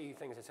you see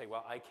things that say,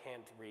 well, I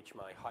can't reach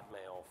my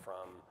Hotmail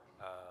from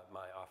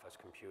my office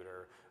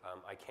computer.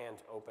 I can't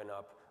open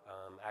up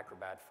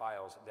Acrobat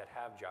files that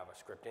have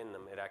JavaScript in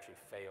them. It actually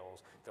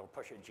fails. They'll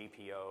push a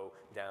GPO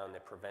down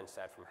that prevents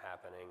that from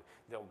happening.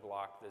 They'll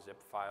block the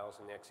zip files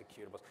and the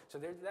executables. So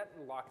that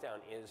lockdown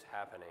is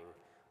happening,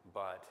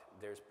 but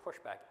there's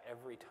pushback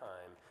every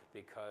time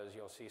because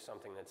you'll see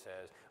something that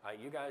says,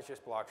 you guys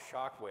just blocked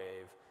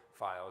Shockwave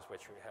files,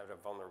 which have a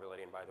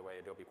vulnerability, and by the way,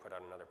 Adobe put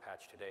out another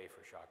patch today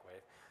for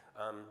Shockwave.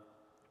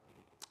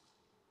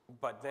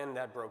 But then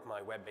that broke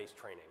my web-based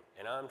training,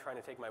 and I'm trying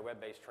to take my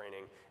web-based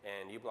training,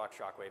 and you block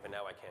Shockwave, and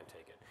now I can't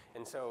take it.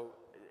 And so,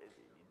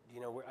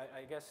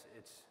 I guess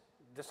it's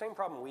the same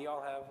problem we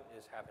all have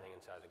is happening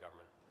inside the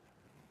government.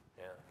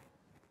 Yeah.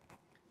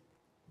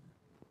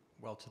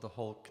 Well, to the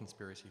whole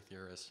conspiracy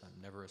theorist,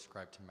 never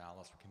ascribe to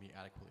malice, which can be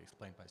adequately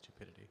explained by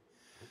stupidity.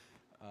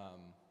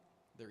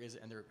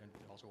 And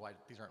also why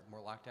these aren't more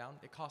locked down,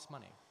 it costs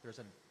money. There's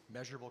a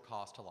measurable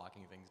cost to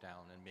locking things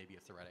down, and maybe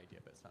it's the right idea,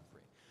 but it's not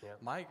free. Yeah.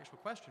 My actual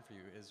question for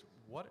you is,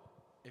 what,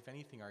 if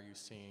anything, are you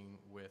seeing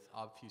with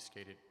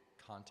obfuscated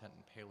content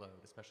and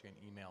payload, especially in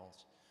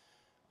emails?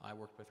 I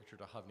worked with Richard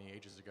Duhovny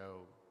ages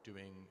ago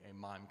doing a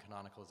MIME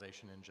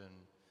canonicalization engine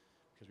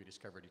because we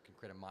discovered you can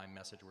create a MIME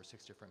message where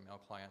 6 different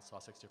mail clients saw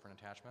 6 different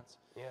attachments.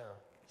 Yeah.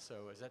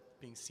 So is that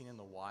being seen in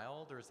the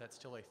wild, or is that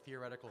still a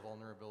theoretical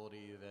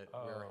vulnerability that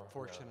we're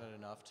fortunate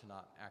enough to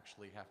not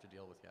actually have to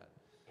deal with yet?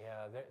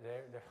 Yeah,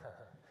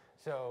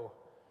 so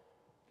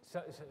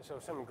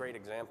some great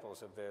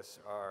examples of this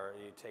are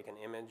you take an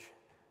image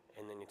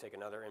and then you take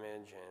another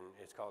image, and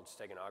it's called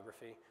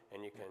steganography,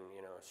 and you can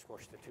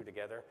smush the two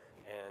together,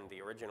 and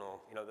the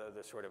original,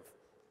 the sort of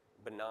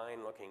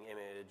benign-looking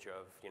image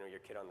of your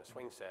kid on the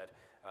swing set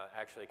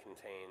actually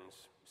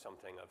contains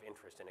something of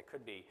interest, and it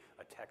could be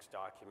a text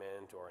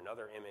document or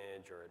another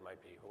image, or it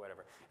might be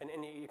whatever. And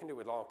you can do it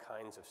with all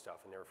kinds of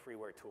stuff, and there are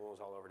freeware tools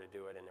all over to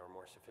do it, and there are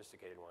more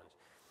sophisticated ones.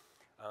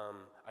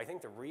 I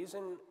think the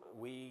reason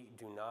we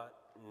do not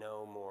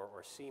know more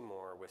or see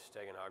more with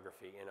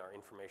steganography in our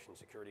information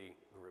security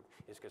group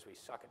is because we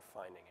suck at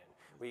finding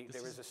it.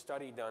 There was a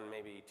study done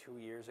maybe 2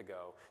 years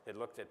ago that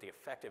looked at the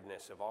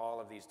effectiveness of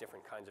all of these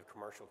different kinds of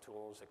commercial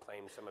tools that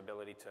claimed some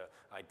ability to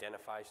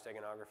identify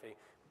steganography,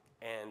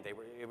 and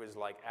it was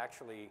like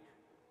actually,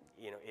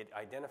 it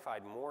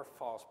identified more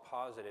false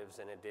positives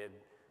than it did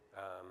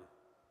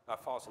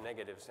false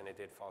negatives than it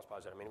did false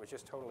positives. I mean, it was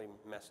just totally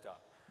messed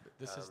up.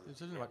 This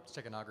isn't about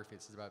steganography.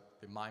 This is about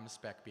the MIME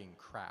spec being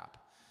crap,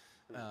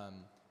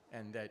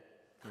 and that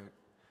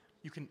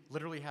you can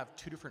literally have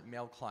 2 different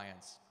mail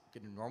clients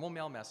get a normal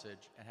mail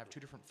message and have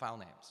 2 different file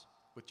names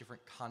with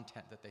different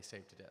content that they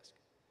save to disk.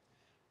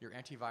 Your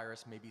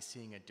antivirus may be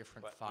seeing a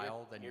different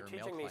file than your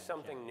mail client. You're teaching me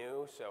something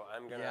new, so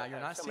I'm going to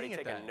have somebody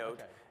take a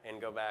note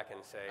and go back and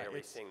say, are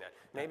we seeing that?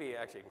 Maybe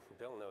actually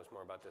Bill knows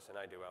more about this than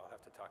I do. I'll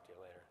have to talk to you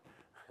later.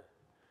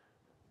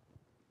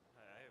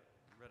 I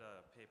read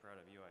a paper out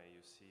of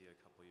UIUC a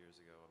couple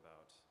years ago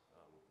about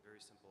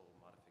very simple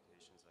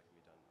modifications that can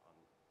be done on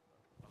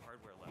a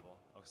hardware level.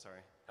 Oh,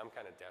 sorry. I'm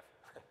kind of deaf.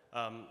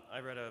 I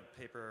read a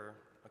paper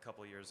a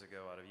couple years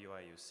ago out of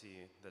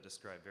UIUC that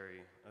described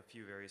a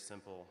few very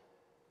simple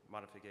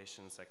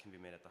modifications that can be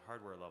made at the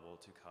hardware level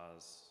to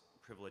cause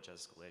privilege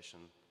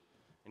escalation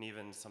And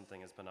even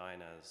something as benign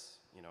as,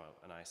 you know,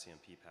 an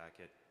ICMP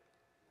packet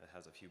that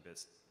has a few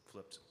bits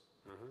flipped.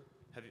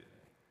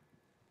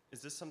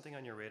 Is this something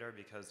on your radar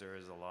because there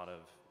is a lot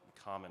of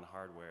common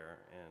hardware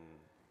in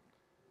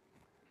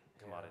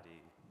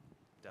commodity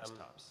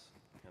desktops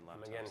and laptops?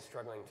 I'm again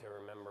struggling to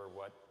remember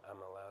what I'm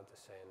allowed to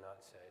say and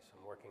not say, so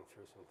I'm working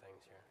through some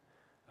things here.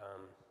 I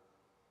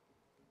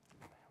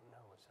don't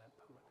know, was that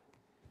public?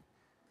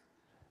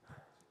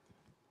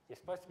 You're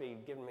supposed to be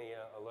giving me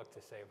a look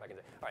to say if I can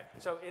say. All right,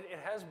 so it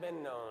has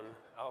been known,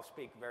 I'll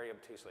speak very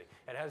obtusely,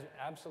 it has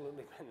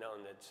absolutely been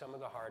known that some of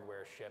the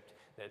hardware shipped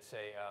that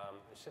say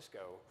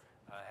Cisco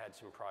had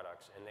some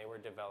products, and they were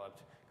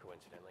developed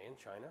coincidentally in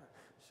China.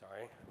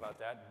 Sorry about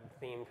that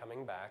theme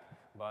coming back,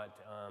 but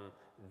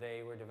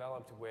they were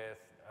developed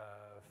with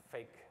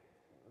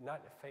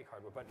not fake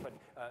hardware, but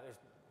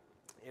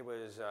it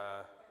was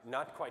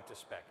not quite to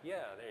spec.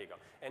 Yeah, there you go.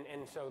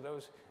 And so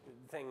those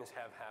things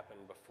have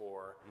happened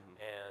before,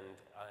 and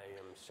I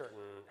am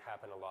certain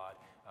happen a lot.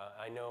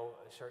 I know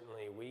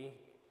certainly we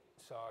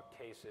saw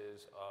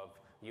cases of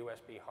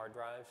USB hard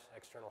drives,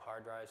 external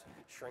hard drives,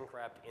 shrink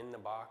wrapped in the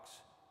box,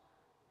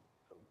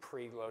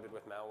 preloaded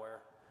with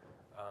malware.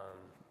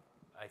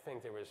 I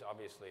think there was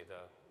obviously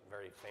the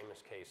very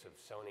famous case of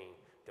Sony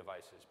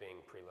devices being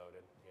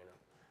preloaded, you know.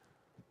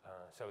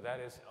 So that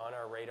is on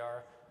our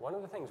radar. One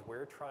of the things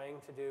we're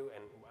trying to do,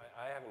 and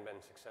I haven't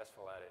been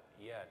successful at it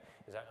yet,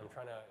 is that I'm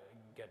trying to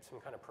get some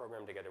kind of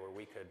program together where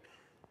we could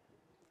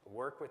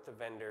work with the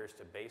vendors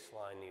to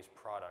baseline these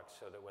products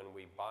so that when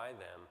we buy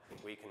them,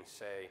 we can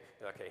say,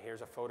 okay,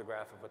 here's a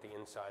photograph of what the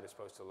inside is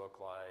supposed to look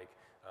like.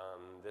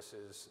 This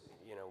is,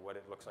 you know, what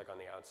it looks like on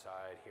the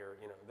outside. Here,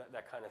 you know,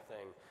 that kind of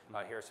thing.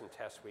 Here are some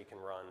tests we can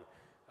run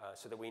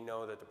so that we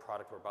know that the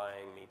product we're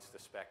buying meets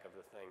the spec of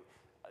the thing.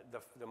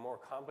 The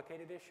more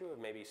complicated issue of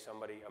maybe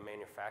somebody, a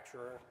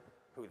manufacturer,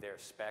 who their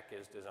spec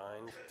is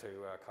designed to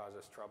cause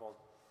us trouble,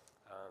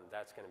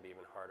 that's going to be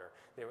even harder.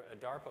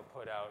 DARPA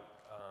put out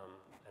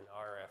an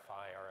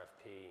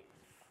RFP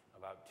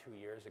about 2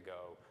 years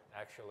ago,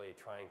 actually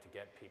trying to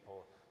get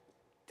people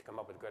to come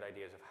up with good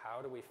ideas of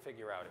how do we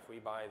figure out if we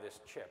buy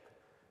this chip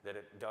that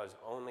it does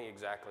only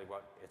exactly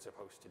what it's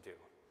supposed to do.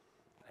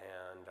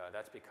 And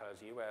that's because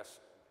the U.S.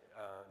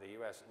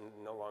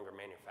 no longer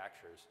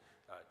manufactures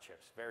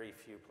chips. Very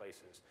few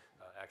places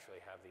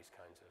actually have these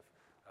kinds of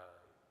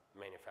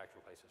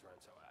manufacturing places run.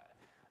 So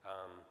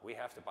we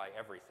have to buy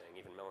everything,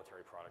 even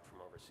military product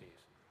from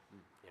overseas,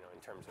 you know,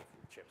 in terms of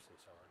chips and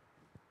so on.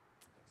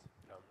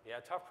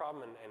 Yeah, tough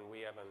problem, and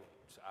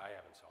I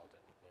haven't solved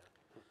it.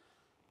 Yeah.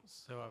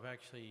 So I've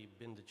actually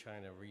been to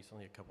China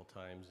recently a couple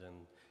times and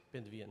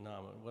been to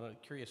Vietnam.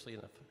 Curiously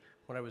enough,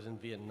 when I was in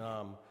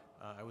Vietnam,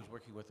 I was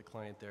working with a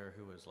client there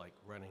who was like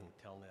running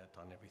Telnet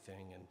on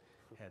everything and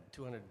had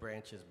 200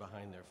 branches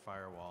behind their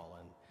firewall.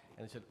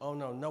 And they said, oh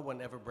no, no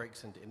one ever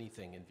breaks into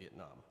anything in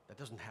Vietnam. That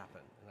doesn't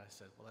happen. And I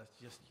said, well, that's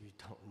just, you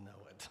don't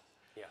know it.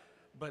 Yeah.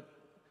 But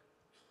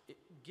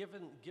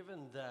given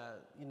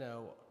that, you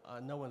know,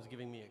 no one's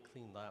giving me a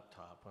clean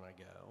laptop when I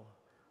go,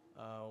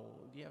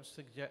 do you have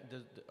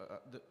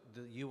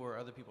do you or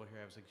other people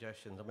here have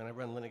suggestions? I mean, I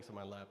run Linux on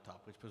my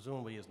laptop, which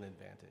presumably is an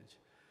advantage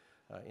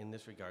in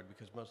this regard,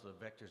 because most of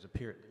the vectors that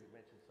you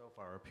mentioned so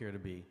far appear to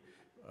be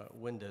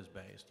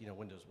Windows-based, you know,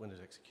 Windows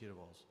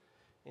executables.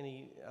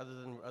 Any other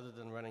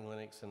than running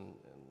Linux, and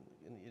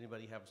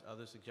anybody have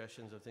other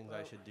suggestions of things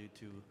I should do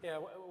to? Yeah,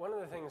 one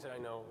of the things that I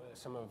know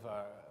some of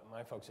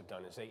my folks have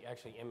done is they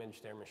actually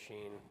image their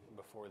machine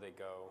before they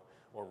go,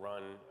 or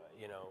run,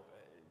 you know,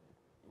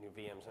 new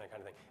VMs and that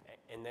kind of thing,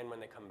 and then when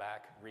they come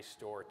back,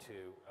 restore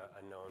to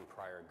a known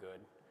prior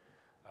good.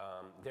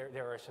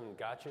 There are some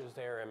gotchas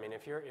there. I mean,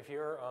 if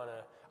you're on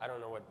I don't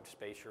know what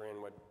space you're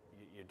in, what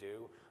you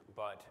do,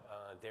 but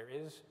there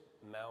is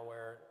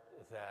malware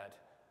that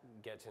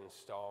gets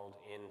installed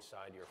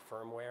inside your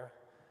firmware,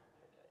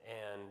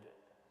 and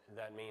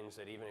that means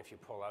that even if you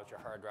pull out your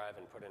hard drive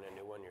and put in a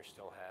new one, you're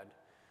still had.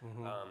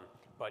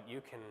 But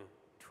you can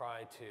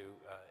try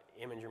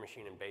to image your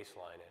machine and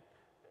baseline it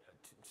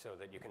so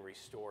that you can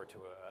restore to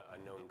a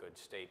known good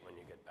state when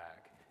you get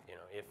back. You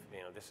know, if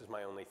you know this is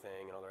my only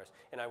thing and all the rest,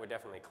 and I would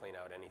definitely clean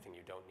out anything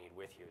you don't need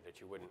with you that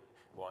you wouldn't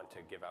want to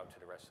give out to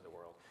the rest of the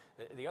world.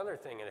 The other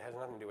thing, and it has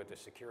nothing to do with the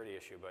security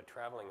issue, but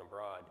traveling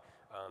abroad,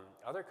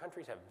 other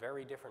countries have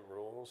very different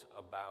rules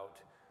about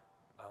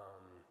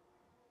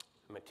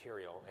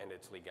material and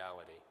its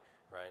legality,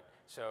 right?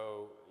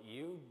 So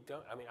you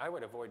don't. I mean, I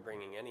would avoid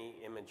bringing any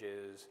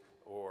images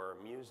or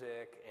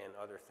music and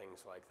other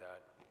things like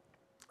that.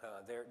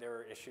 There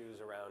are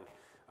issues around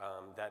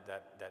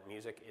that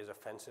music is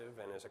offensive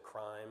and is a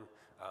crime.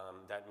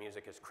 That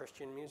music is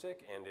Christian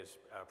music and is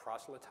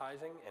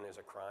proselytizing and is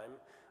a crime.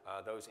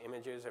 Those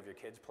images of your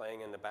kids playing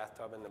in the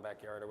bathtub in the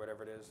backyard or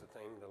whatever it is,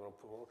 the little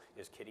pool,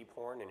 is kiddie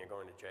porn and you're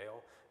going to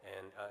jail.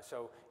 And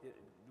so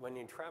when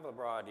you travel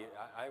abroad,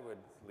 I would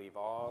leave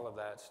all of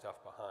that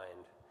stuff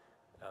behind.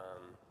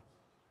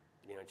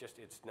 You know, just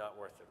it's not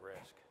worth the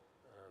risk.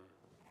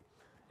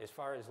 As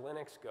far as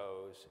Linux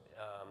goes,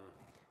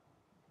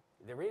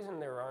 the reason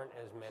there aren't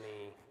as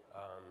many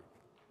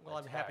Well,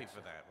 I'm happy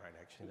for that, right,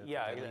 actually.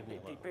 Yeah, Leave me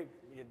alone.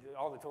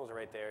 all the tools are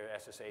right there.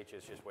 SSH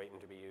is just waiting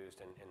to be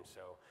used, and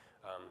so,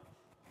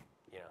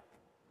 you know,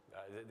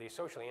 the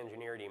socially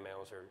engineered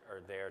emails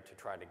are there to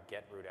try to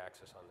get root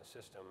access on the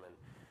system, and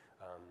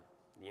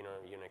you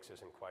know, Unix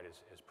isn't quite as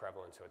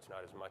prevalent, so it's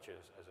not as much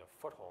as a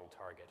foothold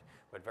target.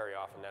 But very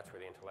often, that's where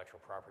the intellectual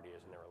property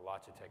is, and there are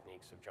lots of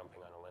techniques of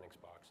jumping on a Linux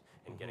box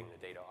and getting the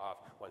data off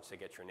once they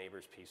get your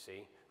neighbor's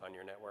PC on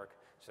your network.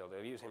 So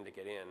they'll use him to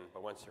get in,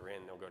 but once they're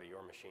in, they'll go to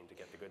your machine to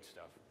get the good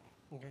stuff.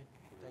 Okay,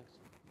 thanks.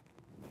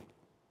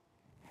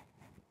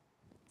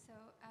 So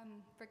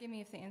forgive me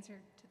if the answer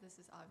to this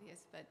is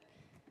obvious, but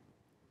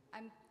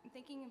I'm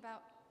thinking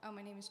about, oh,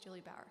 my name is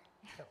Julie Bauer.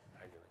 Oh,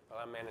 hi, Julie. Well,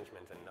 I'm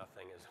management, and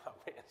nothing is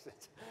obvious.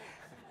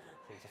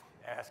 You just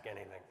ask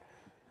anything.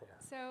 Yeah.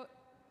 So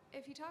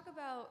if you talk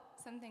about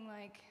something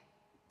like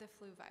the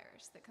flu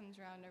virus that comes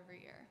around every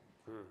year,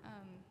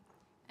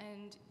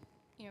 and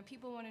you know,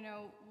 people want to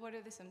know, what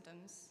are the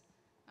symptoms?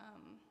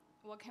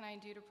 What can I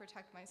do to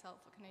protect myself?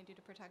 What can I do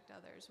to protect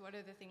others? What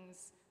are the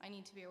things I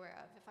need to be aware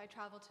of? If I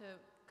travel to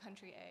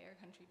country A or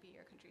country B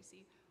or country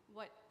C,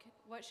 what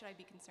should I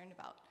be concerned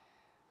about?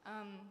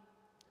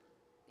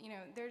 You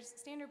know, there's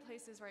standard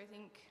places where I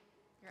think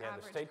your Yeah,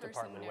 the average State person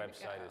Department would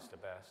website go. is the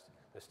best.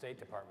 The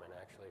State Department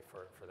actually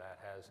for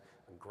that has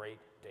great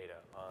data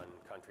on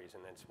countries,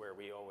 and that's where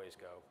we always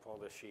go. Pull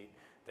the sheet.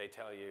 They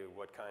tell you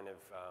what kind of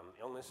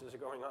illnesses are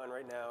going on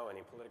right now,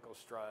 any political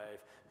strife,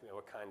 you know,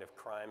 what kind of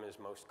crime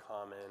is most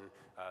common,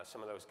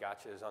 some of those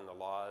gotchas on the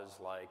laws,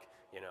 like,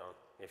 you know,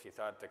 if you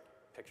thought the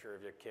picture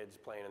of your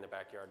kids playing in the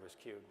backyard was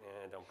cute,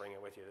 don't bring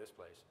it with you to this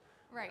place.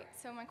 Right.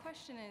 So my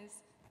question is,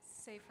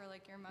 say for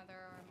like your mother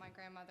or my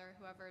grandmother,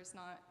 whoever is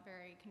not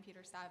very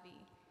computer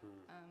savvy,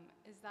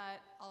 is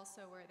that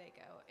also where they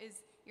go?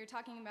 You're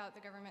talking about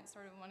the government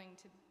sort of wanting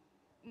to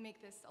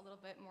make this a little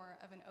bit more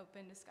of an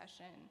open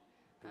discussion.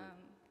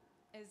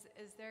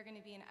 Is there going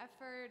to be an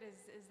effort?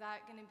 Is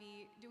that going to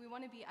be? Do we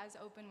want to be as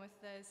open with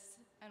this,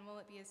 and will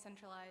it be as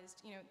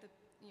centralized? You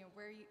know,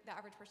 where the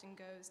average person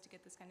goes to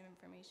get this kind of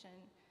information,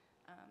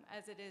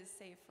 as it is,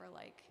 say,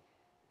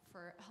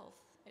 for health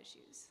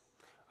issues.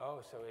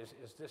 Oh, so is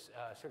this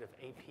sort of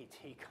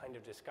APT kind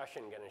of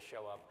discussion going to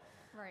show up?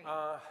 Right.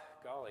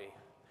 Golly,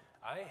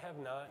 I have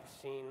not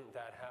seen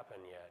that happen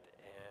yet,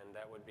 and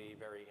that would be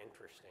very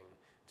interesting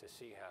to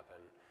see happen.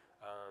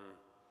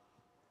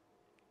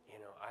 You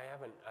know,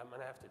 I'm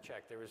going to have to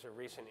check. There was a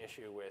recent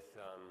issue with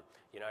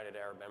United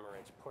Arab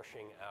Emirates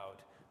pushing out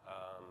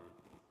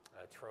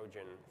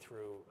Trojan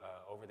through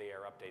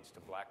over-the-air updates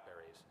to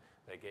BlackBerries.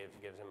 They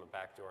gives them a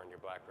backdoor on your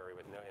BlackBerry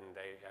and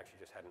they actually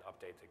just had an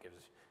update that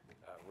gives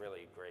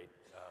really great,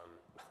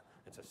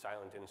 it's a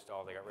silent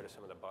install. They got rid of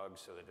some of the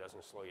bugs so that it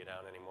doesn't slow you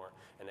down anymore,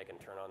 and they can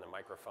turn on the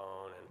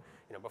microphone. And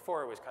you know,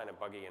 before it was kind of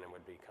buggy and it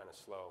would be kind of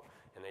slow,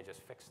 and they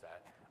just fixed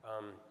that.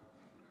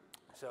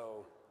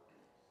 So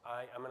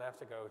I'm going to have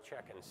to go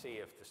check and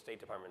see if the State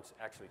Department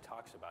actually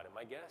talks about it.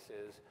 My guess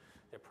is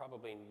they're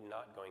probably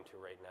not going to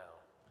right now.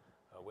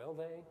 Will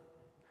they?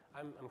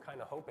 I'm kind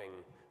of hoping,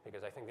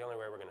 because I think the only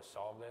way we're going to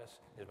solve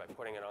this is by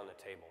putting it on the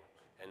table,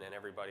 and then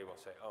everybody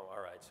will say, oh, all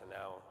right, so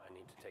now I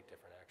need to take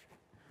different action.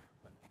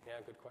 But,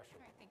 yeah, good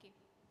question. All right, thank you.